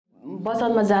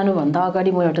वचनमा जानुभन्दा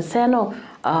अगाडि म एउटा सानो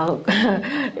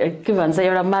के भन्छ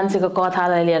एउटा मान्छेको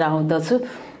कथालाई लिएर आउँदछु।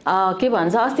 के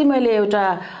भन्छ अस्ति मैले एउटा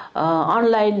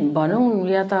अनलाइन भनौँ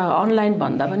या त अनलाइन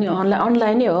भन्दा पनि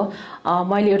अनलाइनै हो,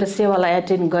 मैले एउटा सेवालाई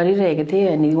एटेन्ड गरिरहेको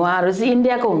थिएँ। अनि उहाँहरू चाहिँ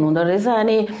इन्डियाको हुनुहुँदो रहेछ।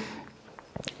 अनि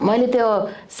मैले त्यो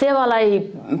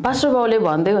सेवालाई पास्टर बाउले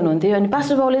भन्दै हुनुहुन्थ्यो। अनि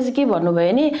पास्टर बाउले चाहिँ के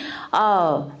भन्नुभयो नि,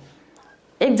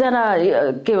 एकजना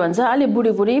के भन्छ अलि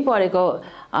बुढी परेको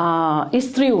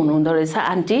स्त्री हुनुहुँदो रहेछ,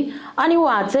 आन्टी। अनि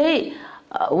उहाँ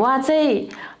चाहिँ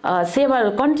सेवा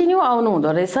कन्टिन्यू आउनु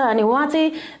हुँदो रहेछ। अनि उहाँ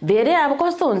चाहिँ धेरै अब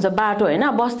कस्तो हुन्छ बाटो होइन,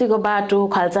 बस्तीको बाटो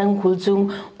खाल्चाङ खुल्चुङ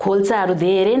खोल्चाहरू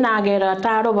धेरै नागेर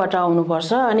टाढोबाट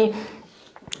आउनुपर्छ। अनि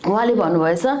उहाँले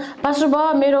भन्नुभएछ, पास्टर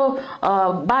बाबा मेरो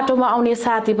बाटोमा आउने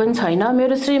साथी पनि छैन,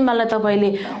 मेरो श्रीमानलाई तपाईँले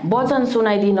वचन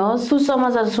सुनाइदिनुहोस्,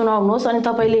 सुसमाचार सुनाउनुहोस्, अनि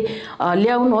तपाईँले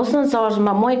ल्याउनुहोस् न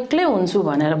चर्चमा, म एक्लै हुन्छु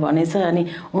भनेर भनेछ। अनि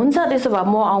हुन्छ त्यसो भए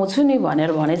म आउँछु नि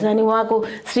भनेर भनेछ। अनि उहाँको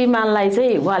श्रीमानलाई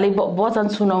चाहिँ उहाँले वचन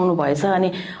सुनाउनु भएछ।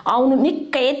 अनि आउनु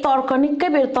निकै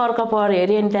बेर तर्क पऱ्यो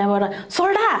अरे। अनि त्यहाँबाट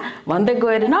सोल्डा भन्दै गयो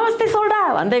अरे, नमस्ते सोल्डा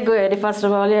भन्दै गयो अरे पास्टर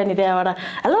बाबुले। अनि त्यहाँबाट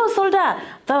हेलो सोल्डा,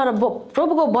 तर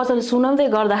प्रभुको वचन सुनाउँदै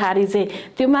गर्दाखेरि चाहिँ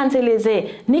त्यो मान्छेले चाहिँ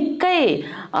निकै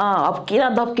हप्किरा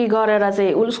दप्की गरेर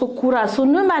चाहिँ उसको कुरा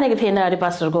सुन्नु मानेको थिएन अरे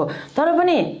पास्टरको। तर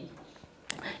पनि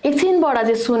एकछिनबाट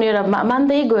चाहिँ सुनेर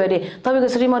मान्दै गयो अरे। तपाईँको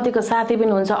श्रीमतीको साथी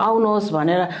पनि हुन्छ, आउनुहोस्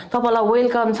भनेर, तपाईँलाई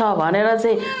वेलकम छ भनेर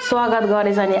चाहिँ स्वागत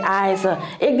गरेछ। अनि आएछ,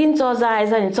 एक दिन चर्च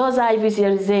आएछ। अनि चर्च आएपछि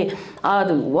चाहिँ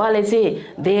उहाँले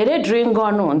चाहिँ धेरै ड्रिङ्क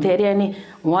गर्नुहुन्थ्यो अरे। अनि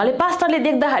उहाँले पास्टरले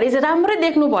देख्दाखेरि चाहिँ राम्रै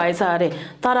देख्नु भएछ अरे,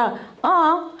 तर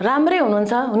राम्रै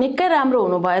हुनुहुन्छ, निकै राम्रो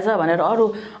हुनुभएछ भनेर अरू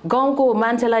गाउँको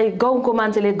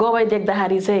मान्छेले गवाई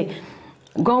देख्दाखेरि चाहिँ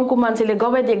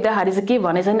के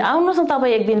भनेछ नि, आउनुहोस् न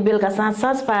तपाईँ एक दिन बेलुका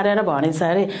साँझ पारेर भनेछ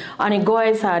अरे। अनि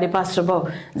गएछ अरे पास्टर बाउ।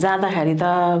 जाँदाखेरि त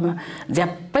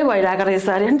झ्याप्पै भइरहेको रहेछ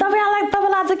अरे। अनि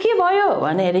तपाईँलाई आज के भयो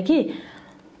भने अरे कि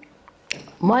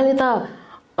मैले त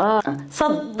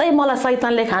सधैँ मलाई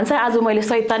शैतानले खान्छ, आज मैले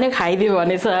शैतानै खाइदियो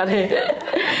भनेछ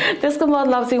अरे। त्यसको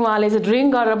मतलब चाहिँ उहाँले चाहिँ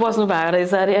ड्रिङ्क गरेर बस्नु भएको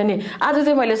रहेछ अरे। अनि आज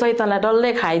चाहिँ मैले शैतानलाई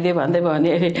डल्लै खाइदिएँ भन्दै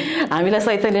भने अरे, हामीलाई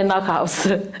शैतानले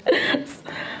नखाओस्।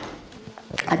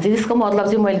 त्यसको मतलब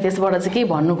चाहिँ मैले त्यसबाट चाहिँ के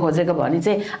भन्नु खोजेको भने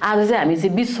चाहिँ आज चाहिँ हामी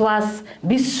चाहिँ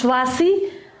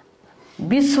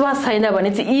विश्वास छैन भने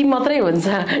चाहिँ यी मात्रै हुन्छ।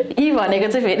 यी भनेको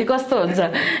चाहिँ फेरि कस्तो हुन्छ,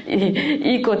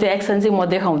 यीको त्यो एक्सन चाहिँ म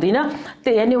देखाउँदिनँ।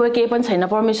 त्यो एनिवे केही पनि छैन,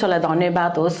 परमेश्वरलाई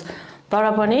धन्यवाद होस्।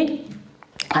 तर पनि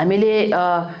हामीले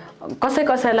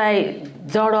कसैलाई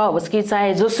जड होस् कि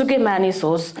चाहे जोसुकै मानिस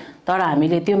होस्, तर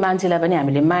हामीले त्यो मान्छेलाई पनि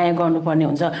हामीले माया गर्नुपर्ने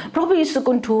हुन्छ। प्रभु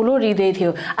यीशुको ठुलो हृदय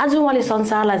थियो। आज उहाँले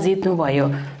संसारलाई जित्नुभयो,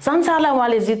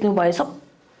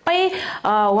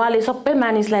 उहाँले सबै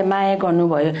मानिसलाई माया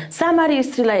गर्नुभयो। सामारी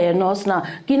स्त्रीलाई हेर्नुहोस् न,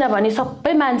 किनभने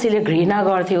सबै मान्छेले घृणा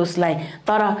गर्थे उसलाई,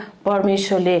 तर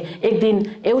परमेश्वरले एक दिन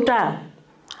एउटा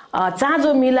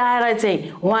चाँजो मिलाएर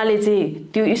चाहिँ उहाँले चाहिँ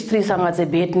त्यो स्त्रीसँग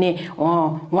चाहिँ भेट्ने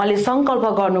उहाँले सङ्कल्प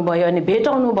गर्नुभयो अनि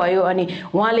भेटाउनु भयो। अनि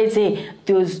उहाँले चाहिँ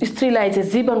त्यो स्त्रीलाई चाहिँ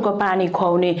जीवनको पानी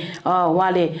खुवाउने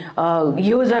उहाँले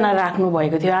योजना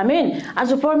राख्नुभएको थियो। आमेन।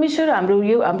 आज परमेश्वर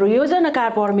हाम्रो योजनाकार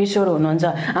परमेश्वर हुनुहुन्छ।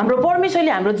 हाम्रो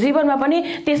परमेश्वरले हाम्रो जीवनमा पनि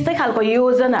त्यस्तै खालको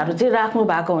योजनाहरू चाहिँ राख्नु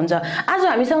भएको हुन्छ। आज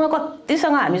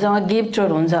हामीसँग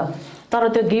गिफ्टहरू हुन्छ, तर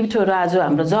त्यो गिफ्टहरू आज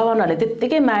हाम्रो जवानहरूले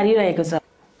त्यत्तिकै मारिरहेको छ।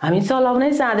 हामी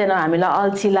चलाउनै चाहँदैनौँ, हामीलाई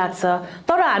अल्छी लाग्छ।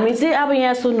 तर हामी चाहिँ अब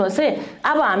यहाँ सुन्नुहोस् है,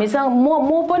 अब हामीसँग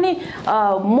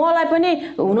मलाई पनि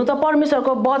हुनु त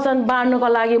परमेश्वरको वचन बाँड्नुको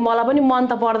लागि मलाई पनि मन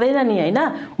त पर्दैन नि, होइन?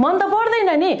 मन त पर्दैन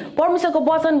नि। परमेश्वरको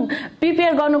वचन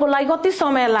प्रिपेयर गर्नुको लागि कति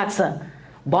समय लाग्छ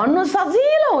भन्नु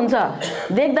सजिलो हुन्छ,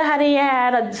 देख्दाखेरि यहाँ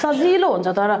आएर सजिलो हुन्छ,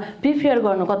 तर प्रिपेयर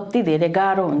गर्नु कति धेरै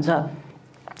गाह्रो हुन्छ।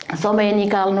 समय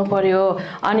निकाल्नु पर्यो,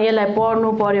 अनि यसलाई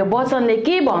पढ्नु पर्यो, वचनले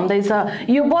के भन्दैछ।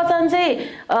 यो वचन चाहिँ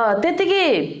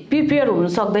त्यतिकै प्रिपेयर हुन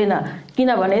सक्दैन,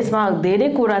 किनभने यसमा धेरै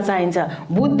कुरा चाहिन्छ,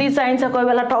 बुद्धि चाहिन्छ। कोही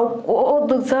बेला टाउको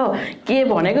दुख्छ, के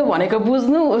भनेको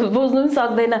बुझ्नु पनि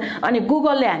सक्दैन। अनि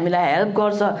गुगलले हामीलाई हेल्प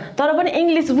गर्छ, तर पनि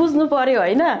इङ्ग्लिस बुझ्नु पर्यो,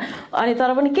 होइन? अनि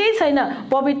तर पनि केही छैन,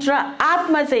 पवित्र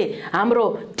आत्मा चाहिँ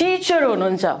हाम्रो टिचर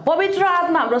हुनुहुन्छ, पवित्र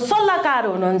आत्मा हाम्रो सल्लाहकार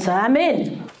हुनुहुन्छ। आमेन।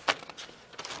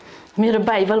 मेरो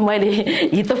बाइबल मैले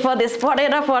हितोपदेश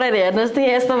पढेर हेर्नुहोस् नि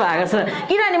यस्तो भएको छ,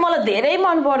 किनभने मलाई धेरै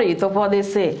मन पर्यो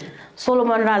हितोपदेश चाहिँ।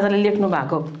 सोलोमन राजाले लेख्नु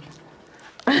भएको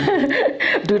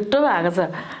ढुट्टो भएको छ।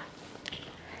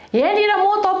 यहाँनिर म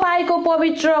तपाईँको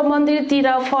पवित्र मन्दिरतिर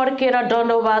फर्केर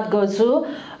धन्यवाद गर्छु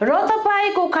र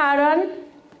तपाईँको कारण,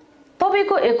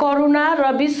 तपाईँको करुणा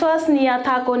र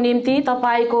विश्वसनीयताको निम्ति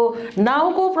तपाईँको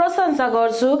नाउँको प्रशंसा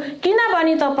गर्छु,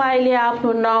 किनभने तपाईँले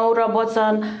आफ्नो नाउँ र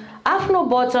आफ्नो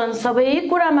वचन सबै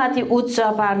कुरामाथि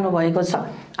उच्च पार्नु भएको छ।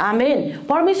 आमेन।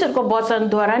 परमेश्वरको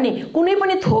वचनद्वारा नि कुनै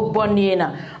पनि थोक बनिएन।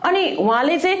 अनि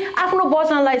उहाँले चाहिँ आफ्नो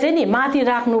वचनलाई चाहिँ नि माथि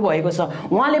राख्नु भएको छ।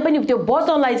 उहाँले पनि त्यो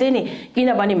वचनलाई चाहिँ नि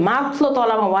किनभने माथिल्लो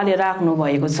तलामा उहाँले राख्नु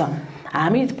भएको छ।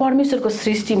 हामी परमेश्वरको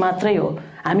सृष्टि मात्रै हो,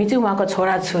 हामी चाहिँ उहाँको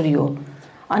छोराछोरी हो।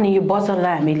 अनि यो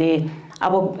वचनलाई हामीले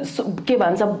अब के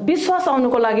भन्छ विश्वास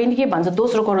आउनुको लागि नि के भन्छ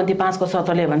दोस्रो कोरिन्थी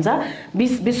 5:17 भन्छ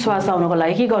विश्वास आउनुको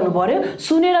लागि के गर्नु पर्यो?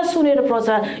 सुनेर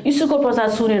प्रचार, यीशुको प्रचार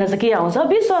सुनेर चाहिँ के आउँछ?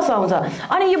 विश्वास आउँछ।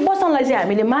 अनि यो वचनलाई चाहिँ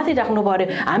हामीले माथि राख्नु पर्यो।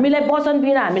 हामीलाई वचन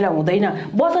बिना हामीलाई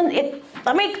हुँदैन। वचन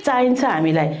एकदमै चाहिन्छ,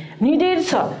 हामीलाई निडेड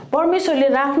छ। परमेश्वरले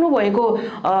राख्नु भएको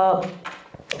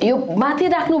यो माथि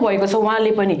राख्नु भएको छ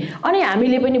उहाँले पनि। अनि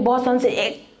हामीले पनि वचन चाहिँ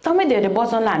एकदमै धेरै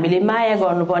वचनलाई हामीले माया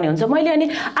गर्नुपर्ने हुन्छ। मैले अनि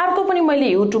अर्को पनि मैले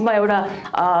युट्युबमा एउटा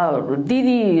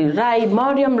दिदी राई,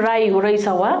 मरियम राई रहेछ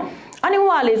उहाँ। अनि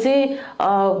उहाँले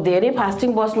चाहिँ धेरै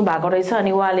फास्टिङ बस्नु भएको रहेछ।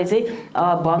 अनि उहाँले चाहिँ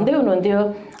भन्दै हुनुहुन्थ्यो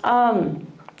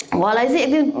उहाँलाई चाहिँ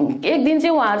एक दिन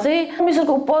चाहिँ उहाँ चाहिँ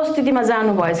परमेश्वरको उपस्थितिमा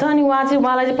जानुभएछ। अनि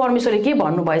उहाँलाई चाहिँ परमेश्वरले के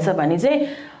भन्नुभएछ भने चाहिँ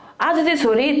आज चाहिँ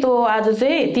छोरी तँ आज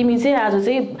चाहिँ तिमी चाहिँ आज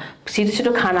चाहिँ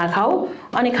छिटो खाना खाऊ।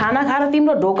 अनि खाना खाएर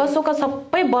तिम्रो ढोका सोका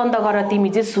सबै बन्द गरेर तिमी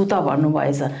चाहिँ सुत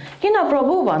भन्नुभएछ। किन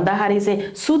प्रभु भन्दाखेरि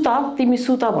चाहिँ सुत, तिमी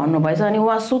सुत भन्नुभएछ। अनि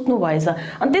उहाँ सुत्नु भएछ।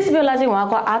 अनि त्यस बेला चाहिँ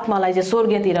उहाँको आत्मालाई चाहिँ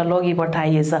स्वर्गतिर लगी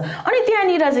पठाइएछ। अनि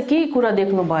त्यहाँनिर चाहिँ के कुरा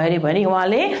देख्नु भयो अरे भने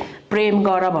उहाँले प्रेम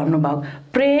गर भन्नुभयो।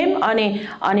 प्रेम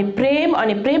अनि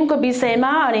प्रेमको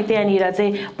विषयमा अनि त्यहाँनिर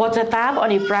चाहिँ पश्चाताप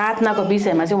अनि प्रार्थनाको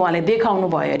विषयमा चाहिँ उहाँले देखाउनु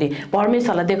भयो अरे,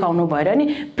 परमेश्वरलाई देखाउनु भयो अरे। अनि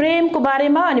प्रेमको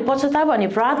बारेमा अनि पश्चाताप अनि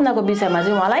प्रार्थनाको विषयमा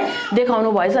चाहिँ उहाँलाई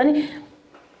देखाउनु भएछ।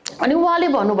 अनि उहाँले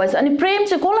भन्नुभएछ अनि प्रेम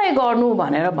चाहिँ कसलाई गर्नु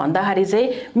भनेर भन्दाखेरि चाहिँ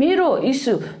मेरो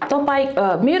यीशु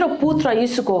मेरो पुत्र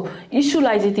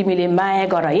यीशुलाई चाहिँ तिमीले माया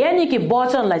गर। यानि कि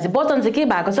वचन चाहिँ के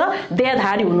भएको छ?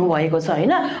 देहधारी हुनुभएको छ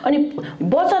होइन। अनि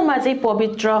वचनमा चाहिँ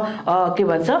पवित्र के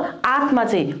भन्छ आत्मा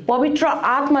चाहिँ पवित्र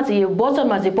आत्मा चाहिँ यो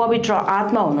वचनमा चाहिँ पवित्र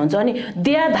आत्मा हुनुहुन्छ। अनि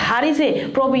देहधारी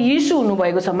चाहिँ प्रभु यीशु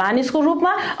हुनुभएको छ मानिसको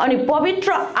रूपमा। अनि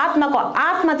पवित्र आत्माको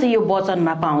आत्मा चाहिँ यो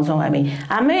वचनमा पाउँछौँ हामी।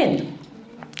 आमेन।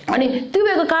 अनि त्यो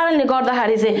भएको कारणले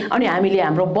गर्दाखेरि चाहिँ अनि हामीले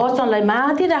हाम्रो वचनलाई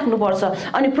माथि राख्नुपर्छ।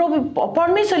 अनि प्रभु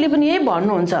परमेश्वरले पनि यही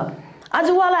भन्नुहुन्छ। आज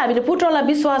उहाँलाई हामीले पुत्रलाई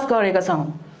विश्वास गरेका छौँ,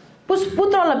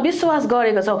 पुत्रलाई विश्वास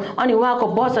गरेका छौँ। अनि उहाँको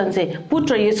वचन चाहिँ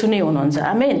पुत्र येशू नै हुनुहुन्छ।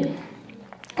 आमेन।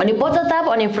 अनि पश्चाताप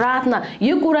अनि प्रार्थना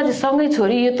यो कुरा चाहिँ सँगै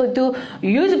छोरी यो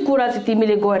कुरा चाहिँ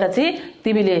तिमीले गएर चाहिँ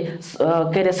तिमीले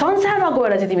के अरे संसारमा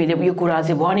गएर चाहिँ तिमीले यो कुरा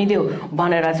चाहिँ भनिदेऊ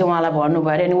भनेर चाहिँ उहाँलाई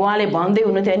भन्नुभयो अरे। अनि उहाँले भन्दै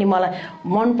हुनुहुन्थ्यो। अनि मलाई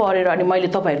मन परेर अनि मैले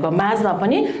तपाईँहरूको माझमा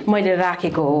पनि मैले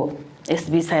राखेको हो यस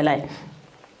विषयलाई।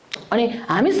 अनि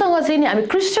हामीसँग चाहिँ नि हामी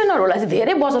क्रिस्चियनहरूलाई चाहिँ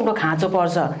धेरै वचनको खाँचो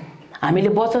पर्छ।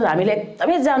 हामीले वचन हामीले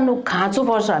एकदमै जान्नु खाँचो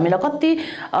पर्छ। हामीलाई कति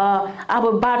अब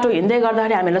बाटो हिँड्दै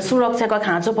गर्दाखेरि हामीलाई सुरक्षाको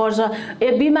खाँचो पर्छ।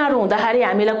 बिमार हुँदाखेरि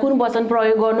हामीलाई कुन वचन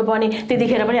प्रयोग गर्नुपर्ने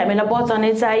त्यतिखेर पनि हामीलाई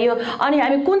वचनै चाहियो। अनि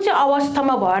हामी कुन चाहिँ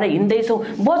अवस्थामा भएर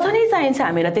हिँड्दैछौँ वचनै चाहिन्छ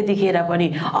हामीलाई त्यतिखेर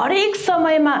पनि। हरेक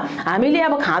समयमा हामीले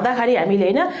अब खाँदाखेरि हामीले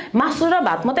होइन मासु र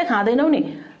भात मात्रै खाँदैनौँ नि,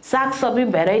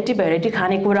 सागसब्जी भेराइटी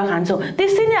खानेकुरा खान्छौँ।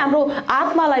 त्यसै नै हाम्रो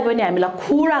आत्मालाई पनि हामीलाई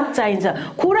खुराक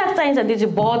चाहिन्छ। खुराक चाहिन्छ त्यो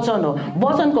चाहिँ वचन हो।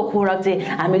 वचनको खुराक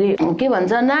चाहिँ हामीले के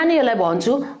भन्छ नानीहरूलाई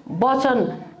भन्छु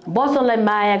वचनलाई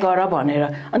माया गर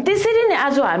भनेर। अनि त्यसरी नै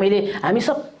आज हामी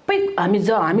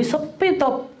सबै त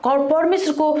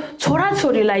परमेश्वरको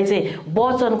छोराछोरीलाई चाहिँ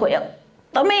वचनको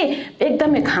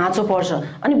एकदमै खाँचो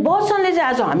पर्छ। अनि वचनले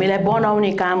चाहिँ आज हामीलाई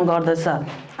बनाउने काम गर्दछ।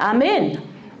 आमेन।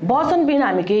 वचन बिना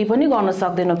हामी केही पनि गर्न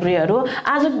सक्दैनौँ प्रियहरू।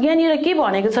 आज यहाँनिर के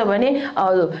भनेको छ भने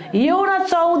एउटा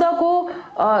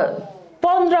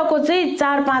 14:15 चाहिँ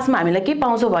 4-5मा हामीलाई के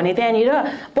पाउँछौँ भने त्यहाँनिर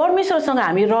परमेश्वरसँग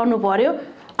हामी रहनु पर्यो।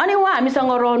 अनि उहाँ हामीसँग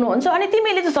रहनुहुन्छ। अनि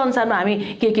तिमीले चाहिँ संसारमा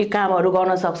हामी के कामहरू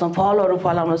गर्न सक्छौँ, फलहरू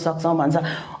फलाउन सक्छौँ भन्छ।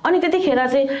 अनि त्यतिखेर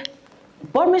चाहिँ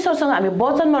परमेश्वरसँग हामी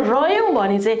वचनमा रह्यौँ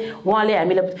भने चाहिँ उहाँले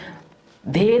हामीलाई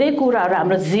धेरै कुराहरू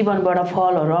हाम्रो जीवनबाट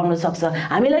फलहरू आउन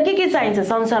सक्छ। हामीलाई के चाहिन्छ?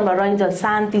 संसारमा रहन्छ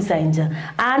शान्ति चाहिन्छ,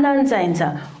 आनन्द चाहिन्छ,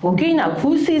 हो कि न,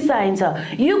 खुसी चाहिन्छ।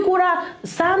 यो कुरा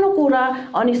सानो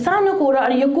कुरा अनि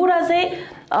यो कुरा चाहिँ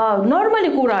नर्मली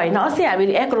कुरा होइन। अस्ति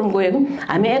हामीले एक्रोन गयौँ।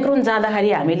 हामी एक्रोन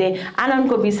जाँदाखेरि हामीले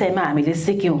आनन्दको विषयमा हामीले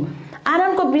सिक्यौँ।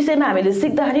 आनन्दको विषयमा हामीले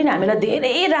सिक्दाखेरि हामीलाई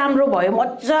धेरै राम्रो भयो,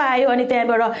 मजा आयो। अनि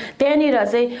त्यहाँनिर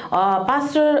चाहिँ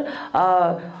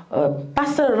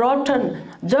पास्टर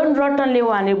जन रटनले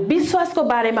उहाँले विश्वासको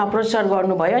बारेमा प्रचार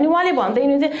गर्नुभयो। अनि उहाँले भन्दै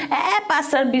हुनुहुन्थ्यो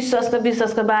पास्टर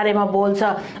विश्वासको बारेमा बोल्छ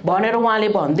भनेर उहाँले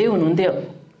भन्दै हुनुहुन्थ्यो।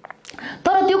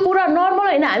 तर त्यो कुरा नर्मल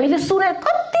होइन। हामीले सुने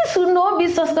कति सुन्नु हो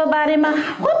विश्वासको बारेमा,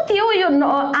 कति हो यो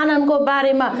आनन्दको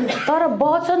बारेमा। तर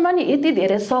वचनमा नि यति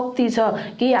धेरै शक्ति छ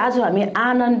कि आज हामी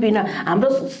आनन्द बिना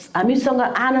हामीसँग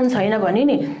आनन्द छैन भने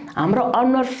नि हाम्रो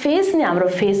अनुहार फेस नि हाम्रो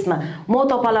फेसमा म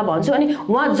तपाईलाई भन्छु। अनि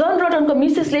उहाँ जन रटनको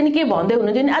मिसेसले नि के भन्दै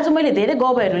हुनुहुन्थ्यो नि, आज मैले धेरै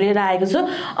गवाईहरू लिएर आएको छु।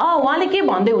 उहाँले के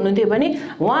भन्दै हुनुहुन्थ्यो भने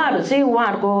उहाँहरू चाहिँ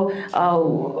उहाँहरूको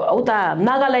उता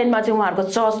नागाल्यान्डमा चाहिँ उहाँहरूको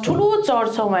चर्च ठुलो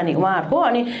चर्च छ उहाँहरूको।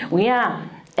 अनि यहाँ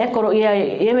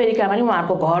अमेरिकामा नि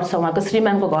उहाँहरूको घर छ, उहाँको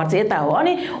श्रीमानको घर चाहिँ यता हो।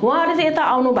 अनि उहाँहरूले चाहिँ यता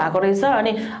आउनु भएको रहेछ।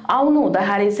 अनि आउनु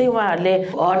हुँदाखेरि चाहिँ उहाँहरूले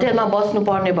होटेलमा बस्नु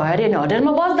पर्ने भयो अरे। अनि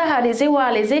होटेलमा बस्दाखेरि चाहिँ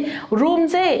उहाँले चाहिँ रुम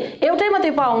चाहिँ एउटै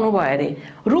मात्रै पाउनु भयो अरे,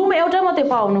 रुम एउटा मात्रै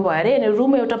पाउनु भयो अरे। अनि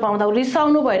रुम एउटा पाउँदा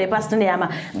रिसाउनु भयो अरे पास्टरले, आमा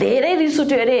धेरै रिस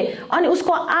उठ्यो अरे। अनि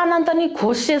उसको आनन्द नि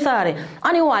खोसिएछ अरे।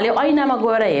 अनि उहाँले ऐनामा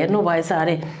गएर हेर्नु भएछ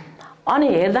अरे। अनि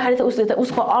हेर्दाखेरि त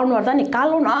उसको अनुहार त नि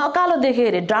कालो न कालो देख्यो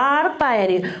अरे, डार्क पायो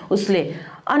अरे उसले।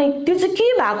 अनि त्यो चाहिँ के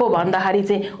भएको भन्दाखेरि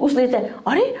चाहिँ उसले चाहिँ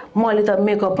अरे मैले त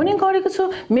मेकअप पनि गरेको छु,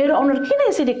 मेरो अनुहार किन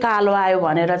यसरी कालो आयो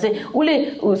भनेर चाहिँ उसले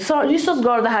रिसर्च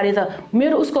गर्दाखेरि त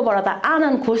उसकोबाट त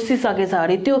आनन्द खोसिसकेछ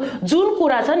अरे। त्यो जुन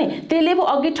कुरा छ नि त्यसले पो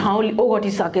अघि ठाउँ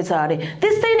ओगटिसकेछ अरे।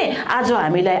 त्यस्तै नै आज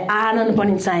हामीलाई आनन्द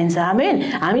पनि चाहिन्छ। आमेन।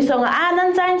 हामीसँग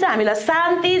आनन्द चाहिन्छ, हामीलाई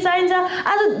शान्ति चाहिन्छ।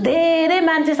 आज धेरै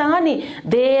मान्छेसँग नि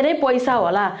धेरै पैसा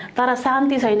होला तर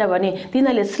शान्ति छैन भने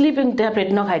तिनीहरूले स्लिपिङ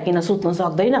ट्याब्लेट नखाइकन सुत्न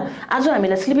सक्दैन। आज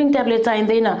हामीलाई स्लिपिङ ट्याब्लेट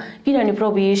चाहिँदैन किनभने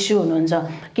प्रभु येशू हुनुहुन्छ।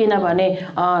 किनभने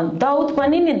दाउद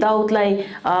पनि नि दाउदलाई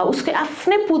उसकै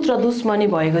आफ्नै पुत्र दुश्मनी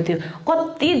भएको थियो,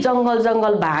 कति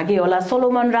जङ्गल भाग्यो होला।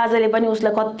 सोलोमन राजाले पनि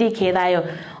उसलाई कति खेदायो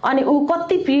अनि ऊ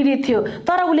कति पीडित थियो।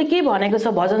 तर उसले के भनेको छ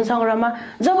भजन सङ्ग्रहमा,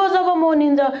 जब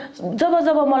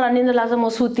मलाई निन्द्रा लाग्छ म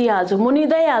सुतिहाल्छु, म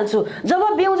निदै हाल्छु, जब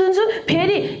बिउजुन्छु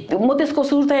फेरि म त्यसको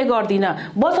सुर्तै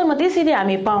गर्दिनँ। वचनमा त्यसरी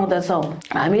हामी पाउँदछौँ,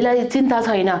 हामीलाई चिन्ता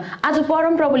छैन। आज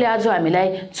परमप्रभुले आज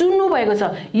हामीलाई चुन्नु भएको छ।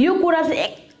 यो कुरा चाहिँ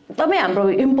एकदमै हाम्रो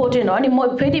इम्पोर्टेन्ट हो। अनि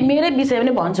म फेरि मेरै विषयमा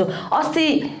पनि भन्छु, अस्ति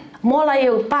मलाई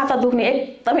यो पाता दुख्ने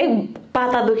एकदमै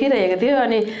पाता दुखिरहेको थियो।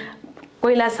 अनि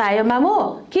कैलाश आयो, मामु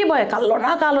के भयो कालो न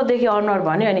कालो देख्यो अनुहार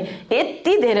भन्यो। अनि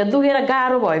यति धेरै दुखेर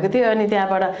गाह्रो भएको थियो। अनि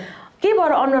त्यहाँबाट के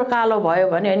भएर अनुहार कालो भयो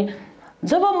भने अनि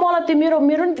जब मलाई त्यो मेरो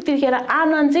नि त्यतिखेर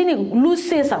आनन्द चाहिँ नि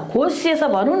लुसिएछ खोसिएछ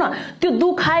भनौँ न, त्यो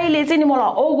दुखाइले चाहिँ नि मलाई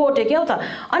ओगोट्यो क्या त।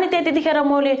 अनि त्यतिखेर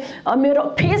मैले मेरो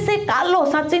फेसै कालो,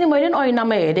 साँच्चै नि मैले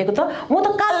ऐनामा हेरेको त म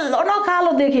त कालो न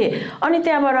कालो देखेँ। अनि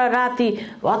त्यहाँबाट राति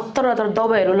हत्तर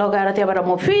दबाईहरू लगाएर त्यहाँबाट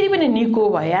म फेरि पनि निको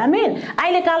भएँ। आमेन।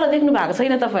 अहिले कालो देख्नु भएको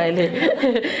छैन तपाईँहरूले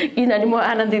किनभने म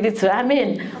आनन्दित छु। आमेन।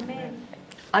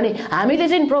 अनि हामीले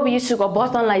चाहिँ प्रभु येशूको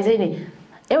वचनलाई चाहिँ नि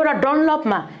एउटा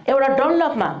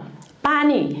डनलपमा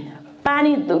पानी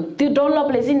त्यो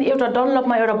डनलपले चाहिँ एउटा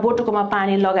डनलपमा एउटा बोटुकोमा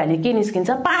पानी लगायो भने के निस्किन्छ,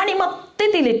 पानी मात्रै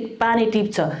त्यसले पानी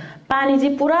टिप्छ। पानी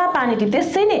चाहिँ पुरा पानी टिप्छ।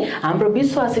 त्यसै नै हाम्रो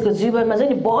विश्वासीको जीवनमा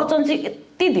चाहिँ वचन चाहिँ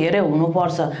यति धेरै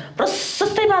हुनुपर्छ,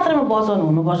 प्रशस्तै मात्रामा वचन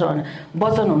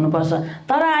हुनुपर्छ।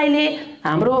 तर अहिले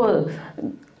हाम्रो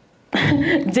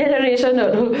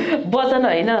जेनेरेसनहरू वचन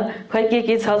होइन, खै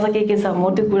के छ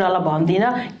म त्यो कुरालाई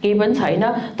भन्दिनँ, केही पनि छैन।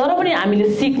 तर पनि हामीले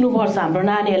सिक्नुपर्छ, हाम्रो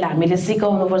नानीहरूलाई हामीले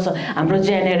सिकाउनुपर्छ, हाम्रो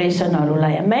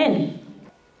जेनेरेसनहरूलाई। आमेन।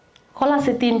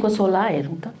 कोलोसे 3:16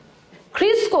 हेरौँ त।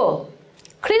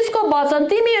 ख्रिस्टको वचन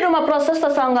तिमीहरूमा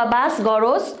प्रशस्तसँग बास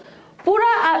गरोस्,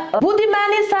 पुरा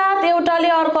बुद्धिमानी साथ एउटाले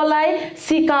अर्कोलाई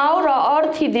सिकाऊ र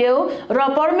अर्थी देऊ र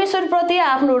परमेश्वरप्रति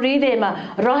आफ्नो हृदयमा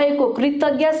रहेको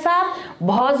कृतज्ञ साथ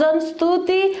भजन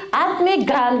स्तुति आत्मिक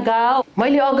गान गाऊ।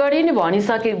 मैले अगाडि नै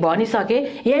भनिसके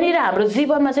यहाँनिर हाम्रो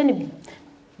जीवनमा चाहिँ नि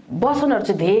वचनहरू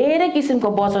चाहिँ धेरै किसिमको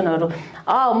वचनहरू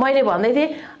मैले भन्दै थिएँ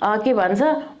के भन्छ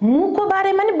मुखको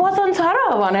बारेमा नि वचन छ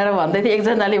र भनेर भन्दै थिएँ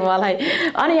एकजनाले मलाई।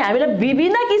 अनि हामीलाई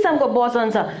विभिन्न किसिमको वचन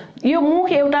छ। यो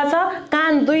मुख एउटा छ,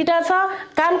 कान दुईटा छ।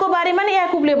 कानको बारेमा नि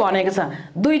याकुबले भनेको छ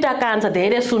दुईटा कान छ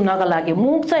धेरै सुन्नको लागि,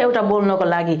 मुख छ एउटा बोल्नको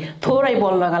लागि, थोरै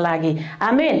बोल्नको लागि।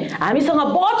 आमेन। हामीसँग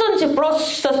वचन चाहिँ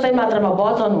प्रशस्तै मात्रामा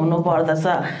वचन हुनु पर्दछ।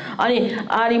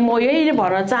 अनि म यही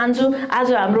भन्न चाहन्छु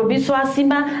आज हाम्रो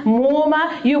विश्वासीमा मोमा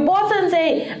यो वचन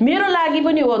चाहिँ मेरो लागि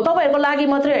पनि हो, तपाईहरुको लागि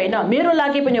मात्रै हैन, मेरो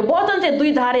लागि पनि हो। वचन चाहिँ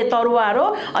दुई धारे तरुवार हो।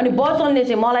 अनि वचनले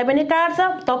चाहिँ मलाई पनि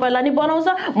काट्छ, तपाईलाई नि बनाउँछ,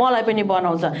 मलाई पनि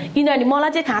बनाउँछ। किनभने मलाई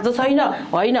चाहिँ खाँचो छैन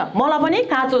होइन, मलाई पनि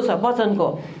खाँचो छ वचनको,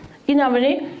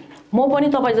 किनभने म पनि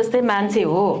तपाईँ जस्तै मान्छे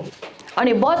हो।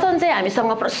 अनि वचन चाहिँ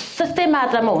हामीसँग प्रशस्तै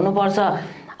मात्रामा हुनुपर्छ।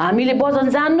 हामीले वचन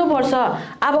जान्नुपर्छ।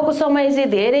 अबको समय चाहिँ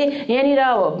धेरै यहाँनिर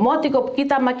मत्तीको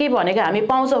किताबमा के भनेको हामी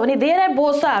पाउँछौँ भने धेरै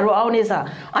बोसाहरू आउनेछ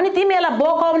अनि तिमीहरूलाई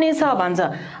बकाउने छ भन्छ।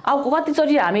 अब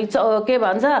कतिचोटि हामी के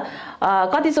भन्छ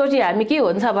कतिचोटि हामी के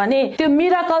हुन्छ भने त्यो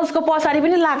मिराकल्सको पछाडि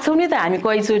पनि लाग्छौँ नि त हामी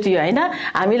कहीचोटि होइन।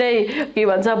 हामीलाई के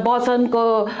भन्छ वचनको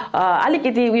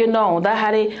अलिकति उयो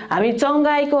नहुँदाखेरि हामी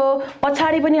चङ्गाईको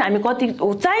पछाडि पनि हामी कति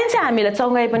चाहिन्छ, हामीलाई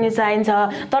चङ्गाई पनि चाहिन्छ,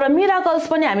 तर मिराकल्स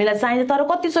पनि हामीलाई चाहिन्छ। तर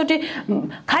कतिचोटि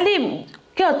खालि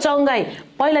के चङ्गाई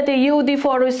पहिला त्यो यहुदी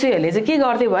फरिसीहरूले चाहिँ के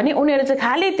गर्थ्यो भने उनीहरू चाहिँ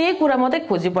खालि त्यही कुरा मात्रै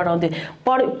खोजी पठाउँथे,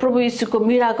 प्रभु यीशुको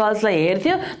मिराकल्सलाई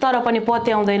हेर्थ्यो तर पनि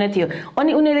पत्याउँदैन थियो।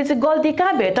 अनि उनीहरूले चाहिँ गल्ती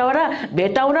कहाँ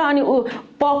भेटाउँ र अनि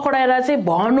पक्राएर चाहिँ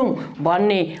भनौँ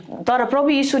भन्ने, तर प्रभु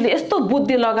यीशुले यस्तो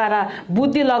बुद्धि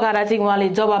लगाएर चाहिँ उहाँले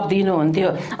जवाब दिनुहुन्थ्यो।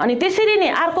 अनि त्यसरी नै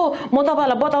अर्को म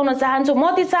तपाईँलाई बताउन चाहन्छु,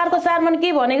 मत्ती 4:4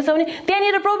 के भनेको छ भने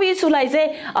त्यहाँनिर प्रभु यीशुलाई चाहिँ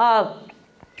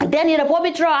त्यहाँनिर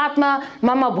पवित्र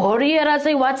आत्मामा भरिएर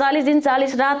चाहिँ उहाँ 40 दिन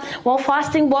 40 रात उहाँ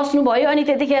फास्टिङ बस्नुभयो। अनि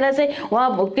त्यतिखेर चाहिँ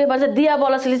उहाँ के भन्छ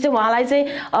दियाबलसले चाहिँ उहाँलाई चाहिँ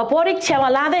परीक्षामा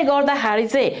लाँदै गर्दाखेरि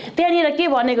चाहिँ त्यहाँनिर के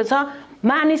भनेको छ,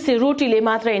 मानिसले रोटीले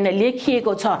मात्र होइन,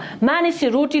 लेखिएको छ मानिसले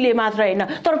रोटीले मात्र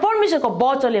होइन तर परमेश्वरको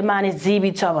वचनले मानिस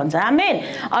जीवित छ भन्छ। आमेन।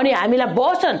 अनि हामीलाई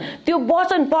वचन, त्यो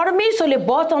वचन परमेश्वरले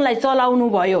वचनलाई चलाउनु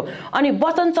भयो अनि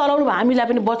वचन चलाउनु भयो, हामीलाई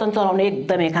पनि वचन चलाउनु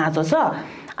एकदमै खाँचो छ।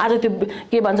 आज त्यो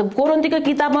के भन्छ कोरिन्थीको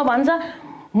किताबमा भन्छ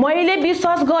मैले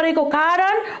विश्वास गरेको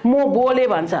कारण म बोले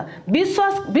भन्छ,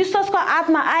 विश्वासको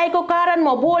आत्मा आएको कारण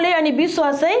म बोले। अनि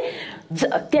विश्वास चाहिँ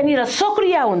त्यहाँनिर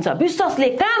सक्रिय हुन्छ, विश्वासले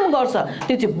काम गर्छ,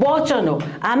 त्यो चाहिँ वचन हो।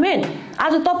 आमेन।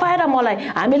 आज तपाईँ र मलाई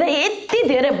हामीलाई यति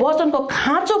धेरै वचनको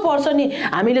खाँचो पर्छ नि,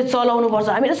 हामीले चलाउनु पर्छ।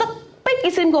 हामीले सबै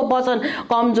किसिमको वचन,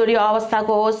 कमजोरी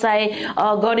अवस्थाको होस् चाहे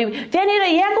गरिब, त्यहाँनिर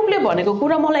याकुबले भनेको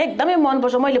कुरा मलाई एकदमै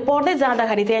मनपर्छ। मैले पढ्दै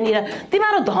जाँदाखेरि त्यहाँनिर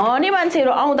तिमीहरू धनी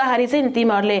मान्छेहरू आउँदाखेरि चाहिँ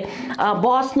तिमीहरूले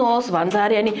बस्नुहोस् भन्छ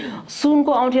अरे, अनि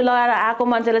सुनको औँठी लगाएर आएको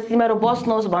मान्छेलाई तिमीहरू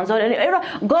बस्नुहोस् भन्छ अरे, अनि एउटा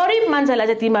गरिब मान्छेलाई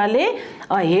चाहिँ तिमीहरूले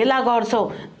हेला गर्छौ,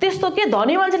 त्यस्तो के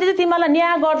धनी मान्छेले चाहिँ तिमीहरूलाई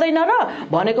न्याय गर्दैन र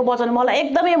भनेको वचन मलाई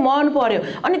एकदमै मन पर्यो।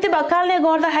 अनि त्यो कारणले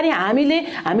गर्दाखेरि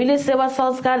हामीले सेवा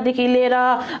संस्कारदेखि लिएर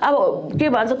अब के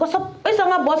भन्छ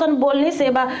सबैसँग वचन बोल्ने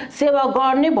सेवा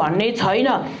गर्ने भन्ने छैन,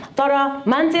 तर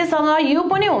मान्छेसँग यो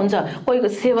पनि हुन्छ, कोही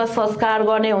सेवा संस्कार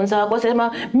गर्ने हुन्छ, कसैमा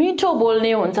मिठो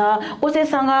बोल्ने हुन्छ,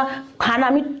 कसैसँग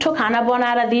मिठो खाना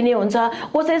बनाएर दिने हुन्छ,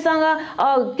 कसैसँग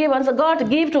के भन्छ गड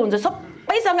गिफ्ट हुन्छ,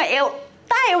 सबैसँग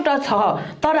एउटा छ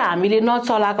तर हामीले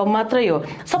नचलाएको मात्रै हो।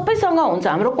 सबैसँग हुन्छ,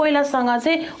 हाम्रो कोइलासँग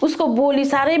चाहिँ उसको बोली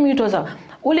साह्रै मिठो छ।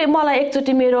 उसले मलाई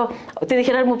एकचोटि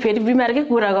त्यतिखेर म फेरि बिमारकै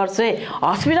कुरा गर्छु है,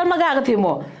 हस्पिटलमा गएको थिएँ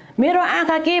म, मेरो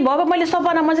आँखा के भयो मैले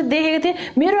सपनामा चाहिँ देखेको थिएँ,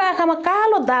 मेरो आँखामा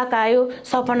कालो दाग आयो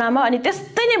सपनामा, अनि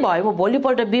त्यस्तै नै भयो, म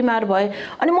भोलिपल्ट बिमार भएँ।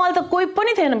 अनि मलाई त कोही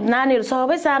पनि थिएन, नानीहरू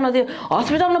सबै सानो थियो,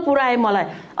 हस्पिटलमा पुऱ्याएँ मलाई।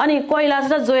 अनि कैलाश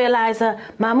र जोयल आएछ,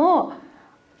 मामु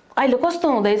अहिले कस्तो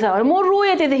हुँदैछ, म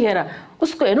रोएँ त्यतिखेर।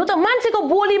 उसको हेर्नु त मान्छेको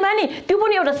बोलीमा नि त्यो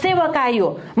पनि एउटा सेवाकाई हो,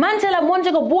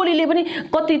 मान्छेको बोलीले पनि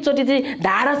कतिचोटि चाहिँ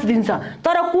ढाडस दिन्छ,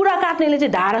 तर कुरा काट्नेले चाहिँ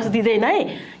ढाडस दिँदैन है।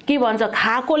 के भन्छ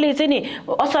खाएकोले चाहिँ नि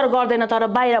असर गर्दैन, तर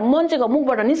मान्छेको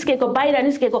मुखबाट बाहिर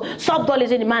निस्केको शब्दले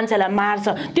चाहिँ मान्छेलाई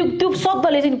मार्छ। त्यो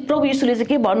शब्दले चाहिँ प्रभु यीशुले चाहिँ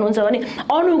के भन्नुहुन्छ भने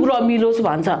अनुग्रह मिलोस्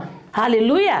भन्छ।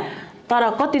 हालेलुया। तर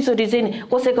कतिचोटि चाहिँ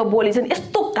कसैको बोली चाहिँ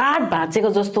यस्तो काट भाँचेको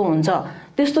जस्तो हुन्छ,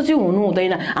 त्यस्तो चाहिँ हुनु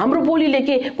हुँदैन। हाम्रो बोलीले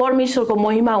के परमेश्वरको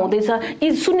महिमा हुँदैछ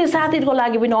कि सुन्ने साथीहरूको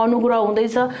लागि पनि अनुग्रह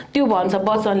हुँदैछ, त्यो भन्छ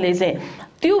वचनले चाहिँ,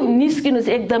 त्यो निस्किनु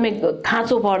चाहिँ एकदमै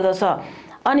खाँचो पर्दछ।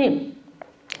 अनि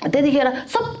त्यतिखेर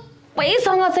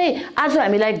सबैसँग चाहिँ आज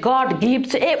हामीलाई गड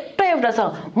गिफ्ट चाहिँ एउटा छ।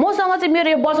 मसँग चाहिँ मेरो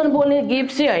यो वचन बोल्ने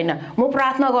गिफ्ट चाहिँ होइन, म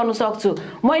प्रार्थना गर्नु सक्छु,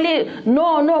 मैले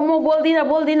म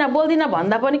बोल्दिनँ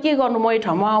भन्दा पनि के गर्नु, म यो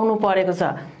ठाउँमा आउनु परेको छ।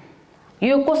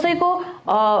 यो कसैको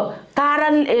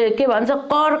कारण के भन्छ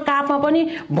कर कापमा पनि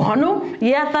भनौँ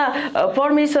या त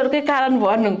परमेश्वरकै कारण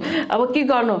भनौँ, अब के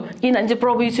गर्नु, किनभने चाहिँ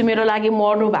प्रभु यीशु मेरो लागि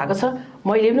मर्नु भएको छ,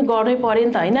 मैले पनि गर्नै पर्यो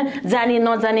नि त होइन, जानी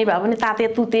नजानी भए पनि ताते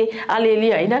तुते अलिअलि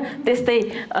होइन त्यस्तै।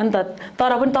 अन्त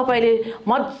तर पनि तपाईँले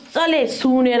मजाले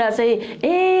सुनेर चाहिँ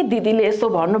ए दिदीले यस्तो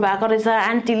भन्नुभएको रहेछ,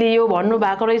 आन्टीले यो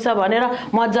भन्नुभएको रहेछ भनेर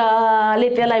मजाले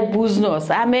त्यसलाई बुझ्नुहोस्।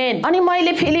 आमेन। अनि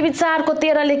मैले फिलिपी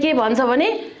 4:13 के भन्छ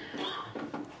भने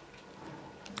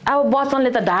अब वचनले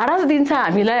त ढाडस दिन्छ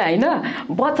हामीलाई होइन,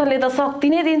 वचनले त शक्ति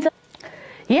नै दिन्छ।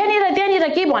 त्यहाँनिर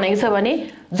के भनेको छ भने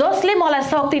जसले मलाई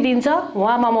शक्ति दिन्छ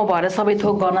उहाँमा म भएर सबै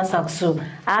थोक गर्न सक्छु।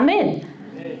 आमेन।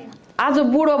 आज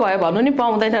बुढो भयो भन्नु नि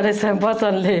पाउँदैन रहेछ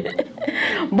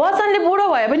वचनले बुढो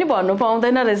भए पनि भन्नु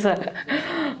पाउँदैन रहेछ।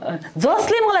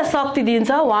 जसले मलाई शक्ति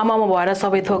दिन्छ उहाँमा म भएर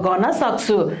सबै थोक गर्न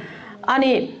सक्छु।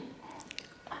 अनि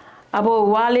अब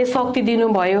उहाँले शक्ति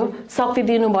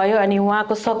दिनुभयो अनि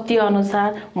उहाँको शक्ति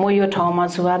अनुसार म यो ठाउँमा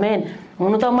छु। आमेन।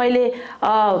 हुनु त मैले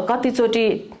कतिचोटि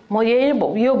म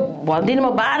यो भन्दिनँ,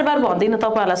 म बार भन्दिनँ,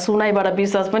 तपाईँहरूलाई सुनाइबाट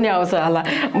विश्वास पनि आउँछ होला,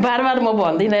 बार म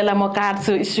भन्दिनँ, यसलाई म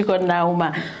काट्छु यीशुको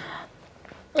नाउँमा।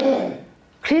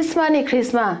 ख्रिस्मा नि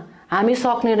ख्रिस्मा हामी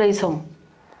सक्ने रहेछौँ।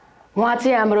 उहाँ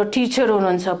चाहिँ हाम्रो टिचर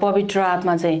हुनुहुन्छ, पवित्र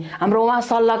आत्मा चाहिँ हाम्रो उहाँ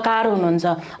सल्लाहकार हुनुहुन्छ।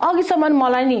 अघिसम्म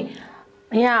मलाई नि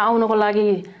यहाँ आउनको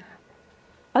लागि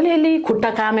अलिअलि खुट्टा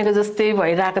कामेको जस्तै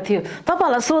भइरहेको थियो।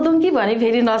 तपाईँहरूलाई सोधौँ कि भने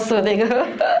फेरि नसोधेको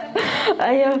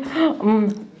अयो।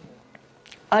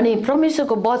 अनि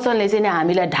परमेश्वरको वचनले चाहिँ नि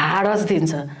हामीलाई ढाडस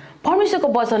दिन्छ। परमेश्वरको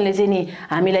वचनले चाहिँ नि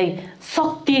हामीलाई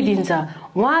शक्ति दिन्छ।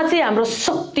 उहाँ चाहिँ हाम्रो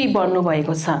शक्ति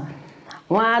बन्नुभएको छ।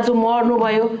 उहाँ आज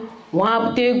मर्नुभयो,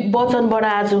 उहाँ त्यो वचनबाट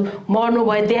आज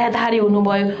मर्नुभयो, देहधारी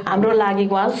हुनुभयो, हाम्रो लागि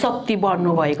उहाँ शक्ति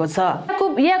बन्नुभएको छ।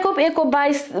 याकुब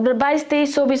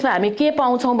 1:22-23-24 हामी के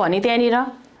पाउँछौँ भने त्यहाँनिर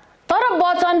तर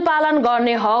वचन पालन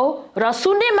गर्ने हौ र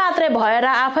सुन्ने मात्रै भएर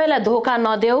आफैलाई धोका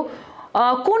नदेऊ।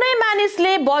 कुनै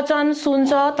मानिसले वचन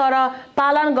सुन्छ तर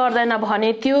पालन गर्दैन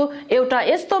भने त्यो एउटा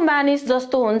यस्तो मानिस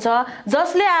जस्तो हुन्छ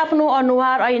जसले आफ्नो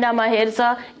अनुहार ऐनामा हेर्छ,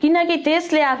 किनकि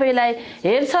त्यसले आफैलाई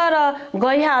हेर्छ र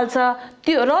गइहाल्छ,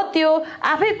 त्यो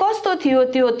आफै कस्तो थियो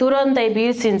त्यो तुरन्तै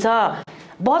बिर्सिन्छ।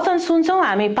 वचन सुन्छौँ,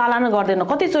 हामी पालन गर्दैनौँ।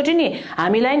 कतिचोटि नि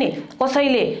हामीलाई नि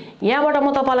कसैले, यहाँबाट म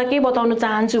तपाईँलाई के बताउन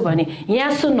चाहन्छु भने यहाँ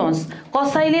सुन्नुहोस्,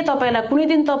 कसैले तपाईँलाई कुनै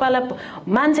दिन तपाईँलाई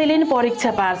मान्छेले नि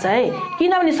परीक्षा पार्छ है,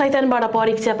 किनभने शैतानबाट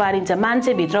परीक्षा पारिन्छ,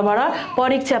 मान्छेभित्रबाट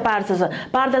परीक्षा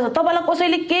पार्दछ। तपाईँलाई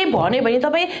कसैले केही भन्यो भने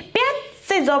तपाईँ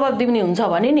प्याच्चै जवाब दिने हुन्छ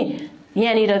भने नि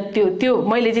यहाँनिर त्यो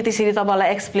मैले चाहिँ त्यसरी तपाईँलाई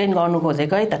एक्सप्लेन गर्नु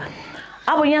खोजेको है त।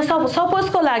 अब यहाँ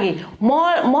सपोजको लागि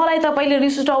मलाई तपाईँले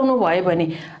रिस उठाउनु भयो भने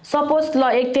सपोज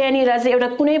ल त्यहाँनिर चाहिँ एउटा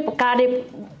कुनै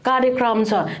कार्यक्रम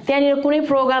छ, त्यहाँनिर कुनै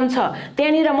प्रोग्राम छ,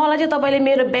 त्यहाँनिर मलाई चाहिँ तपाईँले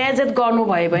मेरो बेइज्जत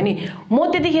गर्नुभयो भने म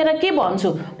त्यतिखेर के भन्छु?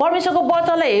 परमेश्वरको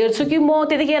वचनलाई हेर्छु कि म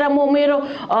त्यतिखेर मेरो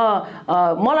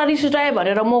मलाई रिस उठायो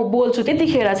भनेर म बोल्छु?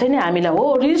 त्यतिखेर चाहिँ नि हामीलाई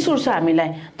हो रिस उठ्छ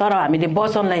हामीलाई, तर हामीले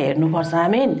वचनलाई हेर्नुपर्छ।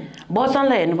 आमेन।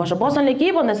 वचनलाई हेर्नुपर्छ। वचनले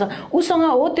के भन्दैछ? उसँग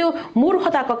हो त्यो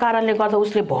मूर्खताको कारणले गर्दा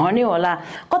उसले भन्यो होला।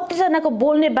 कतिजनाको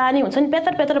बोल्ने बानी हुन्छ नि,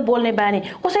 पेतर पेतर बोल्ने बानी,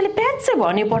 कसैले प्याच्चै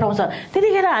भनि पठाउँछ।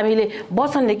 त्यतिखेर हामीले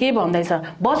वचनले के भन्दैछ,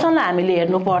 वचनलाई हामीले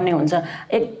हेर्नुपर्ने हुन्छ।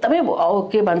 एकदमै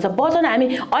के भन्छ वचन, हामी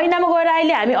ऐनामा गएर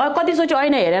अहिले हामी कतिचोटि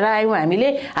ऐना हेरेर आयौँ, हामीले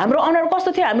हाम्रो अनुहार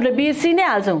कस्तो थियो हामीले बिर्सि नै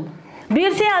हाल्छौँ,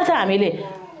 बिर्सिहाल्छ हामीले।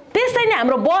 त्यस्तै नै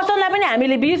हाम्रो वचनलाई पनि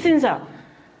हामीले बिर्सिन्छ।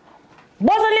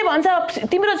 वचनले भन्छ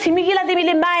तिम्रो छिमेकीलाई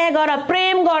तिमीले माया गर,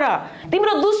 प्रेम गर,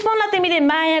 तिम्रो दुश्मनलाई तिमीले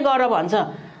माया गर भन्छ।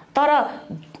 तर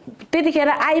त्यतिखेर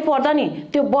आइपर्दा नि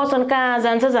त्यो वचन कहाँ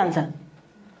जान्छ?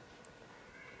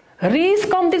 रिस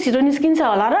कम्ती छिटो निस्किन्छ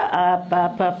होला र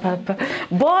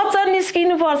वचन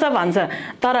निस्किनु पर्छ भन्छ।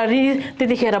 तर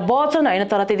त्यतिखेर वचन होइन,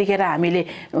 तर त्यतिखेर हामीले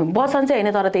वचन चाहिँ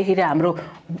होइन, तर त्यतिखेर हाम्रो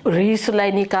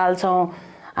रिसलाई निकाल्छौँ।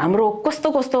 हाम्रो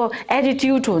कस्तो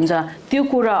एटिट्युड हुन्छ त्यो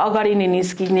कुरा अगाडि नै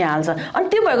निस्किने हाल्छ। अनि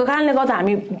त्यो भएको कारणले गर्दा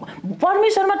हामी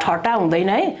परमेश्वरमा ठट्टा हुँदैन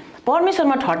है,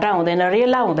 परमेश्वरमा ठट्टा हुँदैन,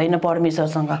 रेला हुँदैन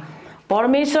परमेश्वरसँग।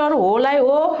 परमेश्वर होलाई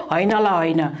हो,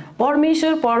 हैनलाई होइन।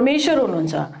 परमेश्वर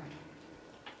हुनुहुन्छ,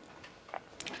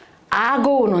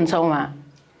 आगो हुनुहुन्छ उहाँ।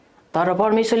 तर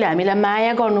परमेश्वरले हामीलाई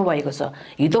माया गर्नुभएको छ।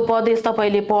 हितोपदेश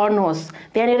तपाईँले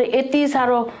पढ्नुहोस्, त्यहाँनिर यति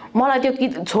साह्रो मलाई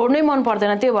त्यो छोड्नै मन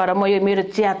पर्दैन, त्यो भएर म यो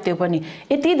मेरो च्यात्यो पनि।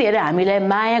 यति धेरै हामीलाई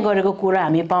माया गरेको कुरा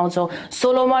हामी पाउँछौँ।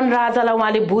 सोलोमन राजालाई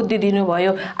उहाँले बुद्धि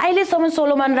दिनुभयो। अहिलेसम्म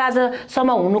सोलोमन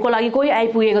राजासम्म हुनुको लागि कोही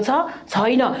आइपुगेको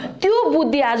छैन। त्यो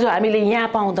बुद्धि आज हामीले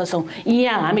यहाँ पाउँदछौँ,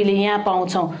 हामीले यहाँ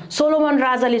पाउँछौँ। सोलोमन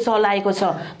राजाले चलाएको छ,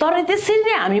 तर त्यसरी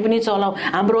नै हामी पनि चलाउँ।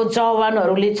 हाम्रो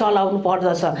जवानहरूले चलाउनु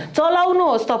पर्दछ।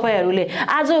 चलाउनुहोस् तपाईँ।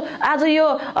 आज यो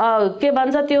के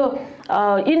भन्छ त्यो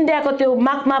इन्डियाको त्यो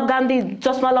महात्मा गान्धी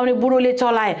चस्मा लाउने बुढोले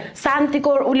चलाए,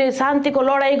 शान्तिको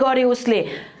लडाइँ गरे उसले।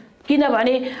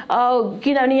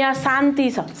 किनभने यहाँ शान्ति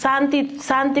छ,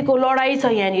 शान्तिको लडाइँ छ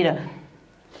यहाँनिर।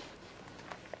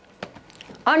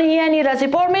 अनि यहाँनिर चाहिँ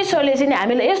परमेश्वरले चाहिँ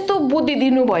हामीलाई यस्तो बुद्धि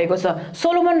दिनुभएको छ।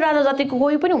 सोलोमन राजा जतिको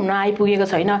कोही पनि हुन आइपुगेको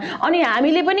छैन। अनि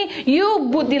हामीले पनि यो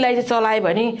बुद्धिलाई चाहिँ चलायो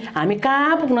भने हामी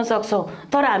कहाँ पुग्न सक्छौँ?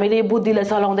 तर हामीले यो बुद्धिलाई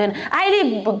चलाउँदैन। अहिले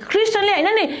क्रिस्चियनले होइन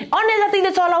नि, अन्य जातिले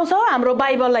चलाउँछ हाम्रो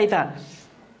बाइबललाई त।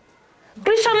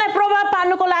 क्रिस्चियनलाई प्रभाव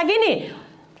पार्नुको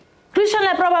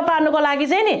लागि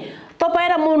चाहिँ नि तपाईँ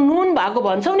र म नुन भएको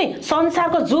भन्छौँ नि,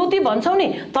 संसारको ज्योति भन्छौँ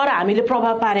नि, तर हामीले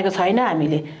प्रभाव पारेको छैन।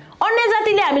 हामीले अन्य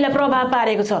जातिले हामीलाई प्रभाव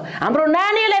पारेको छ, हाम्रो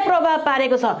नानीलाई प्रभाव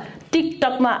पारेको छ।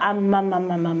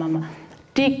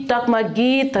 टिकटकमा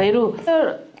गीतहरू।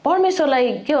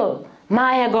 परमेश्वरलाई के हो,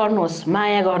 माया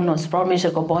गर्नुहोस्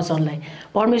परमेश्वरको वचनलाई।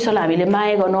 परमेश्वरलाई हामीले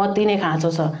माया गर्नु अति नै खाँचो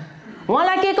छ।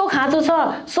 उहाँलाई के को खाँचो छ?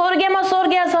 स्वर्गमा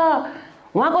स्वर्ग छ,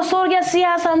 उहाँको स्वर्गीय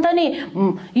सिंहासन त नि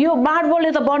यो मार्बलले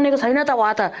त बनेको छैन त।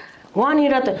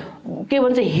 वहाँनिर त के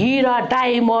भन्छ हिरा,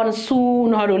 डायमन्ड,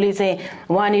 सुनहरूले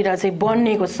चाहिँ वहाँनिर चाहिँ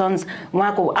बनिएको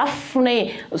उहाँको आफ्नै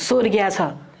स्वर्गीय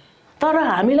छ। तर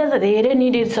हामीलाई त धेरै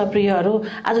निडेड छ प्रियहरू,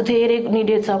 आज धेरै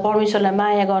निडेड छ। परमेश्वरलाई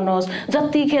माया गर्नुहोस्।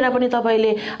 जतिखेर पनि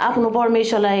तपाईँले आफ्नो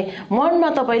परमेश्वरलाई मनमा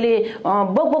तपाईँले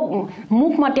बकबक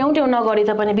मुखमा ट्याउट्याउ नगरी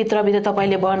पनि भित्रभित्र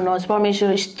तपाईँले भन्नुहोस्,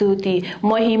 परमेश्वर स्तुति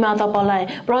महिमा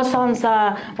तपाईँलाई प्रशंसा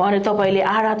भनेर तपाईँले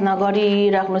आराधना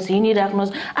गरिराख्नुहोस्,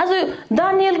 हिँडिराख्नुहोस्। आज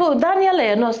दानियल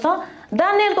हेर्नुहोस् त,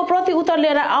 दानियलको प्रति उत्तर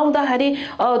लिएर आउँदाखेरि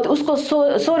उसको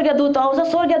स्वर्गदूत आउँछ।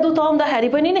 स्वर्गदूत आउँदाखेरि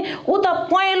पनि नि ऊ त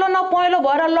पहेँलो न पहेँलो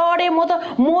भएर लडे, म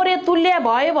त मोरे तुल्या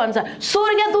भए भन्छ।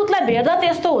 स्वर्गदूतलाई भेट्दा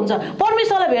त्यस्तो हुन्छ,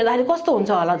 परमेश्वरलाई भेट्दाखेरि कस्तो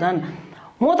हुन्छ होला झन्?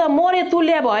 म त मोरे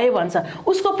तुल्या भए भन्छ।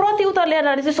 उसको प्रति उत्तर लिएर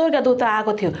चाहिँ स्वर्गदूत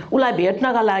आएको थियो उसलाई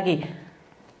भेट्नका लागि,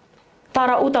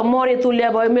 तर ऊ त मरे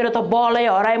तुल्या भयो, मेरो त बलै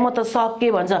हराए, म त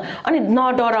सके भन्छ। अनि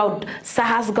नडराउ,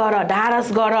 साहस गर,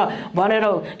 ढारस गर भनेर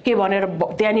के भनेर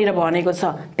त्यहाँनिर भनेको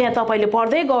छ। त्यहाँ तपाईँले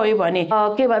पढ्दै गयो भने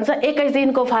के भन्छ, 21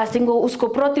 दिनको फास्टिङको उसको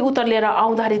प्रति उत्तर लिएर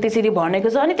आउँदाखेरि त्यसरी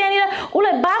भनेको छ। अनि त्यहाँनिर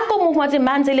उसलाई बाघको मुखमा चाहिँ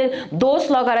मान्छेले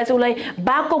दोष लगाएर चाहिँ उसलाई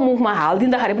बाघको मुखमा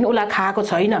हालिदिँदाखेरि पनि उसलाई खाएको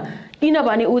छैन,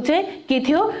 किनभने ऊ चाहिँ के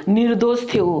थियो, निर्दोष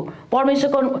थियो।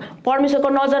 परमेश्वरको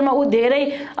नजरमा ऊ धेरै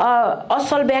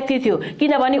असल व्यक्ति थियो,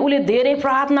 किनभने उसले धेरै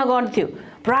प्रार्थना गर्थ्यो,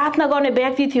 प्रार्थना गर्ने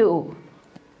व्यक्ति थियो,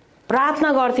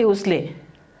 प्रार्थना गर्थ्यो उसले।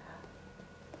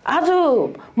 आज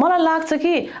मलाई लाग्छ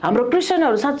कि हाम्रो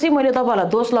क्रिस्चियनहरू साँच्चै मैले तपाईँहरूलाई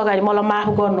दोष लगाएँ, मलाई माफ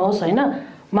गर्नुहोस् होइन,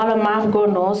 मलाई माफ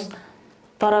गर्नुहोस्।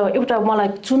 तर एउटा मलाई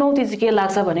चुनौती चाहिँ के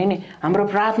लाग्छ भने नि हाम्रो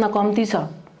प्रार्थना कम्ती छ,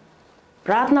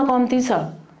 प्रार्थना कम्ती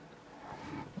छ।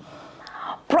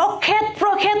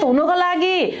 प्रख्यात हुनुको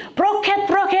लागि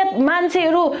प्रख्यात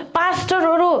मान्छेहरू,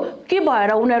 पास्टरहरू के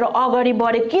भएर उनीहरू अगाडि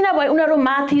बढे, किनभने उनीहरू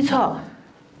माथि छ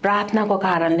प्रार्थनाको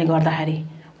कारणले गर्दाखेरि।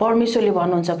 परमेश्वरले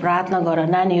भन्नुहुन्छ प्रार्थना गर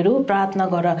नानीहरू, प्रार्थना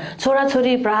गर,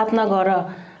 छोराछोरी प्रार्थना गर,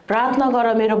 प्रार्थना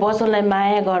गर, मेरो वचनलाई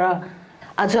माया गर।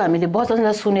 आज हामीले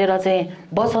वचनलाई सुनेर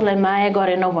चाहिँ वचनलाई माया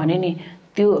गरेनौँ भने नि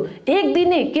त्यो एक दिन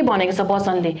नै के भनेको छ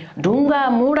वचनले, ढुङ्गा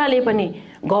मुढाले पनि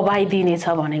गवाई दिनेछ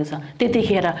भनेको छ।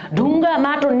 त्यतिखेर ढुङ्गा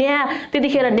माटो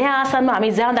त्यतिखेर न्याय आसनमा हामी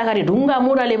जाँदाखेरि ढुङ्गा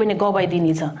मुढाले पनि गवाई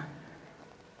दिनेछ।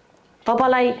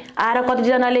 तपाईँलाई आएर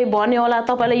कतिजनाले भन्यो होला,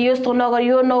 तपाईँलाई यस्तो नगर,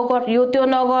 यो नगर, यो त्यो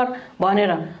नगर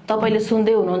भनेर, तपाईँले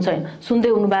सुन्दै हुनुहुन्छ, सुन्दै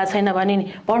हुनु भएको छैन भने नि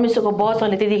परमेश्वरको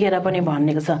वचनले त्यतिखेर पनि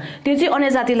भनेको छ। त्यो चाहिँ अन्य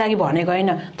जाति लागि भनेको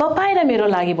होइन, तपाईँ र मेरो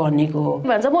लागि भनेको हो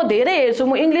भन्छ। म धेरै हेर्छु,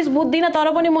 म इङ्ग्लिस बुझ्दिनँ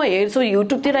तर पनि म हेर्छु,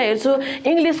 युट्युबतिर हेर्छु,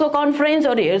 इङ्ग्लिसको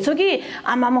कन्फरेन्सहरू हेर्छु कि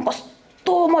आमामा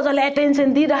कस्तो मजाले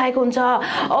एटेन्सन दिइरहेको हुन्छ।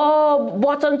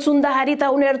 वचन सुन्दाखेरि त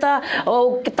उनीहरू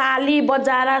त ताली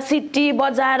बजाएर, सिटी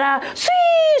बजाएर,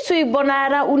 सुई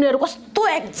बनाएर उनीहरू कस्तो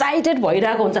एक्साइटेड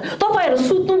भइरहेको हुन्छ। तपाईँहरू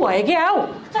सुत्नु भयो क्या हौ,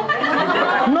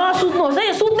 नसुत्नुहोस्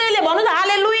है, सुत्दैले भन्नु त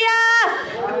हालेलुया,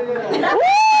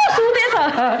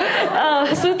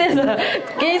 सुतेछ,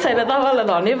 केही छैन, तपाईँलाई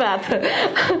धन्यवाद।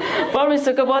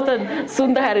 परमेश्वरको वचन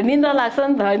सुन्दाखेरि निन्द्रा लाग्छ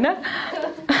नि त होइन,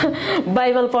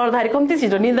 बाइबल पढ्दाखेरि कम्ती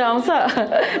छिटो निन्द्रा आउँछ,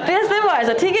 त्यस्तै भएछ,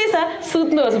 ठिकै छ,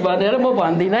 सुत्नुहोस् भनेर म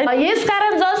भन्दिनँ।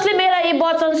 यसकारण जसले मेरा यी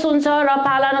वचन सुन्छ र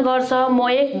पालन गर्छ, म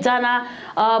एकजना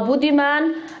बुद्धिमान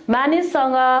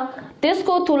मानिससँग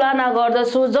त्यसको तुलना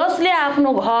गर्दछु, जसले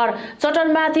आफ्नो घर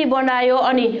चट्टानमाथि बनायो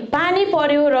अनि पानी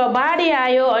पर्यो र बाढी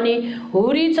आयो अनि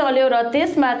हुरी चल्यो र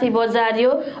त्यसमाथि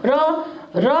बजारियो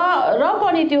र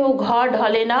पनि त्यो घर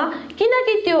ढलेन,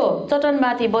 किनकि त्यो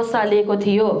चट्टानमाथि बसालिएको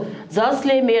थियो।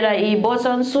 जसले मेरा यी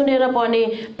वचन सुनेर पनि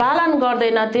पालन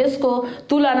गर्दैन त्यसको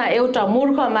तुलना एउटा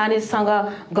मूर्ख मानिससँग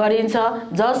गरिन्छ,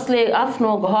 जसले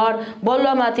आफ्नो घर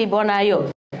बलुवामाथि बनायो।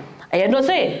 हेर्नुहोस्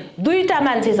है, दुईटा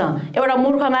मान्छे छ, एउटा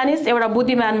मूर्ख मानिस, एउटा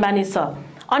बुद्धिमान मानिस छ।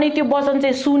 अनि त्यो वचन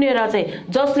चाहिँ सुनेर चाहिँ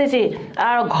जसले चाहिँ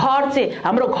घर चाहिँ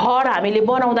हाम्रो घर हामीले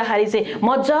बनाउँदाखेरि चाहिँ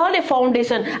मजाले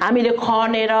फाउन्डेसन हामीले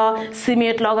खनेर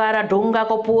सिमेन्ट लगाएर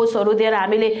ढुङ्गाको पोसहरू दिएर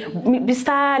हामीले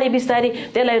बिस्तारै बिस्तारै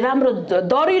त्यसलाई राम्रो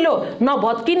दरिलो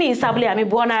नभत्किने हिसाबले हामी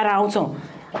बनाएर आउँछौँ।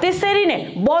 त्यसरी नै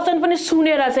वचन पनि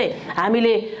सुनेर चाहिँ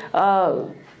हामीले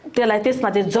त्यसलाई त्यसमा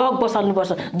चाहिँ जग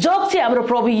बसाल्नुपर्छ। जग चाहिँ हाम्रो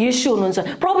प्रभु येशू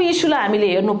हुनुहुन्छ, प्रभु येशूलाई हामीले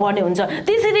हेर्नुपर्ने हुन्छ।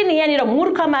 त्यसरी नै यहाँनिर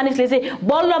मूर्ख मानिसले चाहिँ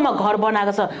बल्लमा घर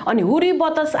बनाएको छ अनि हुरी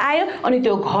बतास आयो अनि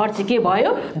त्यो घर चाहिँ के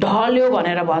भयो, ढल्यो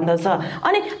भनेर भन्दछ।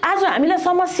 अनि आज हामीलाई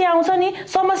समस्या आउँछ नि,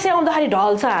 समस्या आउँदाखेरि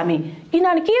ढल्छ हामी,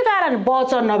 किनभने के कारण,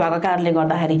 वचन नभएको कारणले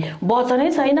गर्दाखेरि, वचनै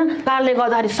छैन कारणले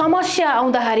गर्दाखेरि समस्या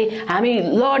आउँदाखेरि हामी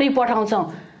लडी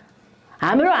पठाउँछौँ।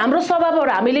 हाम्रो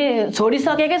स्वभावहरू हामीले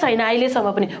छोडिसकेकै छैन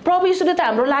अहिलेसम्म पनि। प्रभु यीशुले त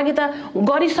हाम्रो लागि त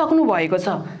गरिसक्नु भएको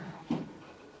छ।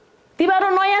 तिमीहरू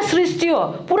नयाँ सृष्टि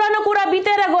हो, पुरानो कुरा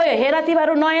बितेर गयो, हेर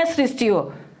तिमीहरू नयाँ सृष्टि हो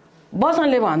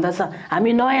वचनले भन्दछ।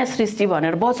 हामी नयाँ सृष्टि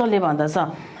भनेर वचनले भन्दछ।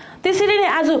 त्यसरी नै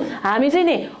आज हामी चाहिँ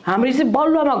नि हाम्रो चाहिँ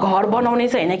बलुवामा घर बनाउने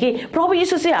चाहिँ होइन कि, प्रभु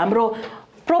यीशु चाहिँ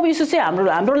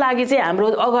हाम्रो लागि चाहिँ हाम्रो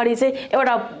अगाडि चाहिँ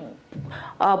एउटा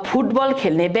फुटबल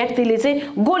खेल्ने व्यक्तिले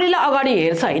चाहिँ गोलीलाई अगाडि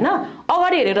हेर्छ हैन,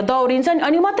 अगाडि हेरेर दौडिन्छ नि,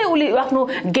 अनि मात्रै उसले आफ्नो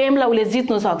गेमलाई उसले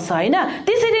जित्न सक्छ हैन।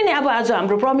 त्यसरी नै अब आज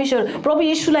हाम्रो परमेश्वर प्रभु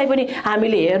येशूलाई पनि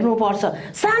हामीले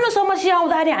हेर्नुपर्छ। सानो समस्या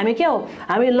आउँदाखेरि हामी के हो,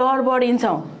 हामी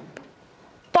लडबडिन्छौँ।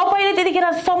 तपाईले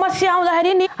त्यतिखेर समस्या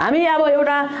आउँदाखेरि नि, हामी अब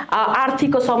एउटा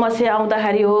आर्थिकको समस्या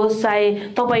आउँदाखेरि होस्,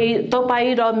 चाहे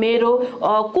तपाईँ र मेरो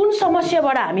कुन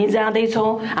समस्याबाट हामी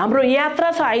जाँदैछौँ, हाम्रो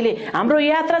यात्रा छ अहिले, हाम्रो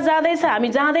यात्रा जाँदैछ, हामी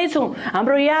जाँदैछौँ,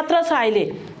 हाम्रो यात्रा छ अहिले।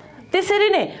 त्यसरी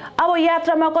नै अब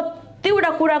यात्रामा कतिवटा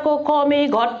कुराको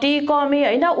घटी कमी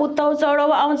हैन, उताउ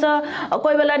चढाउ आउँछ,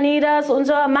 कोही बेला निराश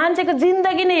हुन्छ। मान्छेको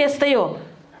जिन्दगी नै यस्तै हो।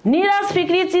 निराश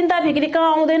फिक्री चिन्ता फिक्री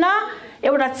कहाँ आउँदैन,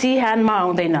 एउटा चिहानमा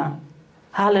आउँदैन।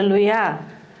 हालेलुया।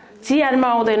 चिहानमा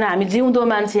आउँदैन। हामी जिउँदो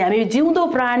मान्छे, हामी जिउँदो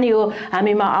प्राणी हो,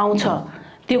 हामीमा आउँछ।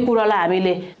 त्यो कुरालाई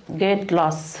हामीले गेट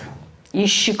लस,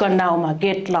 यीशुको नाउँमा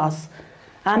गेट लस।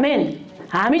 आमेन।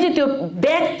 हामी चाहिँ त्यो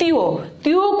व्यक्ति हो,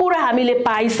 त्यो कुरा हामीले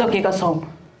पाइसकेका छौँ।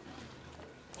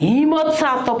 हिम्मत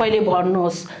साथ तपाईले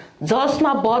भन्नुहोस्,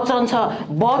 जसमा वचन छ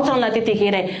वचनलाई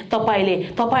त्यतिखेर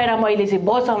तपाईँ र मैले चाहिँ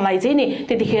वचनलाई चाहिँ नि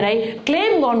त्यतिखेर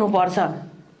क्लेम गर्नुपर्छ।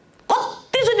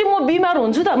 कतिचोटि म बिमार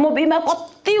हुन्छु त, म बिमार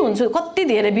कति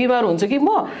धेरै बिमार हुन्छु कि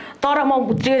म, तर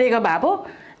म टेरेको भए पो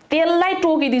त्यसलाई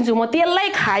टोकिदिन्छु, म त्यसलाई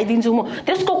खाइदिन्छु। म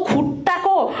त्यसको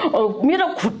खुट्टाको मेरो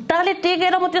खुट्टाले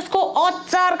टेकेर म त्यसको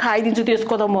अचार खाइदिन्छु।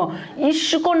 त्यसको त म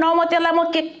यीशुको नाउँमा त्यसलाई म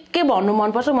के भन्नु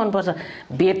मनपर्छ।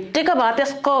 भेटेको भए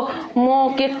त्यसको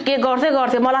म के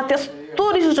गर्थे मलाई त्यस्तो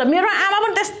रिस उठ्छ। मेरो आमा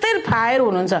पनि त्यस्तै फायर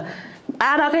हुनुहुन्छ।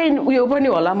 आमाकै उयो पनि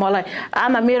होला मलाई,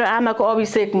 मेरो आमाको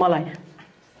अभिषेक मलाई।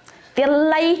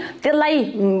 त्यसलाई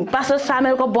पास्टर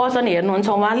सामेलको वचन हेर्नुहुन्छ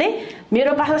उहाँले,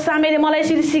 मेरो पास्टर सामेलले मलाई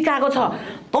यसरी सिकाएको छ,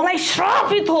 तँलाई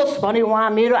श्रापित होस् भने। उहाँ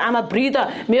मेरो आमा वृद्ध,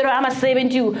 मेरो आमा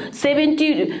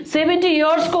 70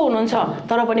 इयर्सको हुनुहुन्छ,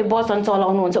 तर पनि वचन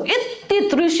चलाउनुहुन्छ। यति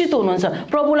दृष्टित हुनुहुन्छ,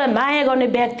 प्रभुलाई माया गर्ने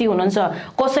व्यक्ति हुनुहुन्छ।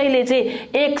 कसैले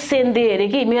चाहिँ 1 सेन दिए अरे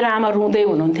कि मेरो आमा रुँदै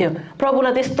हुनुहुन्थ्यो।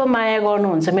 प्रभुलाई त्यस्तो माया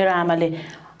गर्नुहुन्छ मेरो आमाले।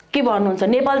 के भन्नुहुन्छ,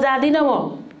 नेपाल जाँदिनँ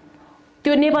म,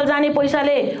 त्यो नेपाल जाने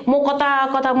पैसाले म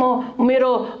कता म मेरो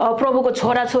प्रभुको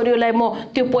छोराछोरीलाई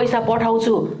म त्यो पैसा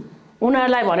पठाउँछु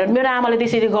उनीहरूलाई भनेर मेरो आमाले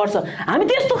त्यसरी गर्छ। हामी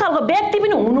त्यस्तो खालको व्यक्ति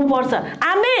पनि हुनुपर्छ।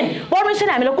 आमेन।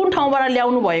 परमेश्वरले हामीलाई कुन ठाउँबाट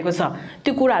ल्याउनु भएको छ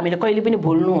त्यो कुरा हामीले कहिले पनि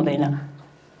भुल्नु हुँदैन।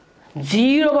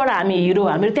 जिरोबाट हामी हिरो।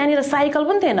 हाम्रो त्यहाँनिर साइकल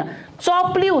पनि थिएन,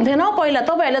 चप्ली हुन्थेन पहिला।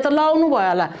 तपाईँहरूले त लाउनु भयो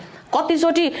होला।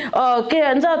 कतिचोटि के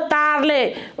भन्छ, तारले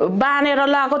बाँधेर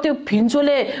लगाएको त्यो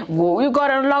फिन्चोले उयो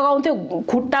गरेर लगाउँथ्यो,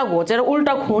 खुट्टा घोचेर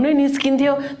उल्टा खुनै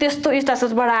निस्किन्थ्यो। त्यस्तो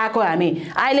स्टासबाट आएको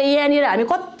हामी। अहिले यहाँनिर हामी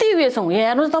कति उयो छौँ,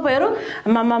 हेर्नुहोस् तपाईँहरू,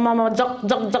 जग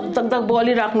जग जग जग जग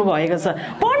बोलिराख्नु भएको छ।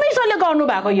 परमेश्वरले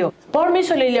गर्नुभएको, यो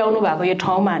परमेश्वरले ल्याउनु भएको यो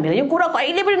ठाउँमा हामीलाई यो कुरा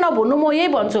कहिले पनि नभुल्नु, म यही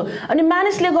भन्छु। अनि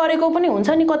मानिसले गरेको पनि हुन्छ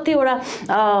नि कतिवटा,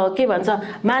 के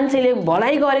भन्छ, मान्छेले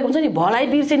भलाइ गरेको हुन्छ नि, भलाइ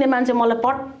बिर्सिने मान्छे मलाई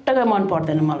पटक्कै मन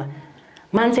पर्दैन। मलाई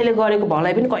मान्छेले गरेको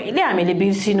भलाइ पनि कहिले हामीले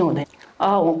बिर्सिनु हुँदैन।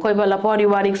 कोही बेला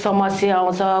पारिवारिक समस्या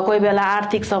आउँछ, कोही बेला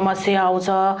आर्थिक समस्या आउँछ।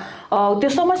 त्यो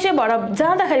समस्याबाट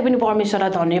जाँदाखेरि पनि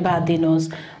परमेश्वरलाई धन्यवाद दिनुहोस्।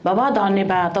 बाबा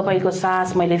धन्यवाद, तपाईँको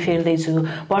सास मैले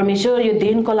फेर्दैछु। परमेश्वर यो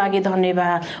दिनको लागि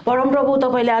धन्यवाद। परमप्रभु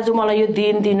तपाईँले आज मलाई यो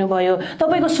दिन दिनुभयो,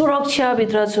 तपाईँको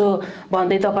सुरक्षाभित्र छु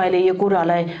भन्दै तपाईँले यो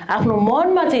कुरालाई आफ्नो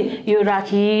मनमा चाहिँ यो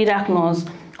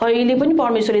राखिराख्नुहोस्। कहिले पनि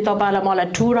परमेश्वरले तपाईँलाई मलाई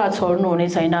ठुरा छोड्नु हुने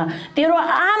छैन। तेरो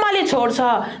आमाले छोड्छ,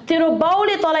 तेरो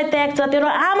बाउले तँलाई त्याग्छ, तेरो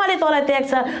आमाले तँलाई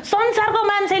त्याग्छ। संसारको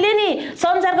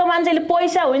मान्छेले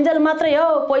पैसा हुन्छ मात्रै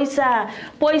हो,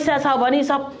 पैसा छ भने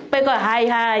सबैको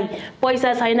हाई, पैसा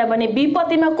छैन भने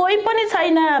विपत्तिमा कोही पनि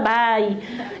छैन भाइ।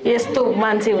 यस्तो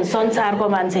मान्छे हुन्छ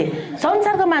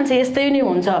संसारको मान्छे यस्तै नै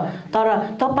हुन्छ।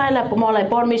 तर तपाईँलाई मलाई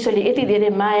परमेश्वरले यति धेरै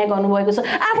माया गर्नुभएको छ,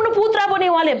 आफ्नो पुत्र पनि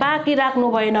उहाँले बाँकी राख्नु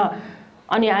भएन।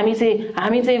 अनि हामी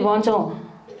चाहिँ भन्छौँ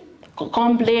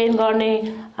कम्प्लेन गर्ने,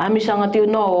 हामीसँग त्यो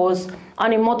नहोस्।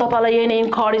 अनि म तपाईँलाई यही नै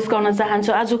इन्करेज गर्न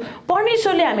चाहन्छु। आज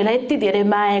परमेश्वरले हामीलाई यति धेरै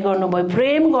माया गर्नुभयो,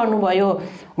 प्रेम गर्नुभयो,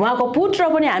 उहाँको पुत्र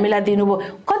पनि हामीलाई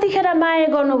दिनुभयो। कतिखेर माया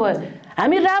गर्नुभयो,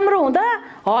 हामी राम्रो हुँदा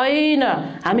होइन,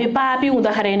 हामी पापी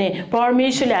हुँदाखेरि नै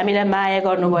परमेश्वरले हामीलाई माया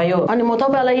गर्नुभयो। अनि म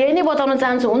तपाईँलाई यही नै बताउन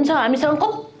चाहन्छु, हुन्छ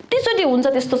हामीसँग कतिचोटि हुन्छ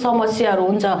त्यस्तो समस्याहरू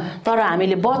हुन्छ, तर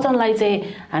हामीले वचनलाई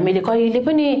चाहिँ हामीले कहिले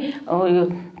पनि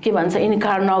के भन्छ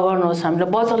इन्कार नगर्नुहोस्। हामीले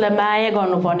वचनलाई माया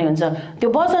गर्नुपर्ने हुन्छ। त्यो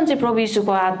वचन चाहिँ प्रभु यीशुको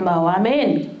आत्मा हो। आमेन।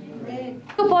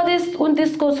 त्यो पदेश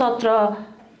 29को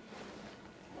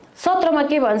 17मा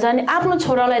के भन्छ भने, आफ्नो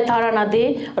छोरालाई ताडना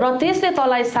दे र त्यसले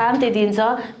तँलाई शान्ति दिन्छ,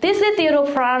 त्यसले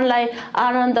तेरो प्राणलाई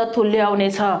आनन्द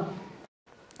तुल्याउनेछ।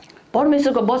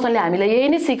 परमेश्वरको वचनले हामीलाई यही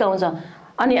नै सिकाउँछ।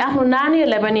 अनि आफ्नो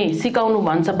नानीहरूलाई पनि सिकाउनु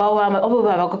भन्छ बाबुआमा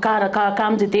अभिभावकको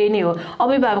काम चाहिँ त्यही नै हो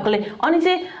अभिभावकले अनि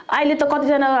चाहिँ अहिले त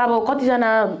कतिजना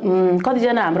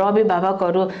हाम्रो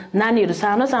अभिभावकहरू नानीहरू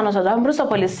सानो सानो छ राम्रो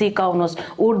सबैले सिकाउनुहोस्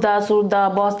उड्दा सुत्दा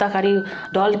बस्दाखेरि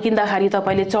ढल्किँदाखेरि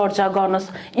तपाईँले चर्चा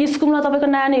गर्नुहोस् स्कुलमा तपाईँको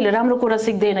नानीहरूले राम्रो कुरा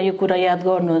सिक्दैन यो कुरा याद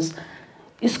गर्नुहोस्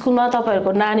स्कुलमा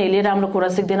तपाईहरुको नानीहरूले राम्रो कुरा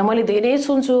सिक्दैन मैले धेरै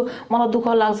सुन्छु मलाई दुःख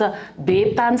लाग्छ भेप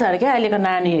तान्छ अरे के अहिलेको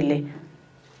नानीहरूले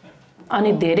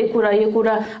अनि धेरै कुरा यो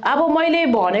कुरा अब मैले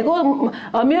भनेको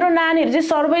मेरो नानीहरु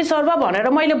चाहिँ सर्व भनेर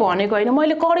मैले भनेको हैन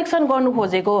मैले करेक्सन गर्नु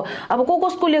खोजेको अब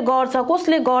कसले गर्छ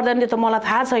कसले गर्दैन त्यो त मलाई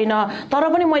थाहा छैन तर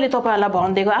पनि मैले तपाईहरुलाई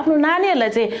भन्देको आफ्नो नानीहरुलाई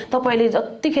चाहिँ तपाईले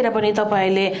जतिखेर पनि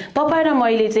तपाईले तपाई र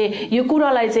मैले चाहिँ यो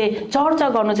कुरालाई चाहिँ चर्चा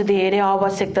गर्नु चाहिँ धेरै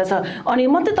आवश्यकता छ अनि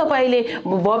मात्रै तपाईले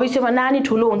भविष्यमा नानी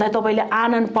ठुलो हुँदा तपाईले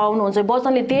आनन्द पाउनुहुन्छ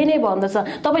वचनले त्यही नै भन्दछ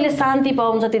तपाईले शान्ति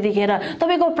पाउनुहुन्छ त्यतिखेर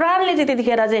तपाईको प्राणले चाहिँ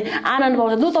त्यतिखेर चाहिँ आनन्द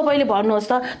पाउँछ लु तपाईले भन्नुहोस्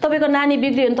त तपाईको नानी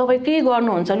बिग्रियो भने तपाई के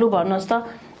गर्नुहुन्छ लु भन्नुहोस् त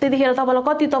त्यतिखेर तपाईलाई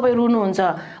कति तपाई रुनुहुन्छ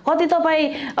कति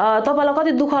तपाईलाई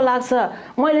कति दुःख लाग्छ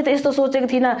मैले त यस्तो सोचेको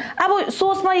थिइन अब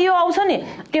सोचमा यो आउँछ नि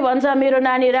के भन्छ मेरो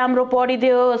नानी राम्रो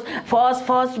पढिदियोस्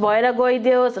फर्स्ट भएर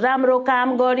गइदियोस् राम्रो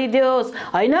काम गरिदियोस्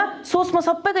हैन सोचमा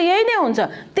सबैको यही नै हुन्छ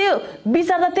त्यो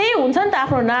विचार त त्यही हुन्छ नि त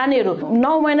आफ्नो नानीहरु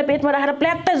 9 महिना पेटमा राखेर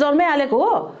प्ल्याट्टै जन्माइहालेको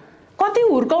हो कति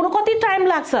हुर्काउन कति टाइम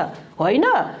लाग्छ हैन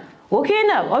हो कि हैन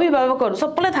अभिभावकहरु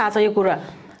सबैलाई थाहा छ यो कुरा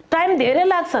टाइम धेरै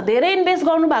लाग्छ धेरै इन्भेस्ट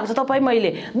गर्नु भएको छ तपाई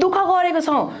मैले दुःख गरेको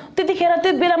छौ त्यतिखेर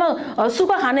त्यो बेलामा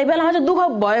सुख खाने बेलामा चाहिँ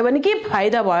दुःख भयो भने के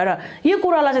फाइदा भएर यो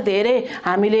कुरालाई चाहिँ धेरै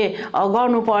हामीले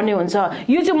गर्नुपर्ने हुन्छ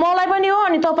यो चाहिँ मलाई पनि हो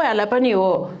अनि तपाईहरुलाई पनि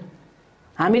हो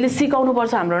हामीले सिकाउनु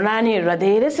पर्छ हाम्रो नानीहरुलाई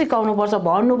धेरै सिकाउनु पर्छ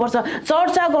भन्नु पर्छ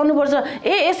चर्चा गर्नु पर्छ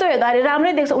यसो हेर्दाखेरि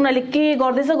राम्रै देख्छ उनीहरुले के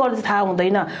गर्दैछ थाहा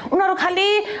हुँदैन उनीहरु खाली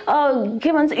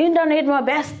के भन्छ इन्टरनेटमा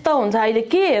व्यस्त हुन्छ अहिले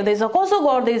के हेर्दैछ कसो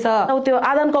गर्दैछ त्यो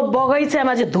आदनको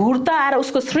बगैँचामा चाहिँ धुर्ता आएर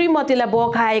उसको श्रीमतीलाई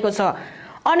बखाएको छ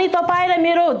अनि तपाईलाई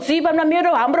मेरो जीवनमा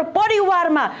मेरो हाम्रो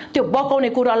परिवारमा त्यो बकाउने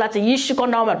कुरालाई चाहिँ यीशुको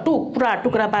नाममा टुक्रा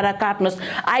टुक्रा पारेर काट्नुस्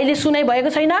अहिले सुनाइ भएको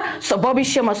छैन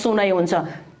भविष्यमा सुनाइ हुन्छ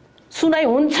सुनाइ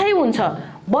हुन्छै हुन्छ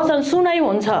वचन सुनाइ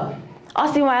हुन्छ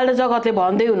अस्ति उहाँले जगतले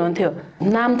भन्दै हुनुहुन्थ्यो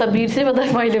नाम त बिर्से पो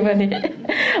त मैले पनि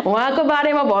उहाँको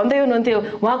बारेमा भन्दै हुनुहुन्थ्यो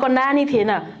उहाँको नानी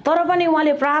थिएन तर पनि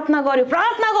उहाँले प्रार्थना गर्यो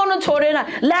प्रार्थना गर्नु छोडेन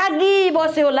लागि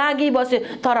बस्यो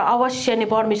तर अवश्य नै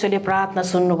परमेश्वरले प्रार्थना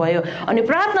सुन्नुभयो अनि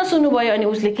प्रार्थना सुन्नुभयो अनि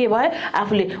उसले के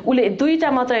भयो उले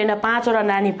 2टा मात्र हैन 5 वटा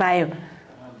नानी पायो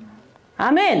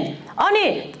आमेन अनि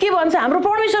के भन्छ हाम्रो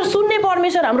परमेश्वर सुन्ने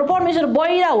परमेश्वर हाम्रो परमेश्वर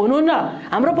बहिरा हुनुहुन्न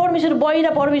हाम्रो परमेश्वर बहिरा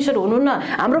परमेश्वर हुनुहुन्न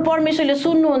हाम्रो परमेश्वरले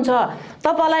सुन्नुहुन्छ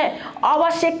तपाईलाई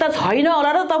आवश्यकता छैन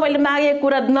होला र तपाईले मागेको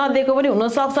कुरा नदिएको पनि हुन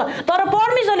सक्छ तर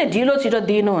परमेश्वरले ढिलो छिटो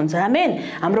दिनुहुन्छ आमेन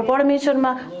हाम्रो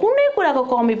परमेश्वरमा कुनै कुराको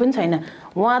कमी पनि छैन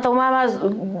उहाँ त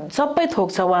उहाँमा सबै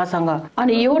थोक छ उहाँसँग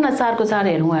अनि यो न 4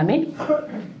 हेरौँ हामी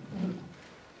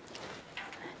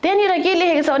त्यनीर के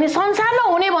लेखेको छ भने संसारमा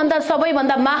हुने भन्दा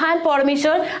सबैभन्दा महान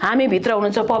परमेश्वर हामी भित्र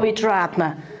हुनुहुन्छ पवित्र आत्मा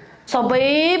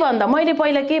सबैभन्दा मैले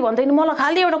पहिला के भन्थे नि मलाई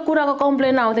खाली एउटा कुराको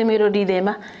कम्प्लेन आउँथे मेरो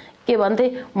हृदयमा के भन्थे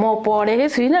म पढेकै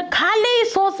छुइनँ खाली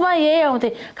सोचमा यही आउँथे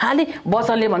खाली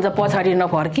वचनले भन्छ पछाडी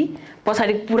नफर्की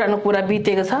पछाडी पुरानो कुरा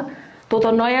बितेको छ त्यो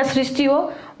त नयाँ सृष्टि हो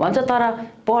भन्छ तर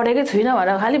पढेकै छुइनँ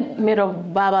भनेर खाली मेरो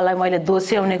बाबालाई मैले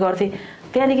दोस्याउने गर्थे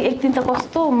त्यहाँदेखि एक दिन त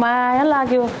कस्तो माया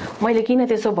लाग्यो मैले किन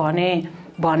त्यसो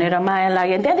भनेर माया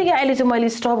लाग्यो त्यहाँदेखि अहिले चाहिँ मैले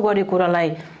स्टप गरेँ कुरालाई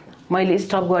मैले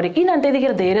स्टप गरेँ किन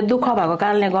त्यतिखेर धेरै दुःख भएको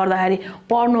कारणले गर्दाखेरि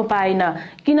पढ्नु पाइनँ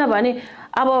किनभने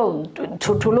अब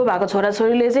ठुलो भएको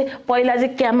छोराछोरीले चाहिँ पहिला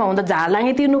चाहिँ क्याम्पमा हुँदा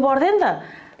झारलाङ्गे तिर्नु पर्थ्यो नि त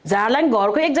झारलाङ्गे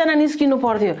घरको एकजना निस्किनु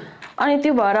पर्थ्यो अनि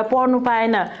त्यो भएर पढ्नु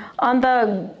पाएन अन्त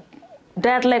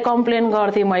ड्याडलाई कम्प्लेन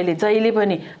गर्थे मैले जहिले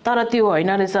पनि तर त्यो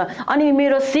होइन रहेछ अनि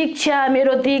मेरो शिक्षा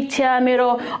मेरो दीक्षा मेरो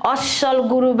असल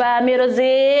गुरुबा मेरो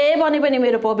जे भने पनि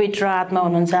मेरो पवित्र आत्मा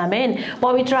हुनुहुन्छ आमेन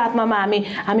पवित्र आत्मामा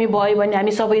हामी भयो भने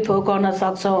हामी सबै थोक गर्न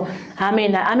सक्छौं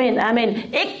आमेन आमेन आमेन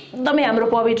एकदमै हाम्रो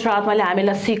पवित्र आत्माले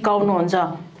हामीलाई सिकाउनुहुन्छ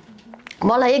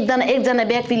मलाई एकजना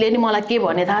व्यक्तिले नि मलाई के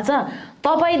भने थाहा छ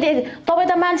तपाई त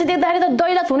मान्छे देख्दाखेरि त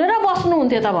दैला थुनेर बस्नु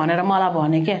हुन्थ्यो त भनेर मलाई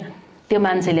भने के त्यो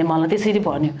मान्छेले मलाई त्यसरी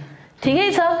भन्यो ठिकै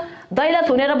छ दैला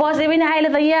थुनेर बसे पनि अहिले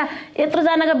त यहाँ यत्रो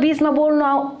जनाको बीचमा बोल्नु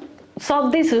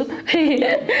सक्दैछु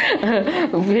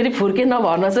फेरि फुर्के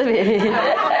नभन्नुहोस् है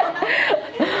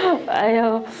आयो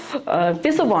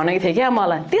त्यसो भनेको थिए क्या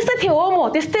मलाई त्यस्तै थियो हो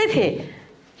म त्यस्तै थिए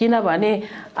किनभने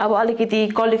अब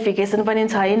अलिकति क्वालिफिकेसन पनि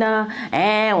छैन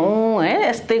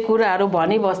यस्तै कुराहरू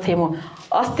भनिबस्थेँ म।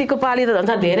 अस्तिको पालि त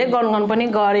झन् धेरै गनगन पनि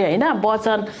गरेँ होइन,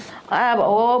 वचन अब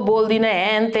बोल्दिनँ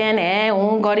हेन तेन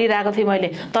गरिरहेको थिएँ मैले।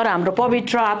 तर हाम्रो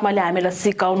पवित्र आत्माले हामीलाई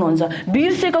सिकाउनुहुन्छ,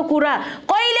 बिर्सेको कुरा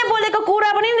कहिले बोलेको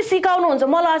कुरा पनि सिकाउनुहुन्छ।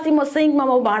 मलाई अस्ति म सिङ्कमा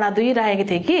म भाँडा धुइरहेको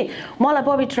थिएँ कि मलाई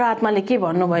पवित्र आत्माले के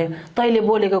भन्नुभयो, तैँले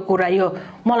बोलेको कुरा यो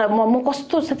मलाई म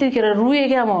कस्तो त्यतिखेर रुएँ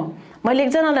क्या। मैले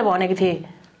एकजनालाई भनेको थिएँ,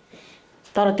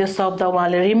 तर त्यो शब्द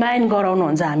उहाँले रिमाइन्ड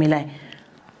गराउनुहुन्छ हामीलाई।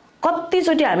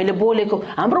 कतिचोटि हामीले बोलेको,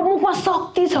 हाम्रो मुखमा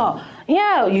शक्ति छ।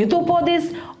 यहाँ हितोपदेश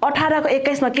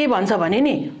 18:21 के भन्छ भने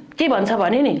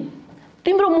नि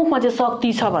तिम्रो मुखमा चाहिँ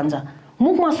शक्ति छ भन्छ,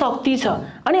 मुखमा शक्ति छ।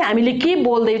 अनि हामीले के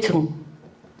बोल्दैछौँ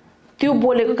त्यो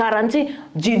बोलेको कारण चाहिँ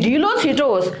ढिलो छिटो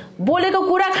होस् बोलेको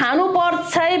कुरा खानु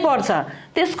पर्छ,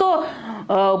 त्यसको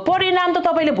परिणाम त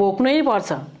तपाईँले भोग्नै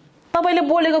पर्छ। तपाईले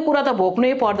बोलेको कुरा त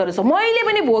भोग्नै पर्दो रहेछ। मैले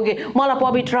पनि भोगेँ, मलाई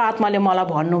पवित्र आत्माले मलाई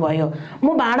भन्नुभयो।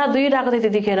 म भाँडा धुइरहेको थिएँ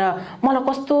त्यतिखेर मलाई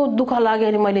कस्तो दुःख लाग्यो।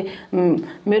 अनि मैले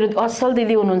मेरो असल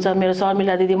दिदी हुनुहुन्छ, मेरो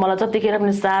शर्मिला दिदी, मलाई जतिखेर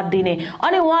पनि साथ दिने,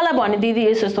 अनि उहाँलाई भने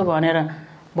दिदी यस्तो भनेर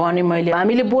भने मैले।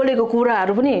 हामीले बोलेको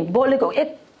कुराहरू पनि बोलेको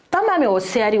एकदम हामी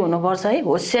होसियारी हुनुपर्छ है,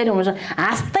 होसियारी हुनुपर्छ।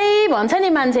 हाँस्दै भन्छ नि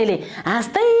मान्छेले,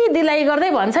 हाँस्दै दिलाइ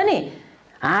गर्दै भन्छ नि,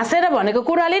 हाँसेर भनेको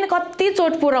कुराले नि कति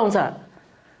चोट पुर्याउँछ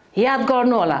याद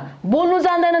गर्नु होला। बोल्नु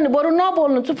जान्दैन नि बरु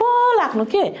नबोल्नु, चुप लाग्नु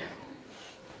के।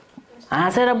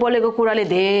 हाँसेर बोलेको कुराले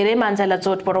धेरै मान्छेलाई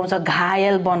चोट पुर्याउँछ,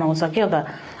 घायल बनाउँछ क्या त।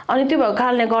 अनि त्यो भएको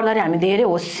कारणले गर्दाखेरि हामी धेरै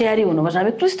होसियारी हुनुपर्छ,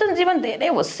 हामी क्रिस्चियन जीवन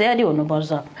धेरै होसियारी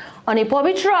हुनुपर्छ। अनि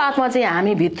पवित्र आत्मा चाहिँ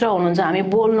हामी भित्र हुनुहुन्छ, हामी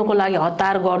बोल्नुको लागि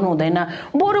हतार गर्नु हुँदैन,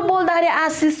 बरु बोल्दाखेरि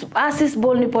आशिष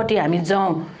बोल्नेपट्टि हामी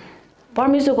जाउँ।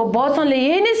 परमेश्वरको वचनले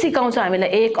यही नै सिकाउँछ हामीलाई,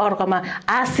 एक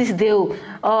अर्कामा आशिष देऊ।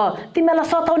 तिमीलाई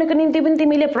सताउनेको निम्ति पनि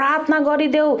तिमीले प्रार्थना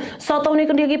गरिदेऊ,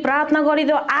 सताउनेको निम्ति प्रार्थना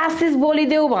गरिदेऊ, आशिष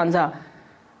बोलिदेऊ भन्छ।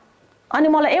 अनि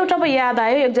मलाई एउटा पो याद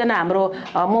आयो, एकजना हाम्रो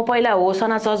म पहिला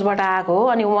होसना चर्चबाट आएको हो।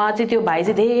 अनि उहाँ चाहिँ त्यो भाइ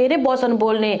चाहिँ धेरै वचन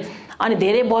बोल्ने अनि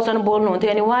धेरै वचन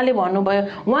बोल्नुहुन्थ्यो। अनि उहाँले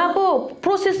भन्नुभयो उहाँको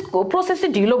प्रोसेस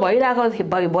चाहिँ ढिलो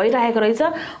भइरहेको रहेछ।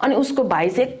 अनि उसको भाइ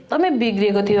चाहिँ एकदमै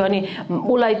बिग्रिएको थियो। अनि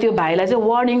उसलाई त्यो भाइलाई चाहिँ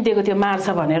वार्निङ दिएको थियो मार्छ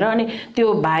भनेर। अनि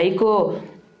त्यो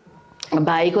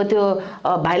भाइको त्यो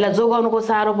भाइलाई जोगाउनुको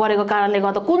साह्रो परेको कारणले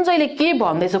गर्दा कुन चाहिँले के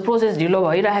भन्दैछ प्रोसेस ढिलो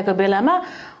भइरहेको बेलामा,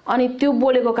 अनि त्यो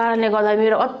बोलेको कारणले गर्दा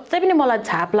मेरो अझै पनि मलाई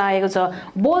छाप लागेको छ।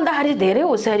 बोल्दाखेरि धेरै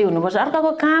होसियारी हुनुपर्छ।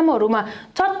 अर्काको कामहरूमा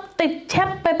चट्टै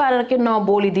ठ्याप्पै पारेर के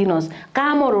नबोलिदिनुहोस्,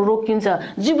 कामहरू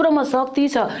रोकिन्छ। जिब्रोमा शक्ति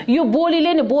छ, यो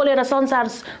बोलीले नि बोलेर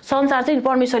संसार चाहिँ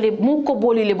परमेश्वरले मुखको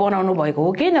बोलीले बनाउनु भएको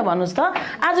हो कि न भन्नुहोस् त।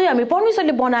 आज हामी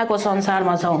परमेश्वरले बनाएको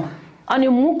संसारमा छौँ। अनि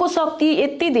मुखको शक्ति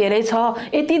यति धेरै छ।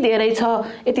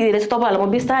 तपाईँहरूलाई म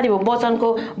बिस्तारै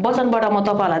वचनबाट म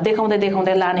तपाईँहरूलाई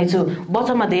देखाउँदै लानेछु।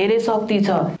 वचनमा धेरै शक्ति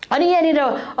छ। अनि यहाँनिर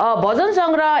भजन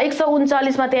सङ्ग्रह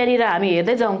 139 त्यहाँनिर हामी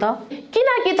हेर्दै जाउँ त।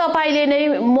 किनकि तपाईँले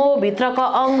नै म भित्रका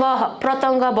अङ्ग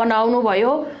प्रत्यङ्ग बनाउनु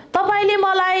भयो, तपाईँले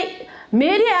मलाई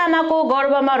मेरी आमाको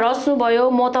गर्भमा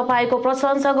रच्नुभयो। म तपाईँको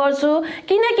प्रशंसा गर्छु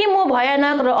किनकि म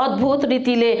भयानक र अद्भुत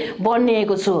रीतिले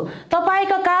बनिएको छु।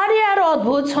 तपाईँका कार्यहरू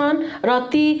अद्भुत छन् र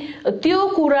त्यो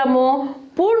कुरा म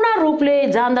पूर्ण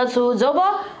रूपले जान्दछु। जब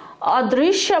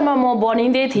अदृश्यमा म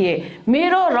बनिँदै थिएँ,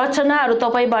 मेरो रचनाहरू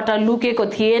तपाईँबाट लुकेको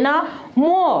थिएन।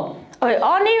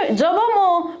 अनि जब म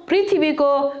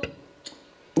पृथ्वीको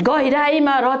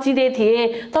गहिराईमा रचिँदै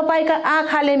थिए, तपाईँका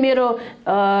आँखाले मेरो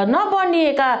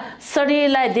नबनिएका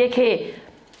शरीरलाई देखे।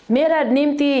 मेरा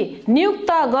निम्ति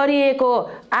नियुक्त गरिएको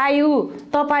आयु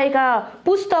तपाईँका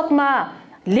पुस्तकमा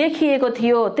लेखिएको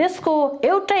थियो। त्यसको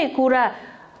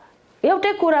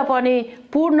एउटै कुरा पनि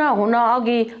पूर्ण हुन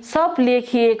अघि सब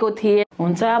लेखिएको थिए।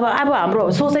 हुन्छ अब हाम्रो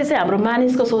सोचाइ चाहिँ, हाम्रो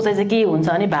मानिसको सोचाइ चाहिँ के हुन्छ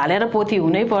अनि भालेर पोथी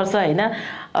हुनैपर्छ होइन,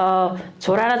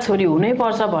 छोरा र छोरी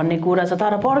हुनैपर्छ भन्ने कुरा छ।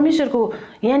 तर परमेश्वरको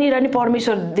यहाँनिर नि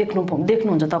परमेश्वर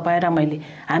देख्नुहुन्छ तपाईँ र मैले।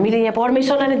 हामीले यहाँ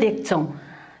परमेश्वरलाई नै देख्छौँ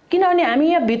किनभने हामी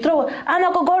यहाँ भित्र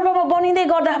आमाको गर्भमा बनिँदै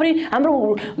गर्दाखेरि हाम्रो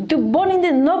त्यो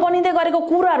नबनिँदै गरेको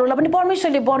कुराहरूलाई पनि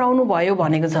परमेश्वरले बनाउनु भयो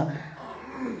भनेको छ।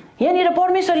 यहाँनिर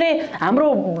परमेश्वरले हाम्रो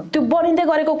त्यो बनिँदै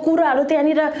गरेको कुराहरू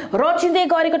त्यहाँनिर रचिँदै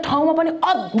गरेको ठाउँमा पनि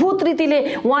अद्भुत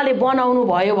रीतिले उहाँले बनाउनु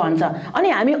भयो भन्छ। अनि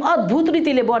हामी अद्भुत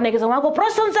रीतिले बनेको छौँ, उहाँको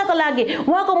प्रशंसाको लागि,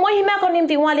 उहाँको महिमाको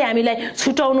निम्ति उहाँले हामीलाई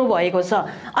छुटाउनु भएको छ।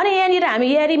 अनि यहाँनिर हामी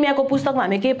यिर्मयाको पुस्तकमा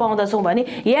हामी के पाउँदछौँ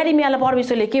भने, यिर्मयालाई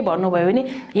परमेश्वरले के भन्नुभयो भने,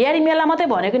 यिर्मयालाई मात्रै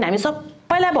भनेको नि, हामी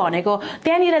सबैलाई भनेको।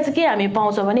 त्यहाँनिर चाहिँ के हामी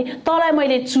पाउँछौँ भने, तँलाई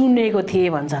मैले चुनेको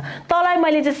थिएँ भन्छ, तँलाई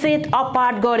मैले चाहिँ सेट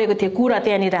अपार्ट गरेको थिएँ कुरा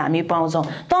त्यहाँनिर हामी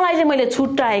पाउँछौँ। तँलाई चाहिँ मैले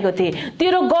छुट्याएको थिएँ,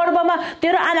 तेरो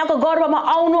आमाको गर्भमा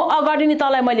आउनु अगाडि नै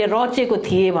तँलाई मैले रचेको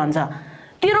थिएँ भन्छ।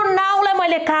 तेरो नाउँलाई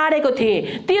मैले काटेको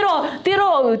थिएँ, तेरो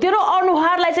तेरो तेरो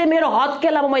अनुहारलाई चाहिँ मेरो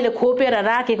हत्केलामा मैले खोपेर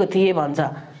राखेको थिएँ भन्छ।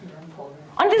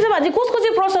 अनि त्यसो भए चाहिँ कसको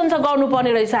चाहिँ प्रशंसा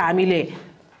गर्नुपर्ने रहेछ हामीले?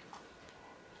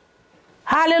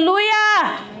 हालेलुया।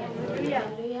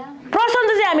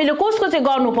 प्रशंसा चाहिँ हामीले कसको चाहिँ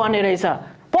गर्नुपर्ने रहेछ?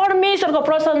 परमेश्वरको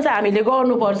प्रशंसा हामीले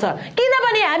गर्नुपर्छ।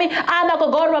 किनभने हामी आमाको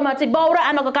गर्भमा चाहिँ बाउ र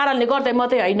आमाको कारणले गर्दै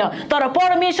मात्रै होइन, तर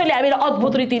परमेश्वरले हामीलाई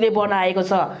अद्भुत रीतिले बनाएको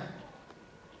छ।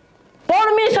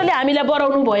 परमेश्वरले हामीलाई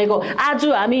बनाउनु भएको। आज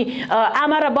हामी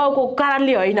आमा र बाउको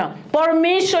कारणले होइन,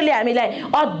 परमेश्वरले हामीलाई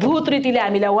अद्भुत रीतिले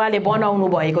हामीलाई उहाँले बनाउनु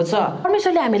भएको छ।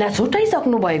 परमेश्वरले हामीलाई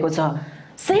छुट्याइसक्नु भएको छ,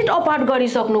 सेट अपार्ट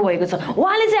गरिसक्नु भएको छ।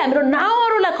 उहाँले चाहिँ हाम्रो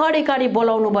नाउँहरूलाई खडी खडी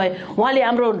बोलाउनु भयो। उहाँले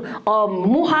हाम्रो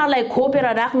मुहारलाई खोपेर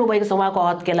राख्नु भएको छ उहाँको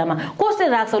हत्केलामा। कसले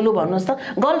राख्छ लु भन्नुहोस् त?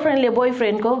 गर्लफ्रेन्डले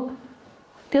बोयफ्रेन्डको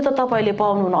त्यो त तपाईँले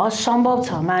पाउनु असम्भव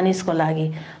छ मानिसको लागि।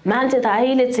 मान्छे त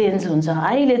अहिले चेन्ज हुन्छ,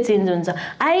 अहिले चेन्ज हुन्छ।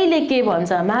 अहिले के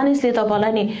भन्छ मानिसले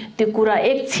तपाईँलाई नि त्यो कुरा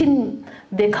एकछिन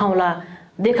देखाउला,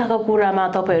 देखाएको कुरामा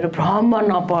तपाईँहरू भ्रम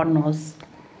नपर्नुहोस्।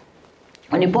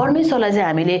 अनि परमेश्वरलाई चाहिँ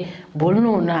हामीले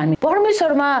भुल्नुहुन्न। हामी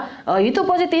परमेश्वरमा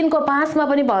हितोपजी 3:5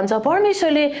 पनि भन्छ,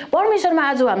 परमेश्वरमा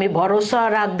आज हामी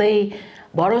भरोसा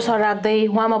राख्दै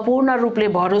उहाँमा पूर्ण रूपले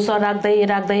भरोसा राख्दै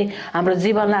हाम्रो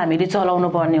जीवनलाई हामीले चलाउनु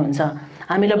पर्ने हुन्छ।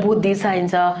 हामीलाई बुद्धि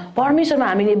चाहिन्छ। परमेश्वरमा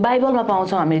हामीले बाइबलमा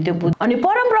पाउँछौँ हामीले त्यो बुद्धि। अनि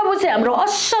परमप्रभु चाहिँ हाम्रो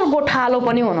असल गोठालो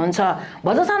पनि हुनुहुन्छ।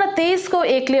 भजन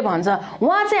 23:1 भन्छ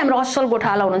उहाँ चाहिँ हाम्रो असल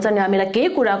गोठालो हुनुहुन्छ अनि हामीलाई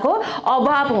केही कुराको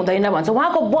अभाव हुँदैन भन्छ।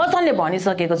 उहाँको वचनले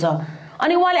भनिसकेको छ।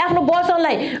 अनि उहाँले आफ्नो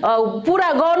वचनलाई पुरा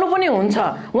गर्नु पनि हुन्छ।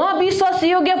 उहाँ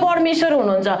विश्वासयोग्य परमेश्वर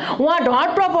हुनुहुन्छ। उहाँ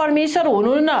ढाँट्रो परमेश्वर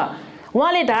हुनुहुन्न।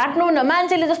 उहाँले ढाँट्नुहुन्न।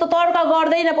 मान्छेले जस्तो तर्क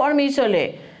गर्दैन परमेश्वरले।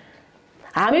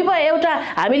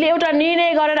 हामीले एउटा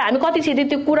निर्णय गरेर हामी कति छिटो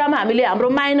त्यो कुरामा हामीले हाम्रो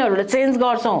माइन्डहरूलाई चेन्ज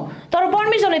गर्छौँ, तर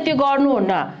परमेश्वरले त्यो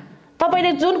गर्नुहुन्न।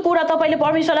 तपाईँले जुन कुरा तपाईँले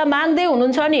परमेश्वरलाई माग्दै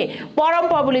हुनुहुन्छ नि,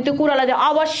 परमप्रभुले त्यो कुरालाई चाहिँ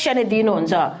अवश्य नै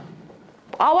दिनुहुन्छ,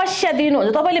 अवश्य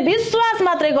दिनुहुन्छ। तपाईँले विश्वास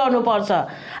मात्रै गर्नुपर्छ।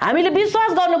 हामीले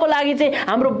विश्वास गर्नुको लागि चाहिँ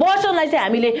हाम्रो वचनलाई चाहिँ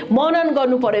हामीले मनन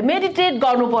गर्नु पर्यो, मेडिटेट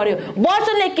गर्नु पर्यो।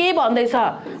 वचनले के भन्दैछ,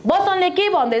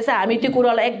 हामी त्यो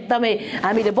कुरालाई एकदमै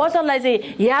हामीले वचनलाई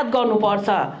चाहिँ याद गर्नुपर्छ।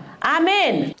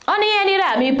 आमेन। अनि यहाँनिर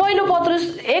हामी पहिलो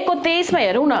पत्रुस 1:23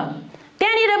 हेरौँ न,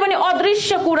 त्यहाँनिर पनि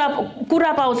अदृश्य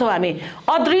कुरा पाउँछौँ। हामी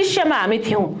अदृश्यमा हामी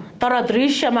थियौँ तर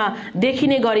दृश्यमा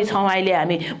देखिने गरी छौँ अहिले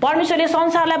हामी। परमेश्वरले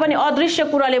संसारलाई पनि अदृश्य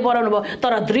कुराले बनाउनु भयो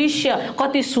तर दृश्य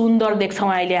कति सुन्दर देख्छौँ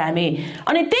अहिले हामी।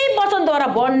 अनि त्यही वचनद्वारा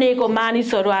बनिएको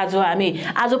मानिसहरू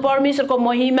आज परमेश्वरको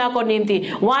महिमाको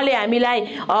निम्ति उहाँले हामीलाई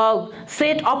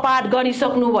सेट अपार्ट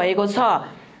गरिसक्नु भएको छ।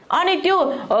 अनि त्यो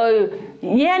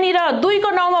यहाँनिर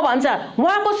 2:9 भन्छ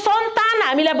उहाँको सन्तान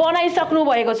हामीलाई बनाइसक्नु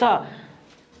भएको छ।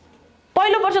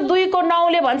 पहिलो वर्ष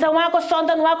 2:9 भन्छ उहाँको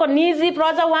सन्तान, उहाँको निजी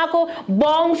प्रजा, उहाँको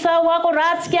वंश, उहाँको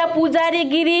राजकीय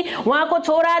पुजारीगिरी, उहाँको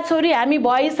छोराछोरी हामी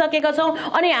भइसकेका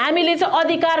छौँ। अनि हामीले चाहिँ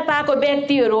अधिकार पाएको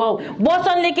व्यक्तिहरू हौ।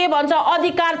 वचनले के भन्छ,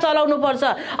 अधिकार चलाउनु पर्छ।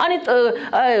 अनि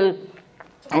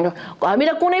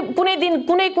हामीलाई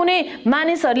कुनै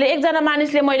मानिसहरूले, एकजना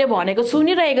मानिसले मैले भनेको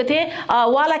सुनिरहेको थिएँ,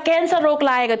 उहाँलाई क्यान्सर रोग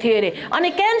लागेको थियो अरे। अनि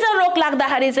क्यान्सर रोग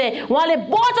लाग्दाखेरि चाहिँ उहाँले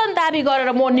वचन दाबी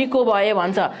गरेर म निको भएँ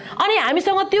भन्छ। अनि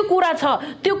हामीसँग त्यो कुरा छ,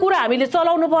 त्यो कुरा हामीले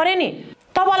चलाउनु पर्यो नि।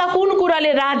 तपाईँलाई कुन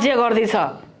कुराले राज्य गर्दैछ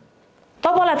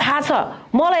तपाईँलाई थाहा छ,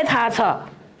 मलाई थाहा छ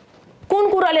कुन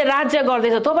कुराले राज्य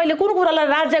गर्दैछ। तपाईँले कुन कुरालाई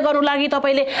राज्य गर्नु लागि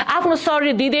तपाईँले आफ्नो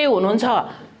शरीर दिँदै हुनुहुन्छ।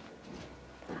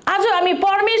 आज हामी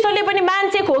परमेश्वरले पनि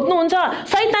मान्छे खोज्नुहुन्छ,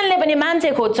 शैतानले पनि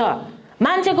मान्छे खोज्छ,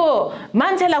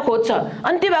 मान्छेलाई खोज्छ।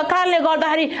 अनि त्यो कारणले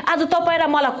गर्दाखेरि आज तपाईँ र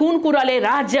मलाई कुन कुराले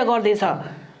राज्य गर्दैछ,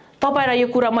 तपाईँ र यो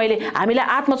कुरा हामीलाई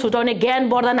आत्मा छुटाउने ज्ञान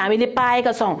वरदान हामीले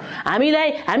पाएका छौँ।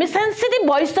 हामी सेन्सिटिभ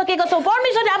भइसकेका छौँ।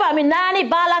 परमेश्वरले अब हामी नानी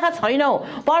बालका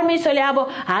छैनौँ। परमेश्वरले अब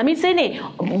हामी चाहिँ नि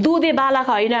दुधे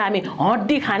बालका होइन, हामी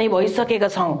हड्डी खाने भइसकेका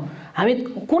छौँ। हामी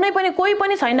कोही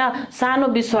पनि छैन सानो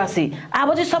विश्वासी।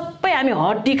 अब चाहिँ सबै हामी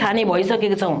हड्डी खाने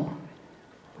भइसकेका छौँ।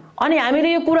 अनि हामीले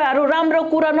यो कुराहरू, राम्रो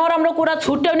कुरा नराम्रो कुरा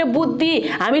छुट्याउने बुद्धि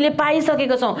हामीले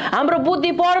पाइसकेका छौँ। हाम्रो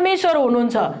बुद्धि परमेश्वर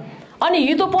हुनुहुन्छ। अनि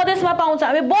हितोपदेशमा पाउँछ,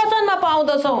 हामी वचनमा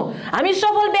पाउँदछौँ। हामी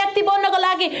सफल व्यक्ति बन्नको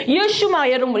लागि येशूमा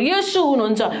हेरौँ, येशू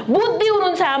हुनुहुन्छ, बुद्धि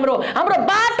हुनुहुन्छ, हाम्रो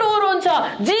बाटो हुनुहुन्छ,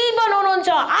 जीवन हुनुहुन्छ,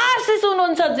 आशिष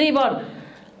हुनुहुन्छ। जीवन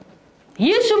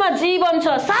येशूमा जीवन छ,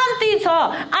 शान्ति छ,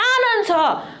 आनन्द छ।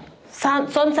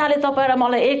 संसारले तपाईँ र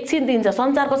मलाई एकछिन दिन्छ,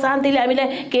 संसारको शान्तिले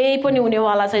हामीलाई केही पनि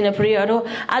हुनेवाला छैन। प्रियहरू,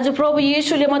 आज प्रभु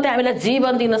येशूले मात्रै हामीलाई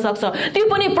जीवन दिन सक्छ, त्यो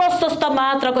पनि प्रशस्त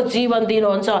मात्रको जीवन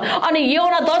दिनुहुन्छ। अनि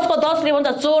एउटा 10:10 भन्छ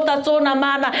चोर त चोर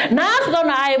मार्न नाश गर्न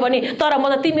आयो भने, तर म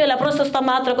त तिमीहरूलाई प्रशस्त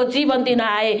मात्रको जीवन दिन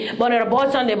आए भनेर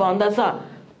वचनले भन्दछ।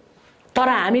 तर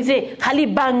हामी चाहिँ खालि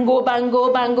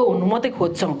बाङ्गो हुनु मात्रै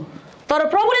खोज्छौँ। तर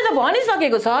प्रभुले त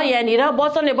भनिसकेको छ, यहाँनिर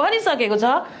वचनले भनिसकेको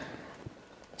छ,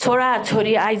 छोरा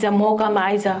छोरी आइज, मौकामा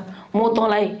आइज, म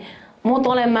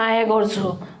तँलाई माया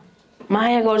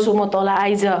गर्छु म तँलाई,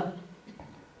 आइज।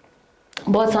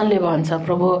 वचनले भन्छ,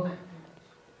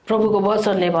 प्रभुको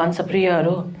वचनले भन्छ।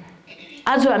 प्रियहरू,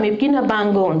 आज हामी किन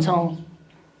बाङ्गो हुन्छौँ?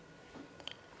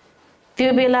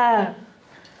 त्यो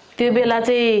बेला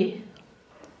चाहिँ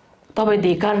तपाईँ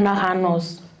धिक्कार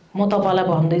नखानुहोस्। म तपाईँलाई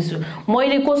भन्दैछु,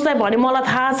 मैले कसलाई भने मलाई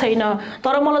थाहा छैन,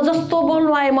 तर मलाई जस्तो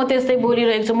बोल्नु आयो म त्यस्तै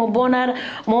बोलिरहेको छु। म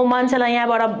मान्छेलाई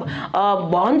यहाँबाट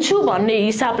भन्छु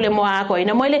भन्ने हिसाबले म आएको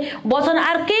होइन। मैले वचन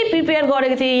अर्कै प्रिपेयर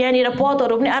गरेको थिएँ, यहाँनिर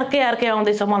पदहरू पनि अर्कै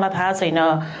आउँदैछ, मलाई थाहा छैन।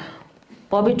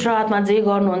 पवित्र आत्मा जे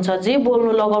गर्नुहुन्छ, जे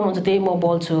बोल्नु लगाउनुहुन्छ त्यही म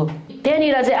बोल्छु।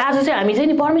 त्यहाँनिर चाहिँ आज चाहिँ हामी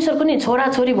चाहिँ नि परमेश्वरको नि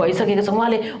छोराछोरी भइसकेको छ।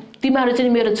 उहाँले तिमीहरू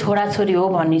चाहिँ मेरो छोराछोरी हो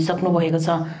भनिसक्नु भएको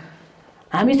छ।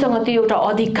 हामीसँग त्यो एउटा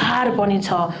अधिकार पनि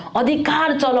छ,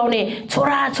 अधिकार चलाउने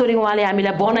छोराछोरी उहाँले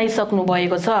हामीलाई बनाइसक्नु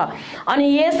भएको छ। अनि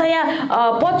यशाया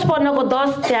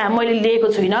 55:10 त्यहाँ मैले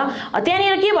लिएको छुइनँ,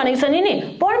 त्यहाँनिर के भनेको छ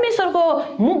नि, परमेश्वरको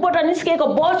मुखबाट निस्केको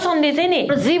वचनले चाहिँ नि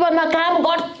जीवनमा काम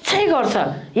गर्छै गर्छ।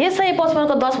 यशाया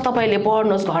 55:10 तपाईँले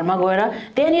पढ्नुहोस् घरमा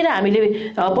गएर। त्यहाँनिर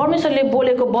हामीले परमेश्वरले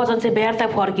बोलेको वचन चाहिँ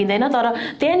व्यर्थ फर्किँदैन,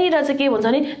 तर त्यहाँनिर चाहिँ के भन्छ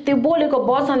नि, त्यो बोलेको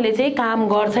वचनले चाहिँ काम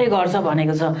गर्छै गर्छ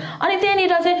भनेको छ। अनि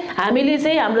त्यहाँनिर चाहिँ हामीले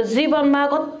चाहिँ हाम्रो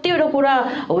जीवनमा कतिवटा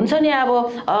कुरा हुन्छ नि, अब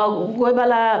कोही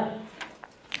बेला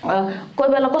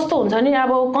कस्तो हुन्छ नि,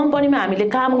 अब कम्पनीमा हामीले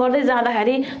काम गर्दै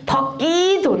जाँदाखेरि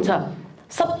थकित हुन्छ,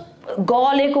 सब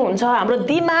गलेको हुन्छ, हाम्रो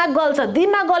दिमाग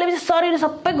गलेपछि शरीर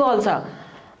सबै गल्छ।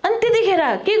 अनि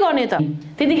त्यतिखेर के गर्ने त?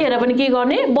 त्यतिखेर पनि के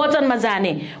गर्ने? वचनमा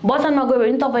जाने। वचनमा गयो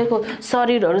भने तपाईँको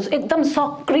शरीरहरू एकदम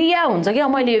सक्रिय हुन्छ। क्या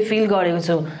मैले यो फिल गरेको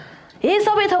छु। ए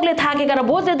सबै थोकले थाकेका र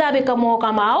बोझले दाबेका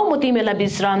मौकामा आऊ, म तिमीलाई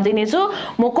विश्राम दिनेछु।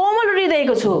 म कोमल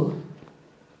हृदयको छु,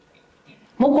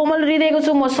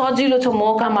 म सजिलो छु,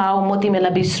 मौकामा आऊ, म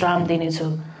तिमीलाई विश्राम दिनेछु।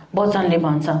 वचनले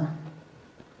भन्छ।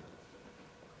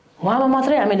 उहाँमा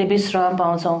मात्रै हामीले विश्राम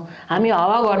पाउँछौँ। हामी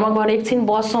हावाघरमा गएर एकछिन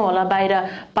बस्छौँ होला, बाहिर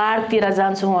पार्कतिर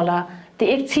जान्छौँ होला, त्यो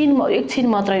एकछिन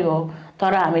मात्रै हो,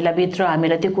 तर हामीलाई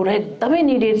त्यो कुरा एकदमै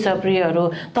निडेड छ।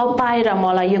 प्रियहरू, तपाईँ र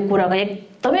मलाई यो कुराको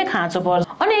एकदमै खाँचो पर्छ।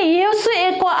 अनि यसो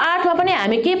 1:8 पनि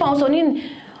हामी के पाउँछौँ नि,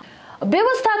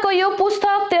 व्यवस्थाको यो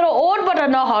पुस्तक तेरो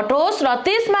ओठबाट नहटोस् र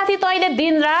त्यसमाथि तैँले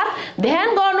दिनरात ध्यान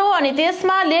गर्नु अनि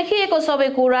त्यसमा लेखिएको सबै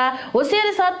कुरा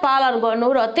होसियारी साथ पालन गर्नु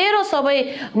र तेरो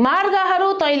सबै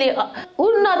मार्गहरू तैँले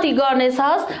उन्नति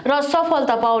गर्नेछस् र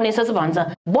सफलता पाउनेछस्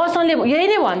भन्छ। वचनले यही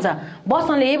नै भन्छ।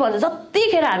 वचनले यही भन्छ,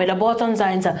 जतिखेर हामीलाई वचन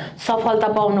चाहिन्छ सफलता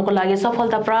पाउनको लागि,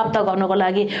 सफलता प्राप्त गर्नको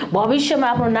लागि,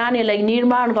 भविष्यमा आफ्नो नानीलाई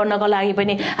निर्माण गर्नको लागि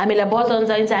पनि हामीलाई वचन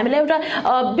चाहिन्छ। हामीलाई एउटा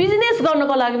बिजनेस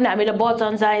गर्नको लागि पनि हामीलाई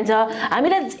वचन चाहिन्छ।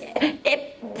 हामीलाई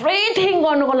एभ्रिथिङ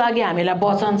गर्नुको लागि हामीलाई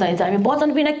वचन चाहिन्छ। हामी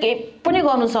वचन बिना केही पनि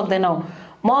गर्नु सक्दैनौँ।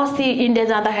 म अस्ति इन्डिया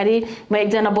जाँदाखेरि म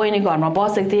एकजना बहिनी घरमा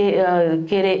बसेको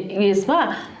थिएँ, के अरे यसमा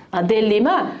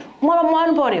दिल्लीमा। मलाई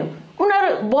मन पर्यो,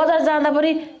 उनीहरू बजार जाँदा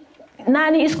पनि,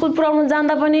 नानी स्कुल पुऱ्याउनु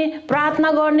जाँदा पनि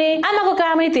प्रार्थना गर्ने, आमाको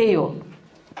कामै त्यही हो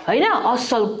होइन,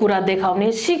 असल कुरा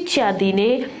देखाउने, शिक्षा दिने।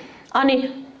 अनि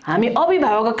हामी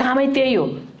अभिभावकको कामै त्यही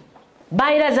हो।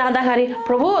 बाहिर जाँदाखेरि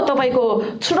प्रभु तपाईँको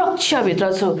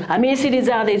सुरक्षाभित्र छु, हामी यसरी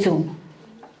जाँदैछौँ,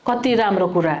 कति राम्रो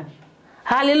कुरा।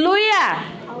 हालेलुया।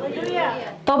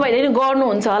 तपाईँले नि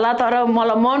गर्नुहुन्छ होला, तर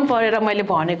मलाई मन परेर मैले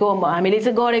भनेको। हामीले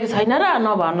चाहिँ गरेको छैन र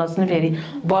नभन्नुहोस् नि, फेरि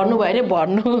भन्नु भयो भने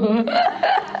भन्नु।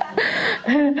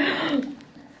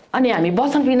 अनि हामी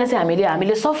वचन बिना चाहिँ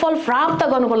हामीले सफल प्राप्त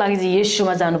गर्नुको लागि चाहिँ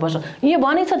येशूमा जानुपर्छ। यो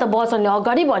भनेको छ त, वचनले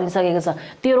अगाडि भनिसकेको छ,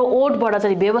 तेरो ओठबाट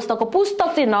चाहिँ व्यवस्थाको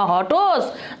पुस्तक चाहिँ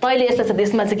नहटोस्। तैँले यस्तो छ,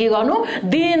 त्यसमा चाहिँ के गर्नु?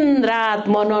 दिन रात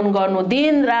मनन गर्नु,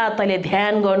 दिन रात तैँले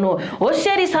ध्यान गर्नु,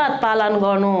 होसियारी साथ पालन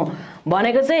गर्नु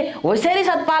भनेको चाहिँ, होसियारी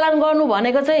साथ पालन गर्नु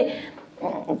भनेको चाहिँ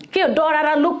के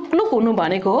डराएर लुक हुनु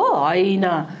भनेको हो? होइन।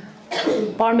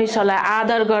 परमेश्वरलाई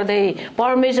आदर गर्दै,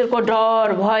 परमेश्वरको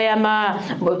डर भयमा,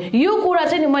 यो कुरा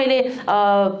चाहिँ नि मैले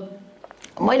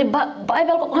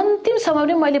बाइबलको अन्तिम समय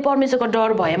पनि मैले परमेश्वरको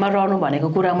डर भयमा रहनु भनेको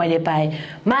कुरा मैले पाएँ।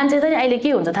 मान्छे चाहिँ अहिले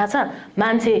के हुन्छ थाहा छ?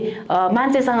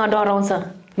 मान्छेसँग डराउँछ,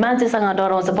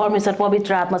 परमेश्वर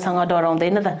पवित्र आत्मासँग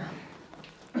डराउँदैन त।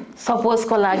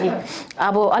 सपोजको लागि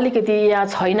अब अलिकति यहाँ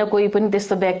छैन कोही पनि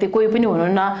त्यस्तो व्यक्ति, कोही पनि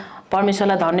हुनुहुन्न,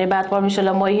 परमेश्वरलाई धन्यवाद,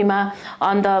 परमेश्वरलाई महिमा।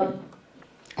 अन्त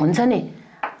हुन्छ नि,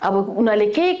 अब उनीहरूले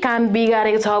केही काम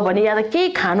बिगारेको छ भने या त केही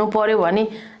खानु पर्यो भने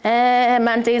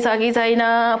मान्छे छ कि छैन,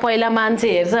 पहिला मान्छे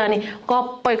हेर्छ, अनि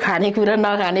कप्पै खानेकुरा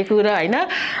नखानेकुरा होइन,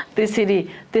 त्यसरी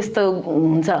त्यस्तो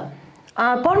हुन्छ।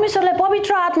 परमेश्वरलाई,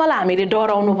 पवित्र आत्मालाई हामीले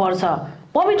डराउनु पर्छ,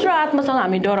 पवित्र आत्मासँग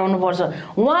हामी डराउनु पर्छ।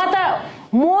 उहाँ त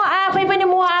म आफै पनि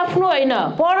म आफ्नो होइन,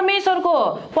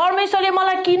 परमेश्वरले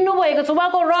मलाई किन्नु भएको छ।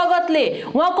 उहाँको रगतले,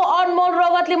 उहाँको अनमोल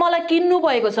रगतले मलाई किन्नु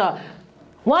भएको छ।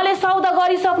 उहाँले सौदा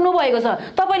गरिसक्नु भएको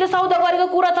छ। तपाईले सौदा गरेको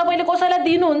कुरा तपाईले कसैलाई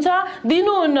दिनुहुन्छ?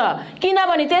 दिनुहुन्न।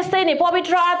 किनभने त्यस्तै नै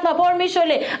पवित्र आत्मा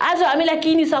परमेश्वरले आज हामीलाई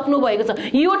किनिसक्नु भएको छ।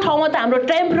 यो ठाउँमा त हाम्रो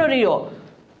टेम्पोररी हो,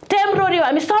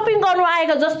 हामी सपिङ गर्नु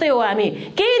आएको जस्तै हो। हामी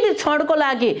केही क्षणको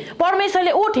लागि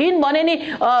परमेश्वरले उठ हिँड भने नि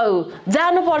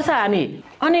जानुपर्छ हामी।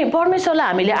 अनि परमेश्वरलाई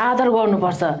हामीले आदर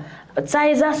गर्नुपर्छ,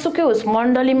 चाहे जहाँसुकै होस्,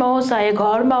 मण्डलीमा होस्, चाहे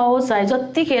घरमा होस्, चाहे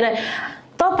जतिखेर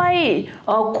तपाईँ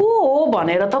को हो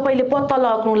भनेर तपाईँले पत्ता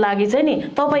लाग्नु लागि चाहिँ नि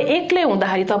तपाईँ एक्लै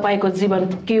हुँदाखेरि तपाईँको जीवन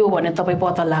के हो भनेर तपाईँ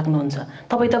पत्ता लाग्नुहुन्छ।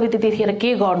 तपाईँ त्यतिखेर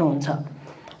के गर्नुहुन्छ?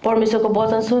 परमेश्वरको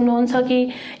वचन सुन्नुहुन्छ कि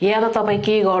या त तपाईँ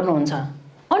के गर्नुहुन्छ?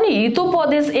 अनि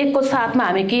हितोपदेश 1 को 7 मा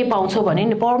हामी के पाउँछौँ भने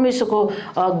नि परमेश्वरको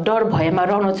डर भयमा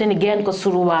रहनु चाहिँ नि ज्ञानको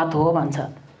सुरुवात हो भन्छ।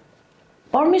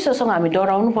 परमेश्वरसँग हामी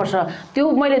डराउनु पर्छ।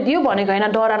 त्यो मैले यो भनेको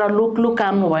होइन डराएर लुक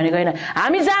काम्नु भनेको होइन।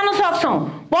 हामी जान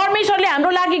सक्छौँ। परमेश्वरले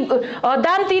हाम्रो लागि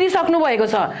दाम तिरिसक्नु भएको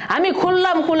छ। हामी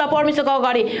खुल्ला परमेश्वरको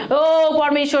अगाडि ओ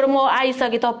परमेश्वर म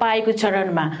आइसके तपाईँको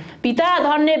चरणमा। पिता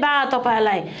धन्यवाद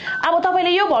तपाईँलाई। अब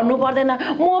तपाईँले यो भन्नु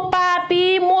पर्दैन म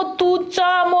पापी, म तुच्छ,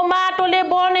 म माटोले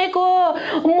बनेको,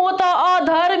 म त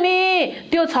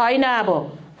अधर्मी। त्यो छैन।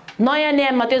 अब नयाँ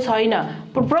नियममा त्यो छैन।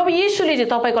 प्रभु येशूले चाहिँ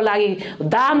तपाईँको लागि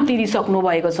दाम तिरिसक्नु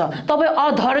भएको छ। तपाईँ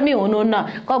अधर्मी हुनुहुन्न।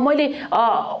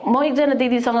 म एकजना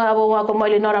दिदीसँग अब उहाँको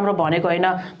मैले नराम्रो भनेको होइन,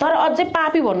 तर अझै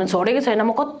पापी भन्नु छोडेकै छैन।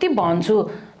 म कति भन्छु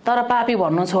तर पापी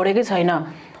भन्नु छोडेकै छैन।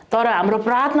 तर हाम्रो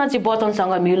प्रार्थना चाहिँ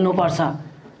वचनसँग मिल्नुपर्छ।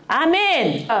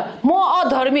 आमेन। म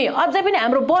अधर्मी, अझै पनि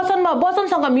हाम्रो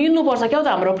वचनसँग मिल्नुपर्छ। क्या त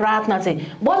हाम्रो प्रार्थना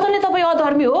चाहिँ वचनले तपाईँ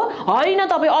अधर्मी हो होइन,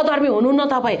 तपाईँ अधर्मी हुनुहुन्न।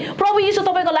 तपाईँ प्रभु येशू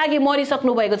तपाईँको लागि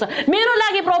मरिसक्नु भएको छ। मेरो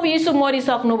लागि प्रभु येशू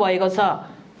मरिसक्नु भएको छ।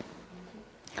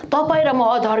 तपाईँ र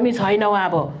म अधर्मी छैनौँ।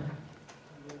 अब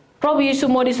प्रभु येशू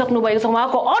मरिसक्नु भएको छ।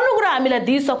 उहाँको अनुग्रह हामीलाई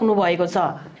दिइसक्नु भएको छ।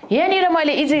 यहाँनिर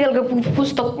मैले इजेकियलको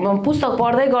पुस्तक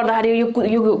पढ्दै गर्दाखेरि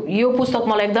यो पुस्तक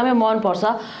मलाई एकदमै मनपर्छ।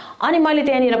 अनि मैले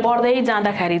त्यहाँनिर पढ्दै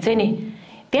जाँदाखेरि चाहिँ नि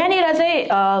त्यहाँनिर चाहिँ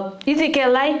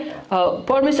इजेकियललाई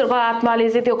परमेश्वरको आत्माले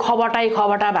चाहिँ त्यो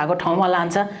खबटा भएको ठाउँमा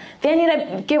लान्छ।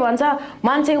 त्यहाँनिर के भन्छ,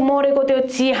 मान्छे मरेको त्यो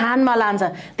चिहानमा लान्छ।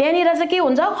 त्यहाँनिर चाहिँ के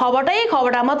हुन्छ,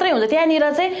 खबटा मात्रै हुन्छ। त्यहाँनिर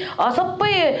चाहिँ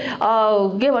सबै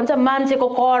के भन्छ मान्छेको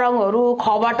करङहरू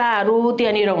खबटाहरू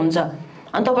त्यहाँनिर हुन्छ।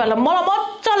 अनि तपाईँहरूलाई मलाई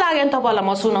मजा लाग्यो नि तपाईँहरूलाई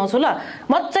म सुनाउँछु ल,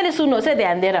 मजाले सुन्नुहोस् है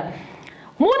ध्यान दिएर।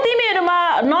 म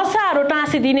तिमीहरूमा नसाहरू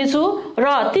टाँसिदिनेछु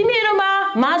र तिमीहरूमा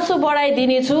मासु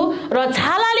बढाइदिनेछु र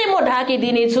छालाले म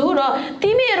ढाकिदिनेछु र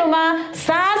तिमीहरूमा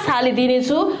सास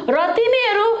हालिदिनेछु र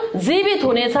तिमीहरू जीवित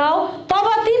हुनेछौ। तब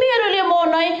तिमीहरूले म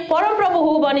नै परमप्रभु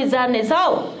हुँ भनी जान्नेछौ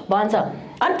भन्छ।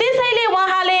 अनि त्यसैले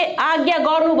उहाँले आज्ञा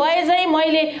गर्नुभए चाहिँ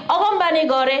मैले अगमबानी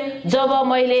गरेँ। जब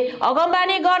मैले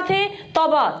अगमबानी गर्थेँ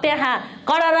तब त्यहाँ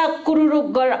करारा कुरुरुक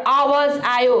गरेर आवाज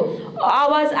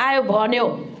आयो भन्यो।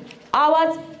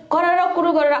 करारा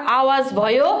कुरु गरेर आवाज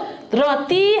भयो र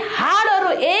ती हाडहरू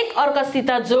एक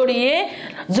अर्कासित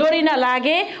जोडिन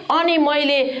लागे। अनि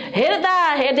मैले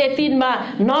हेर्दै तिनमा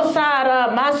नसा र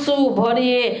मासु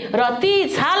भरिए र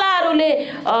ती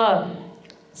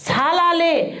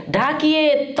छालाले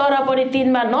ढाकिए, तर पनि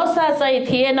तिनमा नसा चाहिँ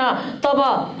थिएन। तब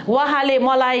उहाँले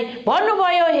मलाई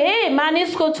भन्नुभयो, हे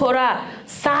मानिसको छोरा,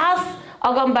 साहस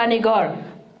अगमबानी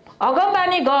गर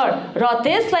र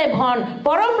त्यसलाई भन्,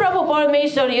 परमप्रभु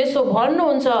परमेश्वर यसो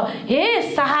भन्नुहुन्छ,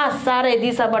 हे साहस सारै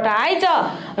दिशाबाट आइज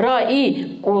र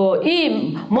यी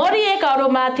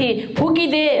मरिएकाहरूमाथि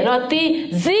फुकिदे र ती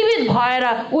जीवित भएर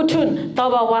उठुन्।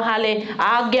 तब उहाँले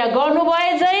आज्ञा गर्नुभए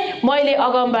चाहिँ मैले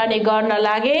अगमबानी गर्न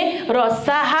लागे र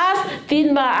साहस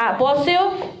तिनमा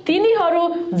पस्यो। तिनीहरू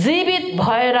जीवित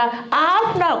भएर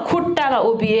आफ्ना खुट्टामा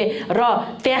उभिए र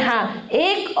त्यहाँ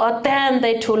एक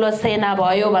अत्यन्तै ठुलो सेना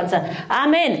भयो भन्छ।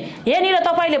 आमेन। यहाँनिर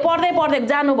तपाईँले पढ्दै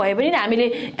जानुभयो भने हामीले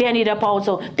त्यहाँनिर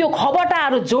पाउँछौँ त्यो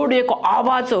खबटाहरू जोडिएको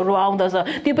आवाजहरू आउँदछ।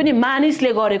 त्यो पनि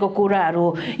मानिसले गरेको कुराहरू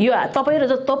हो। यो तपाईँ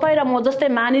र म जस्तै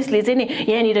मानिसले चाहिँ नि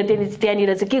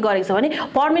त्यहाँनिर चाहिँ के गरेको छ भने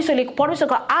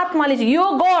परमेश्वरको आत्माले चाहिँ यो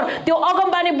गर, त्यो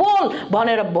अगमबानी बोल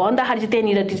भनेर भन्दाखेरि चाहिँ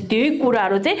त्यहाँनिर त्यही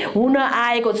कुराहरू चाहिँ हुन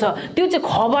आएको छ। त्यो चाहिँ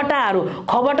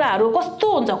खबटाहरू कस्तो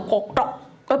हुन्छ,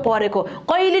 परेको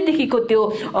कहिलेदेखिको त्यो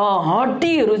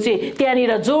हड्डीहरू चाहिँ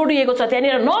त्यहाँनिर जोडिएको छ।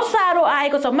 त्यहाँनिर नसाहरू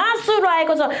आएको छ, मासुहरू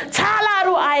आएको छ,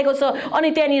 छालाहरू आएको छ।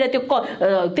 अनि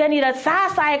त्यहाँनिर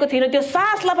सास आएको थिएन। त्यो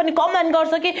सासलाई पनि कमान्ड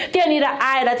गर्छ कि त्यहाँनिर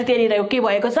आएर चाहिँ त्यहाँनिर के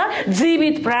भएको छ,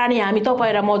 जीवित प्राणी हामी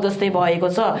तपाईँ र म जस्तै भएको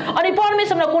छ। अनि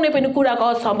परमेश्वरमा कुनै पनि कुराको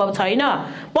असम्भव छैन।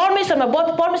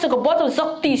 परमेश्वरको वचन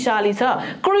शक्तिशाली छ,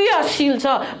 क्रियाशील छ।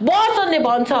 वचनले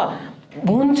भन्छ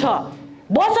हुन्छ,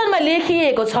 वचनमा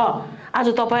लेखिएको छ। आज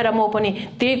तपाईँ र म पनि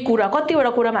त्यही कुरा कतिवटा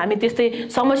कुरामा हामी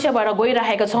त्यस्तै समस्याबाट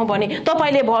गइरहेका छौँ भने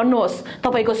तपाईँले भन्नुहोस्,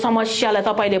 तपाईँको समस्यालाई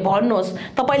तपाईँले भन्नुहोस्,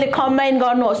 तपाईँले कम्बाइन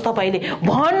गर्नुहोस्, तपाईँले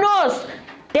भन्नुहोस्।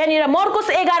 त्यहाँनिर मर्कुस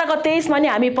 11:23मा नि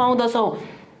हामी पाउँदछौँ,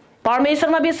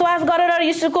 परमेश्वरमा विश्वास गरेर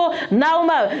यीशुको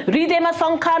नाउँमा हृदयमा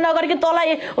शङ्का नगरिकन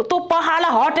तँलाई त्यो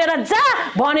पहाडलाई हटेर जा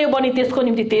भन्यो भने त्यसको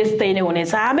निम्ति त्यस्तै नै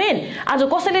हुनेछ। आमेन। आज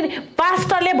कसैले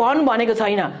पास्टरले भन् भनेको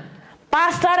छैन,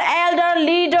 पास्टर, एल्डर,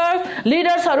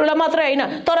 लिडर्सहरूलाई मात्रै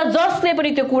होइन, तर जसले पनि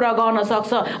त्यो कुरा गर्न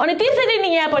सक्छ। अनि त्यसरी नै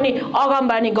यहाँ पनि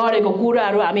अगमबानी गरेको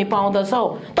कुराहरू हामी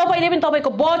पाउँदछौँ। तपाईँले पनि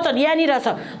तपाईँको वचन यहाँनिर छ,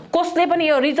 कसले पनि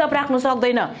यो रिजर्भ राख्नु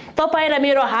सक्दैन, तपाईँ र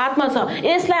मेरो हातमा छ।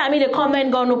 यसलाई हामीले कमेन्ट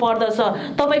गर्नु पर्दछ।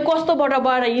 तपाईँ कस्तोबाट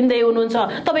भएर हिँड्दै हुनुहुन्छ,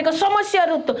 तपाईँको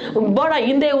समस्याहरूबाट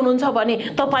हिँड्दै हुनुहुन्छ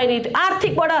भने, तपाईँले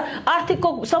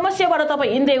आर्थिकको समस्याबाट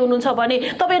तपाईँ हिँड्दै हुनुहुन्छ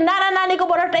भने, तपाईँ नाना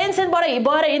नानीकोबाट टेन्सनबाट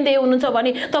भएर हिँड्दै हुनुहुन्छ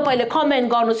भने तपाईँले कमेन्ट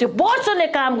गर्नुहोस्। यो वचनले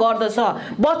काम गर्दछ,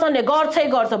 वचनले गर्छै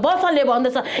गर्छ, वचनले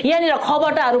भन्दछ। यहाँनिर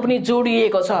खबरदाहरू पनि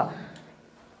जोडिएको छ।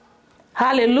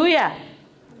 हालेलुया।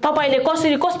 तपाईँले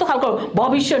कस्तो खालको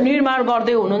भविष्य निर्माण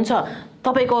गर्दै हुनुहुन्छ,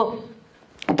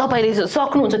 तपाईँले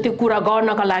सक्नुहुन्छ त्यो कुरा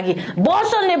गर्नका लागि।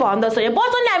 वचनले भन्दछ, यो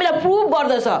वचनले हामीलाई प्रुभ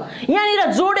गर्दछ। यहाँनिर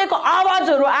जोडेको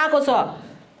आवाजहरू आएको छ,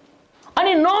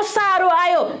 अनि नसाहरू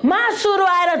आयो, मासुहरू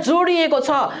आएर जोडिएको छ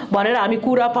भनेर हामी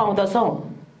कुरा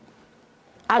पाउँदछौँ।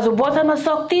 आज वचनमा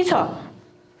शक्ति छ।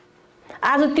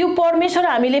 आज त्यो परमेश्वर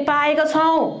हामीले पाएका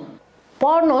छौँ।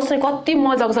 पढ्नुहोस् न, कति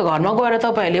मजाको छ। घरमा गएर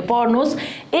तपाईँहरूले पढ्नुहोस्।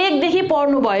 1देखि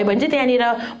पढ्नु भयो भने चाहिँ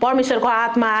त्यहाँनिर परमेश्वरको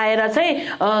आत्मा आएर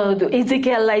चाहिँ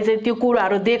इजिकेललाई चाहिँ त्यो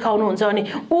कुराहरू देखाउनुहुन्छ। अनि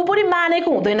ऊ पनि मानेको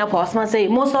हुँदैन फर्स्टमा चाहिँ,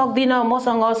 म सक्दिनँ,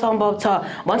 मसँग असम्भव छ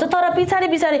भन्छ। तर पछाडि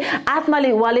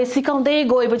आत्माले उहाँले सिकाउँदै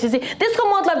गएपछि चाहिँ त्यसको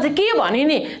मतलब चाहिँ के भने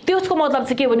नि, त्यसको मतलब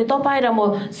चाहिँ के भने तपाईँ र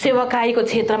म सेवाकाईको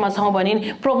क्षेत्रमा छौँ भने नि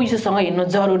प्रभु यीशुसँग हिँड्नु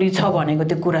जरुरी छ भनेको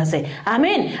त्यो कुरा चाहिँ।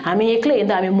 आमेन। हामी एक्लै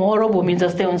हिँड्दा हामी मरुभूमि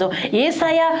जस्तै हुन्छौँ।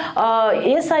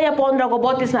 यसाया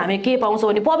 15:32मा हामी के पाउँछौँ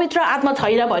भने पवित्र आत्मा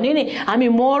छैन भने नि हामी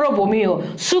मरुभूमि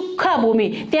हो, सुक्खा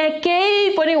भूमि। त्यहाँ केही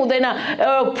पनि हुँदैन,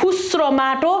 फुस्रो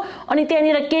माटो, अनि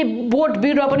त्यहाँनिर केही बोट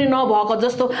बिरुवा पनि नभएको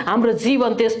जस्तो हाम्रो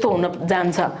जीवन त्यस्तो हुन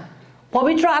जान्छ।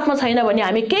 पवित्र आत्मा छैन भने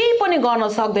हामी केही पनि गर्न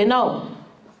सक्दैनौँ।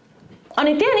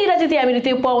 अनि त्यहाँनिर चाहिँ हामीले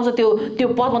त्यो पाउँछ। त्यो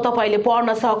पदमा तपाईँले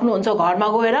पढ्न सक्नुहुन्छ घरमा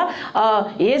गएर।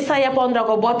 यसाया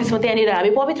 15:32मा त्यहाँनिर हामी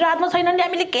पवित्र आत्मा छैन भने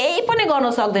हामीले केही पनि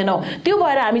गर्न सक्दैनौँ। त्यो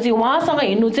भएर हामी चाहिँ उहाँसँग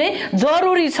हिँड्नु चाहिँ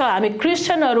जरुरी छ। हामी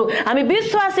क्रिस्चियनहरू, हामी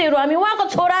विश्वासीहरू, हामी उहाँको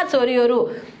छोराछोरीहरू।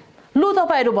 लु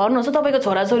तपाईँहरू भन्नुहुन्छ, तपाईँको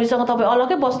छोराछोरीसँग तपाईँ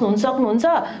अलग्गै बस्नुहुन्छ,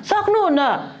 सक्नुहुन्न।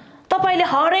 तपाईँले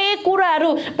हरेक कुराहरू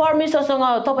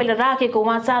परमेश्वरसँग तपाईँले राखेको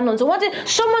उहाँ चाहनुहुन्छ। उहाँ चाहिँ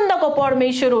सम्बन्धको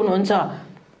परमेश्वर हुनुहुन्छ।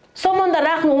 सम्बन्ध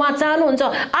राख्नु उहाँ चाहनुहुन्छ।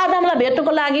 आदमलाई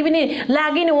भेट्नुको लागि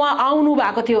नि उहाँ आउनु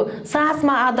भएको थियो।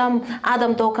 साँझमा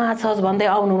आदम तँ कहाँ छस् भन्दै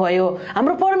आउनुभयो।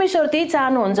 हाम्रो परमेश्वर त्यही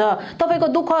चाहनुहुन्छ। तपाईँको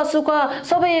दुःख सुख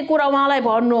सबै कुरा उहाँलाई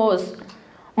भन्नुहोस्।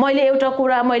 मैले एउटा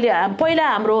कुरा पहिला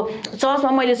हाम्रो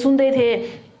चर्चमा मैले सुन्दै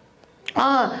थिएँ,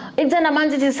 एकजना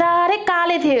मान्छे चाहिँ साह्रै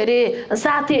काले थियो अरे,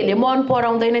 साथीहरूले मन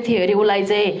पराउँदैन थियो अरे उसलाई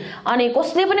चाहिँ। अनि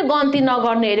कसले पनि गन्ती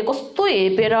नगर्ने अरे, कस्तो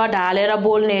हेपेर ढालेर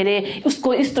बोल्ने अरे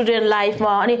उसको स्टुडेन्ट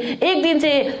लाइफमा। अनि एक दिन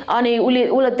चाहिँ अनि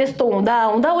उसलाई त्यस्तो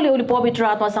हुँदा उसले पवित्र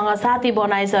आत्मासँग साथी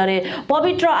बनाएछ अरे।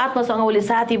 पवित्र आत्मासँग उसले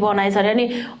साथी बनाएछ अरे। अनि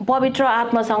पवित्र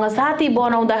आत्मासँग साथी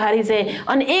बनाउँदाखेरि चाहिँ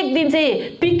अनि एक दिन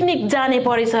चाहिँ पिकनिक जाने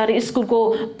परेछ अरे। स्कुलको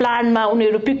प्लानमा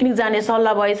उनीहरू पिकनिक जाने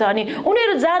सल्लाह भएछ। अनि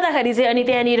उनीहरू जाँदाखेरि चाहिँ अनि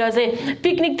त्यहाँनिर चाहिँ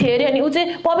पिकनिक थियो अरे। अनि ऊ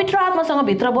चाहिँ पवित्र आत्मासँग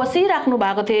भित्र बसिराख्नु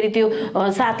भएको थियो अरे त्यो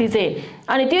साथी चाहिँ।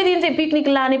 अनि त्यो दिन चाहिँ पिकनिक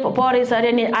लाने परेछ अरे।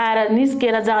 अनि आएर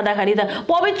निस्केर जाँदाखेरि त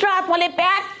पवित्र आत्माले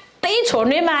प्याट्टै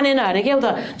छोड्नै मानेन अरे, क्या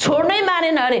त छोड्नै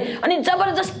मानेन अरे। अनि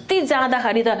जबरजस्ती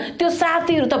जाँदाखेरि त त्यो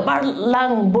साथीहरू त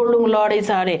बोर्लुङ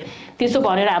लडेछ अरे। त्यसो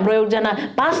भनेर हाम्रो एकजना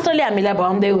पास्टरले हामीलाई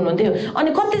भन्दै हुनुहुन्थ्यो। अनि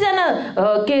कतिजना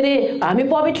के अरे हामी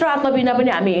पवित्र आत्मा बिना पनि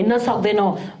हामी हिँड्न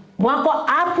सक्दैनौँ। उहाँको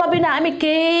आत्मा बिना हामी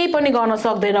केही पनि गर्न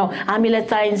सक्दैनौँ। हामीलाई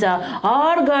चाहिन्छ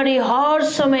हर घडी हर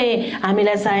समय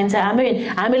हामीलाई चाहिन्छ।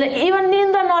 हामीलाई इभन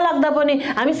निन्द्रा नलाग्दा पनि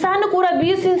हामी सानो कुरा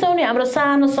बिर्सिन्छौँ नि। हाम्रो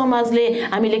सानो समाजले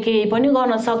हामीले केही पनि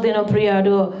गर्न सक्दैनौँ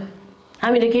प्रियहरू,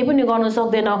 हामीले केही पनि गर्न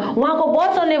सक्दैनौँ। उहाँको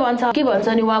वचनले भन्छ, के भन्छ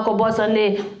नि उहाँको वचनले,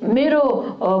 मेरो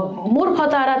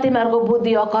मूर्खता र तिमीहरूको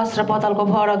बुद्धि आकाश र पातालको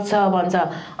फरक छ भन्छ।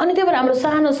 अनि त्यही भएर हाम्रो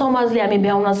सानो समाजले हामी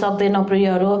भ्याउन सक्दैनौँ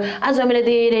प्रियहरू। आज हामीलाई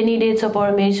धेरै निडेड छ,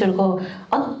 परमेश्वरको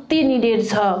अति निडेड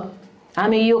छ।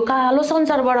 हामी यो कालो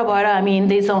संसारबाट भएर हामी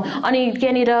हिँड्दैछौँ। अनि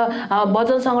त्यहाँनिर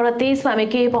वचन सङ्ग्रह 23 मा हामी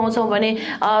के पाउँछौँ भने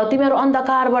तिमीहरू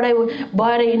अन्धकारबाट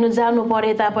भएर हिँड्नु जानु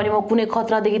परे तापनि म कुनै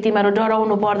खतरादेखि तिमीहरू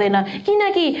डराउनु पर्दैन,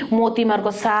 किनकि म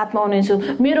तिमीहरूको साथमा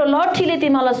हुनेछु, मेरो लट्ठीले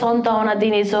तिमीहरूलाई सन्ताउना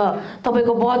दिनेछ।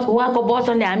 तपाईँको उहाँको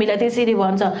वचनले हामीलाई त्यसरी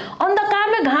भन्छ,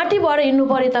 अन्धकारमा घाँटी भएर हिँड्नु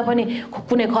परे तापनि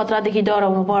कुनै खतरादेखि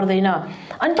डराउनु पर्दैन।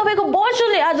 अनि तपाईँको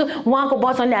वचनले आज उहाँको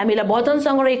वचनले हामीलाई वचन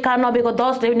सङ्ग्रह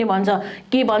 91:10 ले पनि भन्छ,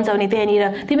 के भन्छ भने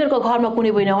त्यहाँनिर तिमीहरूको घरमा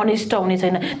कुनै पनि अनिष्ट हुने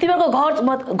छैन,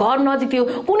 तिमीहरूको घर नजिक त्यो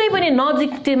कुनै पनि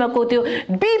नजिक तिमीहरूको त्यो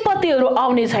विपत्तिहरू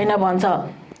आउने छैन भन्छ।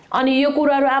 अनि यो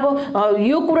कुराहरू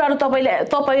यो कुराहरू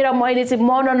तपाईँ र मैले चाहिँ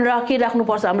मनन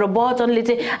राखिराख्नुपर्छ। हाम्रो वचनले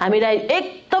चाहिँ हामीलाई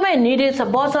एकदमै निडेड छ।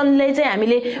 वचनले चाहिँ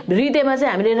हामीले हृदयमा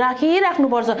चाहिँ हामीले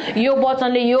राखिराख्नुपर्छ। यो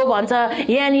वचनले यो भन्छ,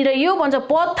 यहाँनिर यो भन्छ,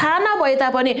 पद थाहा नभए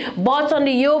तापनि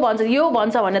वचनले यो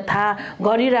भन्छ भनेर थाहा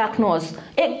गरिराख्नुहोस्,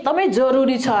 एकदमै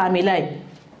जरुरी छ हामीलाई।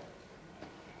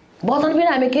 वचन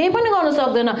बिना हामी केही पनि गर्न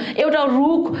सक्दैन। एउटा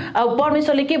रुख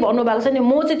परमेश्वरले के भन्नुभएको छ नि,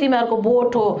 म चाहिँ तिमीहरूको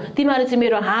बोट हो, तिमीहरू चाहिँ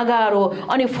मेरो हाँगाहरू हो,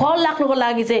 अनि फल लाग्नुको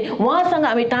लागि चाहिँ उहाँसँग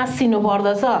हामी टाँसिनु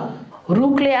पर्दछ।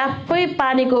 रुखले आफै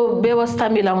पानीको व्यवस्था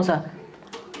मिलाउँछ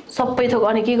सबै थोक।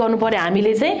 अनि के गर्नु पर्यो,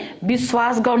 हामीले चाहिँ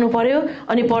विश्वास गर्नु पर्यो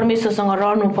अनि परमेश्वरसँग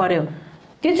रहनु पर्यो।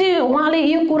 त्यो चाहिँ उहाँले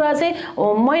यो कुरा चाहिँ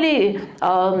मैले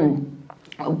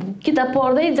किताब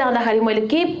पढ्दै जाँदाखेरि मैले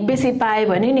के बेसी पाएँ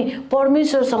भने नि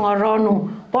परमेश्वरसँग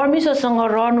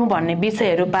रहनु भन्ने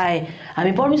विषयहरू पाएँ।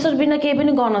 हामी परमेश्वर बिना केही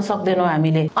पनि गर्न सक्दैनौँ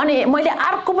हामीले। अनि मैले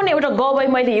अर्को पनि एउटा गवाई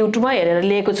मैले युट्युबमा हेरेर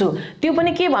लिएको छु। त्यो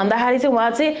पनि के भन्दाखेरि चाहिँ उहाँ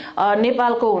चाहिँ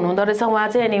नेपालको हुनुहुँदो रहेछ, उहाँ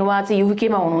चाहिँ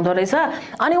युकेमा हुनुहुँदो रहेछ।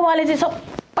 अनि उहाँले चाहिँ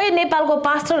सबै नेपालको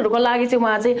पास्टरहरूको लागि चाहिँ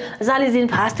उहाँ चाहिँ 40 दिन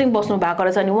फास्टिङ बस्नु भएको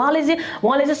रहेछ। अनि उहाँले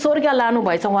चाहिँ स्वर्ग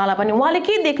लानुभएछ उहाँलाई पनि। उहाँले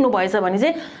के देख्नु भएछ भने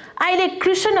चाहिँ अहिले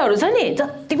क्रिस्चियनहरू छ नि,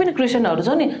 जति पनि क्रिस्चियनहरू छ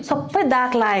नि सबै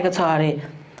दाग लागेको छ अरे,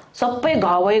 सबै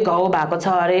घाउ भएको छ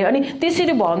अरे। अनि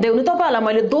त्यसरी भन्दै हुनु, तपाईँहरूलाई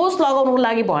मैले दोष लगाउनुको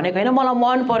लागि भनेको होइन, मलाई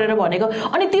मन परेर भनेको।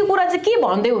 अनि त्यो कुरा चाहिँ के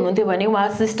भन्दै हुनुहुन्थ्यो भने उहाँ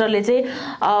सिस्टरले चाहिँ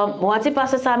उहाँ चाहिँ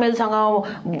पास्टर सामेलसँग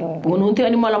हुनुहुन्थ्यो।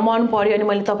 अनि मलाई मन पर्यो, अनि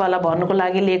मैले तपाईँहरूलाई भन्नुको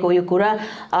लागि लिएको यो कुरा,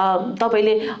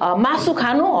 तपाईँले मासु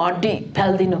खानु हड्डी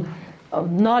फालिदिनु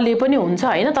नले पनि हुन्छ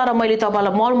होइन, तर मैले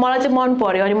तपाईँलाई मलाई चाहिँ मन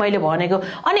पर्यो अनि मैले भनेको।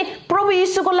 अनि प्रभु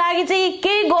यीशुको लागि चाहिँ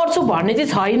केही गर्छु भन्ने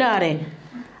चाहिँ छैन अरे।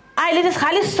 अहिले चाहिँ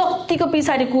खालि शक्तिको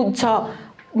पछाडि कुद्छ।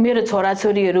 मेरो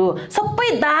छोराछोरीहरू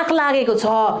सबै दाग लागेको छ।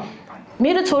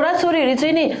 मेरो छोराछोरीहरू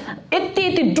चाहिँ नि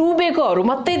यति डुबेकोहरू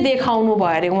मात्रै देखाउनु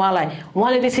भयो अरे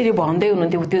उहाँले त्यसरी भन्दै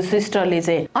हुनुहुन्थ्यो त्यो सिस्टरले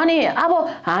चाहिँ। अनि अब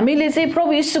हामीले चाहिँ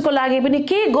प्रभु यीशुको लागि पनि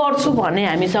के गर्छु भन्ने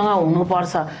हामीसँग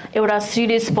हुनुपर्छ, एउटा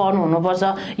सिरियसपन हुनुपर्छ।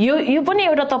 यो पनि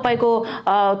एउटा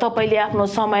तपाईँले आफ्नो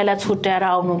समयलाई छुट्याएर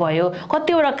आउनुभयो,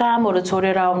 कतिवटा कामहरू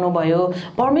छोडेर आउनुभयो।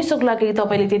 परमेश्वरको लागि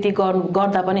तपाईँले त्यति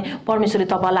गर्दा पनि परमेश्वरले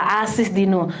तपाईँलाई आशिष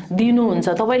दिनुहुन्छ।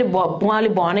 उहाँले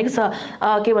भनेको छ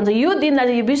के भन्छ, यो दिनलाई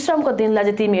चाहिँ, यो विश्रामको दिनलाई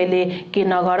चाहिँ तिमीहरूले के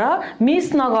नगर,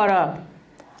 मिस नगर।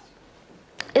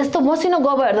 यस्तो मसिनो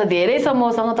गवाईहरू त धेरै छ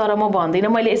मसँग, तर म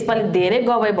भन्दिनँ। मैले यसपालि धेरै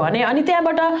गवाई भने। अनि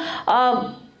त्यहाँबाट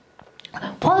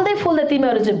फल्दै फुल्दै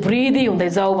तिमीहरू चाहिँ वृद्धि हुँदै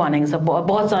जाऊ भनेको छ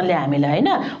वचनले हामीलाई होइन।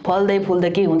 फल्दै फुल्दै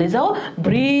के हुँदै जाऊ,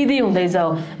 वृद्धि हुँदै जाऊ।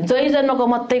 जय जन्मको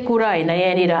मात्रै कुरा होइन,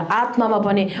 यहाँनिर आत्मामा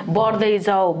पनि बढ्दै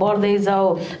जाऊ,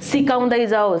 सिकाउँदै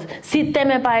जाऊ।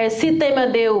 सित्तैमा पाए सित्तैमा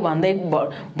देऊ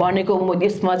भनेको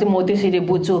यसमा चाहिँ म त्यसरी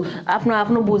बुझ्छु।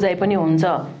 आफ्नो बुझाइ पनि हुन्छ।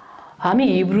 हामी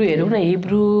हिब्रू हेरौँ न,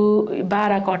 हिब्रू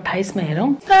 12:28 मा हेरौँ।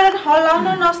 कारण हल्लाउन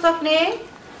नसक्ने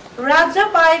राज्य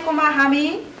पाएकोमा हामी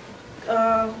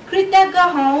कृतज्ञ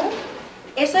हौं,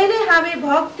 यसैले हामी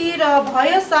भक्ति र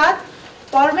भय साथ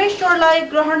परमेश्वरलाई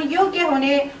ग्रहण योग्य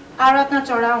हुने आराधना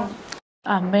चढाऊ।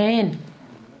 आमेन।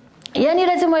 यहाँनिर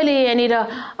चाहिँ मैले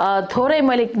थोरै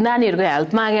मैले नानीहरूको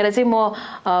हेल्प मागेर चाहिँ म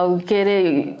के अरे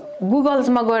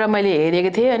गुगल्समा गएर मैले हेरेको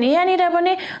थिएँ। अनि यहाँनिर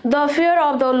पनि the fear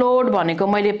of the lord भनेको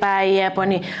मैले पाएँ यहाँ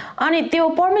पनि। अनि त्यो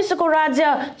परमेश्वरको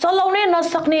राज्य चलाउनै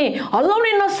नसक्ने,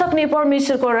 हल्लाउनै नसक्ने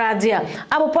परमेश्वरको राज्य।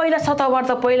 अब पहिला शतवर्ष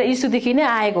त पहिला यीशुदेखि नै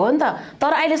आएको हो नि त,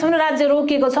 तर अहिलेसम्म राज्य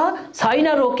रोकिएको छैन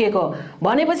रोकिएको।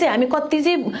 भनेपछि हामी कति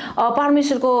चाहिँ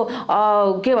परमेश्वरको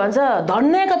के भन्छ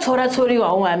धन्यका छोराछोरी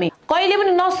हौँ हामी। कहिले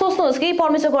पनि नसोच्नुहोस् कि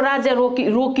परमेश्वरको राज्य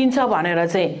रोकिन्छ भनेर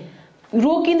चाहिँ।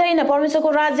 रोकिँदैन, परमेश्वरको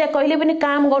राज्य कहिले पनि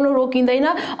काम गर्नु रोकिँदैन।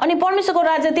 अनि परमेश्वरको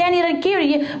राज्य त्यहाँनिर के,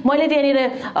 मैले त्यहाँनिर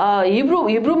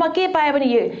हिब्रूमा के पाएँ भने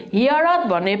यरत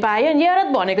भन्ने पाएँ। यरत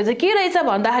भनेको चाहिँ के रहेछ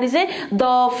भन्दाखेरि चाहिँ the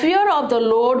fear of the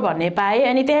lord भन्ने पाएँ।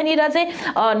 अनि त्यहाँनिर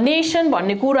चाहिँ नेसन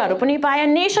भन्ने कुराहरू पनि पाएँ।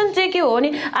 नेसन चाहिँ के हो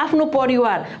भने आफ्नो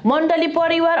परिवार, मण्डली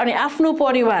परिवार अनि आफ्नो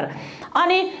परिवार।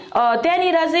 अनि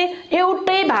त्यहाँनिर चाहिँ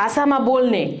एउटै भाषामा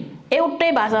बोल्ने,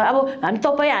 एउटै भाषा। अब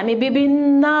हामी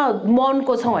विभिन्न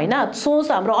मनको छौँ होइन,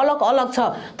 सोच हाम्रो अलग अलग छ,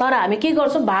 तर हामी के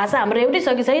गर्छौँ, भाषा हाम्रो एउटै छ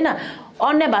कि छैन,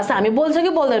 अन्य भाषा हामी बोल्छ कि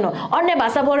बोल्दैनौँ, अन्य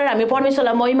भाषा बोलेर हामी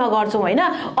परमेश्वरलाई महिमा गर्छौँ होइन,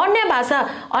 अन्य भाषा।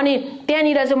 अनि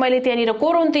त्यहाँनिर चाहिँ मैले त्यहाँनिर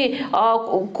कोरिन्थी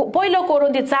पहिलो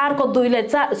कोरिन्थी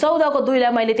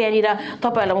 4:14 मैले त्यहाँनिर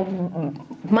तपाईँहरूलाई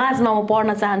माझमा म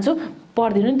पढ्न चाहन्छु,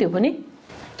 पढिदिनु नि त्यो पनि।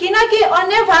 किनकि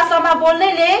अन्य भाषामा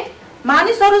बोल्नेले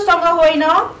मानिसहरूसँग होइन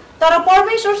तर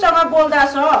परमेश्वरसँग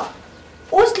बोल्दछ,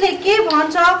 उसले के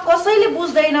भन्छ कसैले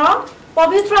बुझ्दैन,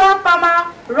 पवित्र आत्मामा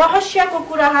रहस्यको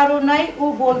कुराहरू नै ऊ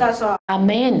बोल्दछ।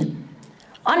 आमेन।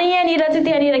 अनि यहाँनिर चाहिँ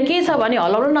त्यहाँनिर के छ भने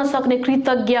हल्लाउन नसक्ने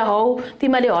कृतज्ञ हौ,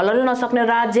 तिमीले हल्लाउन नसक्ने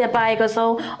राज्य पाएको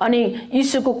छौ। अनि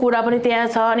यीशुको कुरा पनि त्यहाँ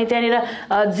छ। अनि त्यहाँनिर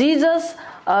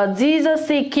जिजस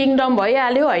चाहिँ किङडम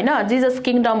भइहाल्यो होइन, जिजस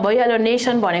किङडम भइहाल्यो।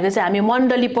 नेसन भनेको चाहिँ हामी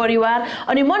मण्डली परिवार।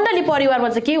 अनि मण्डली परिवारमा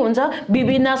चाहिँ के हुन्छ,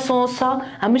 विभिन्न सोच छ,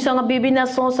 हामीसँग विभिन्न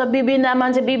सोच छ, विभिन्न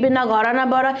मान्छे विभिन्न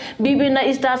घरानाबाट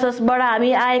विभिन्न स्टाटसबाट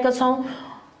हामी आएका छौँ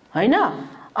होइन।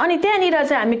 अनि त्यहाँनिर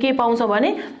चाहिँ हामी के पाउँछौँ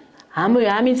भने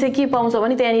हामी चाहिँ के पाउँछौँ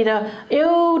भने त्यहाँनिर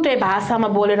एउटै भाषामा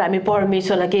बोलेर हामी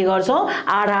परमेश्वरलाई के गर्छौँ,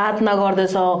 आराधना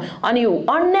गर्दछौँ। अनि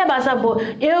अन्य भाषा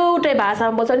एउटै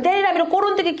भाषामा बोल्छौँ। अनि त्यहाँनिर हामीले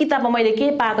कोरिन्थीको किताबमा मैले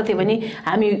के पाएको थिएँ भने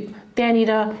हामी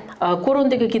त्यहाँनिर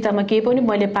कोरिन्थीको किताबमा के पनि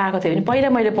मैले पाएको थिएँ भने पहिला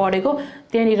मैले पढेको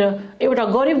त्यहाँनिर एउटा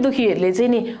गरिब दुखीहरूले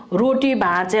चाहिँ नि रोटी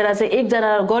भाँचेर चाहिँ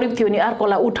एकजना गरिब थियो भने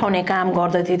अर्कोलाई उठाउने काम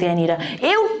गर्दथे। त्यहाँनिर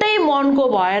एउटै मनको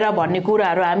भएर भन्ने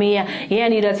कुराहरू हामी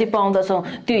यहाँनिर चाहिँ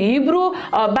पाउँदछौँ। त्यो हिब्रू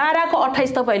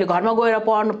 12:28 तपाईँले घरमा गएर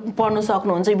पढ्नु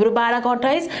सक्नुहुन्छ। हिब्रू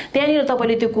 12:28 त्यहाँनिर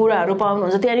तपाईँले त्यो कुराहरू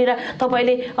पाउनुहुन्छ। त्यहाँनिर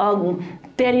तपाईँले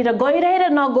त्यहाँनिर गइरहेर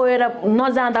नगएर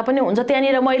नजाँदा पनि हुन्छ।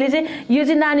 त्यहाँनिर मैले चाहिँ यो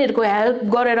चाहिँ नानीहरूको हेल्प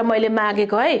गरेर मैले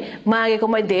मागेको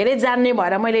मैले धेरै जान्ने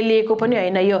भएर मैले लिएको पनि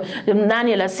होइन, यो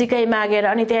नानीहरूलाई सिकाइ मागेर।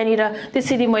 अनि त्यहाँनिर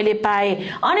त्यसरी मैले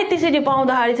पाएँ। अनि त्यसरी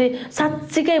पाउँदाखेरि चाहिँ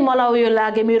साँच्चीकै मलाई उयो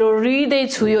लाग्यो, मेरो हृदय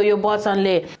छुयो यो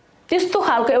वचनले। त्यस्तो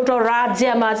खालको एउटा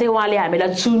राज्यमा चाहिँ उहाँले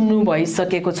हामीलाई चुन्नु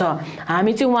भइसकेको छ।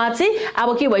 हामी चाहिँ उहाँ चाहिँ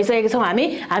अब के भइसकेको छौँ,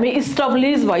 हामी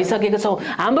इस्टाब्लिस भइसकेको छौँ।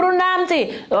 हाम्रो नाम चाहिँ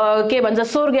के भन्छ,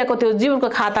 स्वर्गको त्यो जीवनको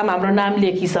खातामा हाम्रो नाम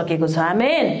लेखिसकेको छ।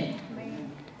 आमेन।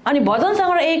 अनि भजन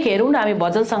सङ्ग्रह 1 हेरौँ न हामी।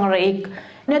 भजन सङ्ग्रह 1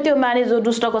 न त्यो मानिस जो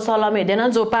दुष्टको सल्लाहमा हिँड्दैन,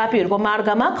 जो पापीहरूको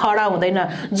मार्गमा खडा हुँदैन,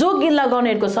 जो गिल्ला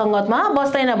गर्नेहरूको सङ्गतमा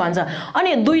बस्दैन भन्छ।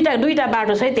 अनि दुईटा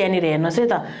बाटो छ है त्यहाँनिर, हेर्नुहोस् है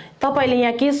त। तपाईँले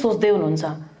यहाँ के सोच्दै हुनुहुन्छ?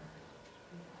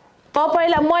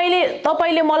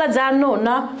 तपाईँले मलाई जान्नुहुन्न,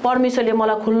 परमेश्वरले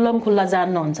मलाई खुल्लम खुल्ला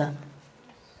जान्नुहुन्छ।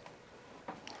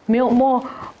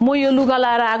 म यो लुगा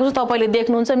लाएर आएको छु, तपाईँले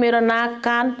देख्नुहुन्छ मेरो नाक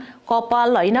कान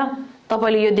कपाल होइन,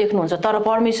 तपाईँले यो देख्नुहुन्छ। तर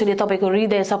परमेश्वरले तपाईँको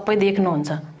हृदय सबै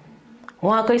देख्नुहुन्छ।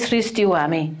 उहाँकै सृष्टि हो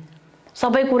हामी,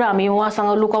 सबै कुरा हामी उहाँसँग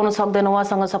लुकाउन सक्दैनौँ।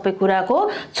 उहाँसँग सबै कुराको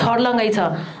छर्लङ्गै छ।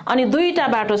 अनि दुईटा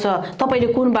बाटो छ,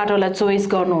 तपाईँले कुन बाटोलाई चोइस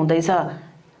गर्नुहुँदैछ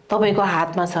तपाईँको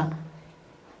हातमा छ।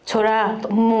 छोरा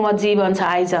ममा जीवन छ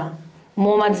आइज,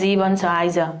 ममा जीवन छ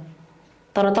आइज।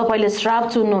 तर तपाईँले श्राप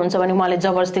चुन्नुहुन्छ भने उहाँले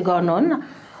जबरजस्ती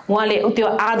गर्नुहुन्न। उहाँले त्यो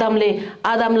आदमलाई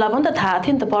पनि त थाहा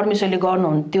थियो नि त परमेश्वरले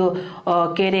गर्नुहुन्थ्यो,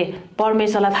 के अरे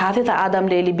परमेश्वरलाई थाहा थियो त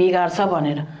आदमले यसले बिगार्छ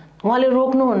भनेर। उहाँले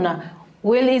रोक्नुहुन्न,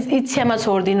 इच्छामा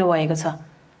छोडिदिनु भएको छ।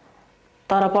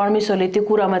 तर परमेश्वरले त्यो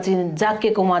कुरामा चाहिँ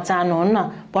जाकेको उहाँ चाहनुहुन्न।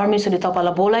 परमेश्वरले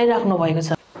तपाईँलाई बोलाइराख्नु भएको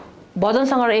छ। भजन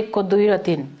सङ्ग्रह 1:2 र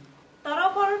 3। तर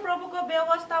परमप्रभुको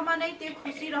व्यवस्थामा नै त्यो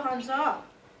खुसी रहन्छ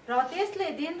र त्यसले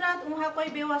दिनरात उहाँकै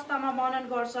व्यवस्थामा मनन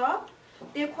गर्छ।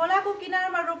 त्यो खोलाको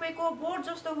किनारमा रोपेको बोट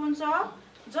जस्तो हुन्छ,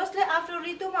 जसले आफ्नो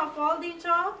ऋतुमा फल दिन्छ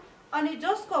अनि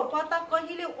जसको पत्ता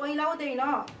कहिले ओइलाउँदैन।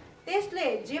 त्यसले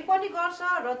जे पनि गर्छ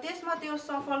र त्यसमा त्यो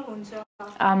सफल हुन्छ।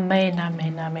 आमेन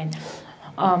आमेन आमेन।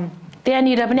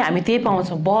 त्यहाँनिर पनि हामी त्यही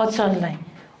पाउँछौँ वचनलाई।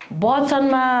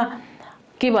 वचनमा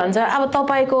के भन्छ, अब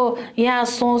तपाईँको यहाँ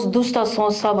सोच दुष्ट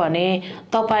सोच छ भने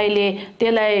तपाईँले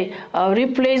त्यसलाई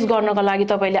रिप्लेस गर्नको लागि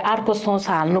तपाईँले अर्को सोच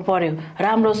हाल्नु पर्यो,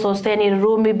 राम्रो सोच। त्यहाँनिर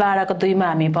रोमी 12:2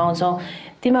 हामी पाउँछौँ,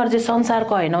 तिमीहरू चाहिँ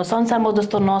संसारको होइनौ, संसारमा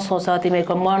जस्तो नसोच,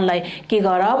 तिमीहरूको मनलाई के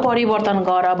गर, परिवर्तन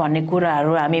गर भन्ने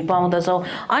कुराहरू हामी पाउँदछौँ।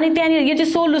 अनि त्यहाँनिर यो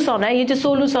चाहिँ सोलुसन है, यो चाहिँ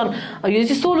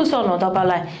सोलुसन हो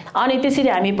तपाईँलाई। अनि त्यसरी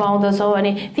हामी पाउँदछौँ।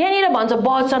 अनि त्यहाँनिर भन्छ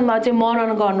वचनमा चाहिँ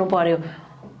मनन गर्नु पर्यो।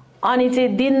 अनि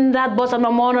चाहिँ दिनरात वचनमा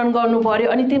मनन गर्नु पर्यो।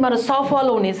 अनि तिमीहरू सफल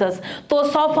हुनेछस्, तँ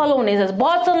सफल हुनेछस्।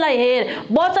 वचनलाई हेर,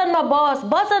 वचनमा बस,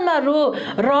 वचनमा रु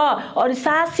र अनि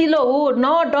सासिलो हो,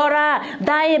 न डरा,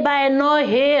 दाएँ बाएँ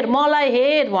नहेर, मलाई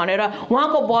हेर भनेर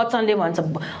उहाँको वचनले भन्छ।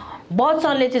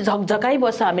 वचनले चाहिँ झकझकाइ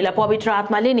बस्छ हामीलाई, पवित्र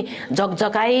आत्माले नि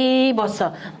झकझकाइ बस्छ।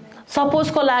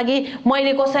 सपोजको लागि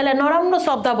मैले कसैलाई नराम्रो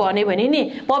शब्द भने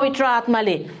नि पवित्र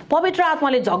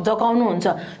आत्माले झकझकाउनु हुन्छ।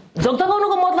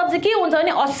 झकझकाउनुको मतलब चाहिँ के हुन्छ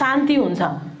भने अशान्ति हुन्छ।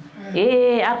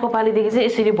 अर्को पालिदेखि चाहिँ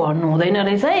यसरी भन्नु हुँदैन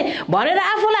रहेछ है भनेर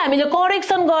आफूलाई हामीले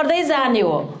करेक्सन गर्दै जाने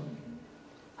हो।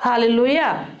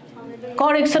 हालेलुया,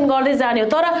 करेक्सन गर्दै जाने हो।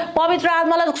 तर पवित्र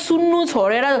आत्मालाई सुन्नु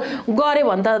छोडेर गरे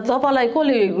भने त तपाईँलाई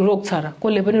कसले रोक्छ र?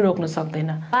 कसले पनि रोक्न सक्दैन।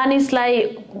 मानिसलाई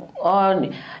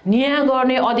न्याय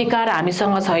गर्ने अधिकार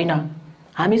हामीसँग छैन।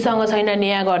 हामीसँग छैन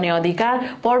न्याय गर्ने अधिकार,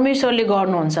 परमेश्वरले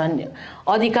गर्नुहुन्छ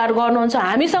अधिकार गर्नुहुन्छ।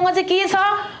 हामीसँग चाहिँ के छ?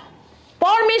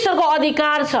 परमेश्वरको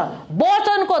अधिकार छ।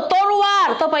 वचनको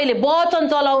तलवार तपाईँले वचन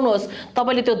चलाउनुहोस्,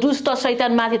 तपाईँले त्यो दुष्ट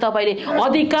शैतानमाथि तपाईँले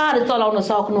अधिकार चलाउन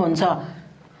सक्नुहुन्छ।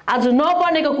 आज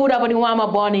नपर्नेको कुरा पनि उहाँमा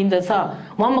बनिँदछ।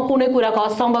 उहाँमा कुनै कुराको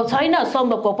असम्भव छैन।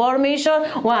 सम्भवको परमेश्वर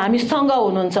उहाँ हामीसँग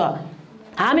हुनुहुन्छ,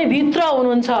 हामी भित्र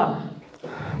हुनुहुन्छ।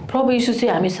 प्रभु येशू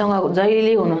चाहिँ हामीसँग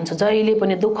जहिले हुनुहुन्छ। जहिले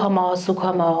पनि दुःखमा होस्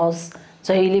सुखमा होस्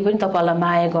जहिले पनि तपाईँलाई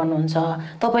माया गर्नुहुन्छ।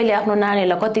 तपाईँले आफ्नो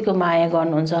नानीलाई कतिको माया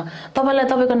गर्नुहुन्छ। तपाईँलाई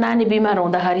तपाईँको नानी बिमार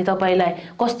हुँदाखेरि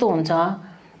तपाईँलाई कस्तो हुन्छ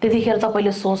त्यतिखेर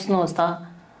तपाईँले सोच्नुहोस् त।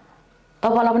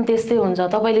 तपाईँलाई पनि त्यस्तै हुन्छ।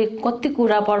 तपाईँले कति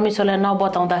कुरा परमेश्वरलाई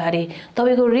नबताउँदाखेरि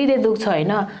तपाईँको हृदय दुख्छ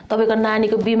होइन। तपाईँको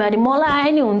नानीको बिमारी मलाई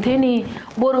आए नि हुन्थ्यो नि,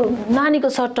 बरु नानीको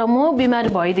सट्टा म बिमारी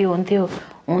भइदियो हुन्थ्यो।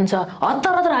 हुन्छ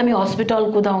हतार हतार हामी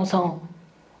हस्पिटल कुदाउँछौँ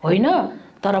होइन।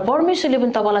 तर परमेश्वरले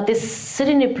पनि तपाईँलाई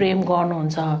त्यसरी नै प्रेम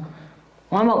गर्नुहुन्छ।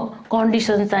 उहाँमा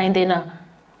कन्डिसन चाहिँदैन,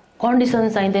 कन्डिसन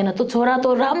चाहिँदैन। त्यो छोरा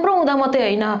त राम्रो हुँदा मात्रै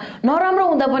होइन, नराम्रो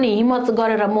हुँदा पनि हिम्मत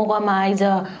गरेर मौकामा आइज,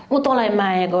 म तँलाई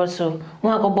माया गर्छु।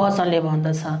 उहाँको वचनले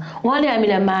भन्दछ। उहाँले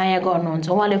हामीलाई माया गर्नुहुन्छ,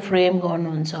 उहाँले प्रेम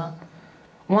गर्नुहुन्छ।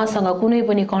 उहाँसँग कुनै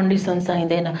पनि कन्डिसन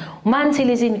चाहिँदैन।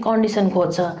 मान्छेले चाहिँ कन्डिसन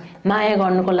खोज्छ माया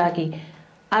गर्नुको लागि।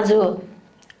 आज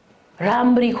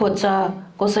राम्री खोज्छ,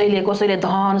 कसैले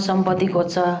धन सम्पत्ति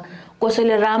खोज्छ,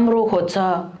 कसैले राम्रो खोज्छ।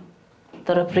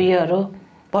 तर प्रियहरू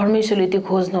परमेश्वरले त्यो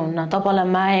खोज्नुहुन्न। तपाईँलाई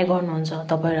माया गर्नुहुन्छ।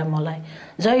 तपाईँ र मलाई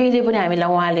जहिले पनि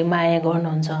हामीलाई उहाँले माया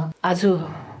गर्नुहुन्छ। आज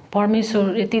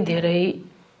परमेश्वर यति धेरै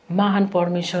महान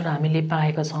परमेश्वर हामीले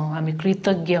पाएका छौँ। हामी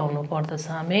कृतज्ञ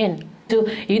हुनुपर्दछ। आमेन।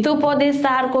 हितोपदेश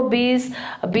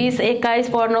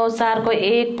 4:20-21 पढ्नुहोस्,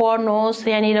 4:1 पढ्नुहोस्।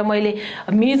 यहाँनिर मैले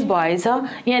मिस भएछ,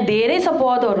 यहाँ धेरै छ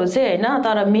पदहरू चाहिँ होइन,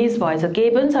 तर मिस भएछ,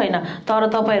 केही पनि छैन।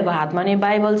 तर तपाईँहरूको हातमा नै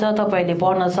बाइबल छ, तपाईँहरूले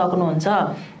पढ्न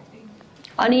सक्नुहुन्छ।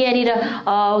 अनि यहाँनिर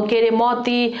के अरे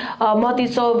मत्ती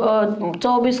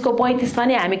 24:35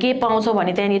 नि हामी के पाउँछौँ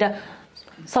भने त्यहाँनिर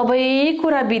सबै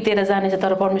कुरा बितेर जानेछ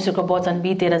तर परमेश्वरको वचन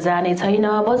बितेर जाने छैन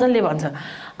वचनले भन्छ।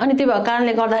 अनि त्यो भएको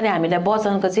कारणले गर्दाखेरि हामीलाई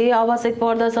वचनको चाहिँ आवश्यक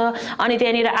पर्दछ। अनि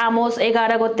त्यहाँनिर आमोस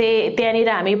 11 त्यहाँनिर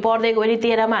हामी पढ्दै गयो भने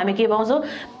 13 मा हामी के पाउँछौँ?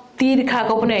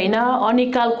 तिर्खाको पनि होइन,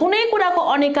 अनिकाल, कुनै कुराको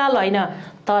अनिकाल होइन,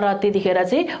 तर त्यतिखेर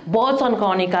चाहिँ वचनको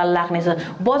अनिकाल लाग्नेछ,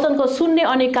 वचनको सुन्ने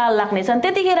अनिकाल लाग्नेछ।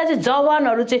 त्यतिखेर चाहिँ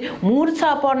जवानहरू चाहिँ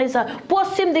मूर्छा पर्नेछ,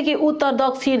 पश्चिमदेखि उत्तर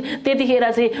दक्षिण त्यतिखेर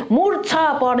चाहिँ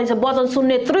मूर्छा पर्नेछ। वचन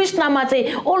सुन्ने तृष्णामा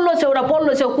चाहिँ ओल्लो छेउ र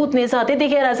पल्लो छेउ कुद्नेछ।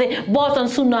 त्यतिखेर चाहिँ वचन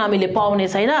सुन्न हामीले पाउने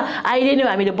छैन। अहिले नै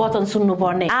हामीले वचन सुन्नु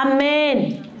पर्ने। आमेन।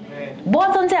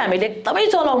 वचन चाहिँ हामीले एकदमै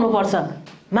चलाउनु पर्छ।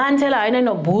 मान्छेलाई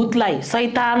होइन, भूतलाई,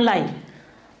 शैतानलाई।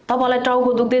 तपाईँलाई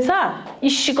टाउको दुख्दैछ,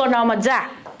 यीशुको नाममा जा,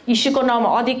 यीशुको नाममा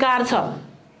अधिकार छ।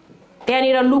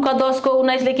 त्यहाँनिर लुका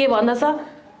 10:19 के भन्दछ?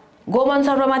 गोमन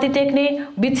सर्पमाथि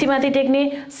टेक्ने, बिच्छीमाथि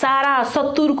टेक्ने, सारा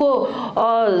शत्रुको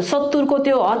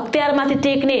त्यो हतियारमाथि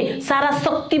टेक्ने, सारा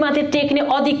शक्तिमाथि टेक्ने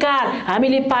अधिकार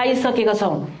हामीले पाइसकेका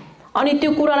छौँ। अनि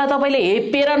त्यो कुरालाई तपाईँले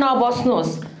हेपेर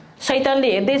नबस्नुहोस्। शैतानले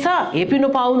हेर्दैछ,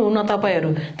 हेपिनु पाउनुहुन्न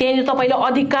तपाईँहरू। त्यहाँनिर तपाईँले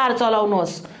अधिकार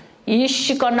चलाउनुहोस्।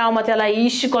 यीशुको नाममा त्यसलाई,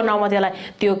 यीशुको नाममा त्यसलाई।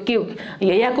 त्यो के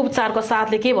याकुब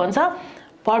 4:7 के भन्छ?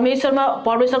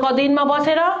 परमेश्वरको अधीनमा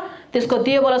बसेर त्यसको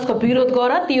देवलसको विरोध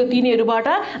गर, त्यो तिनीहरूबाट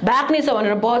भाग्नेछ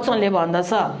भनेर वचनले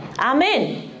भन्दछ। आमेन।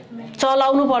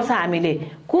 चलाउनु पर्छ हामीले।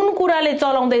 कुन कुराले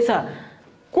चलाउँदैछ,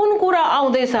 कुन कुरा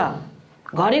आउँदैछ,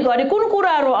 घरिघरि कुन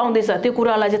कुराहरू आउँदैछ, त्यो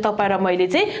कुरालाई चाहिँ तपाईँ र मैले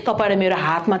चाहिँ, तपाईँ र मेरो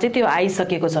हातमा चाहिँ त्यो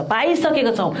आइसकेको छ,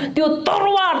 पाइसकेको छौँ। त्यो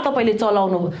तरवार तपाईँले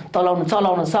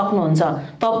चलाउन सक्नुहुन्छ।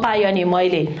 तपाईँ अनि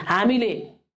मैले, हामीले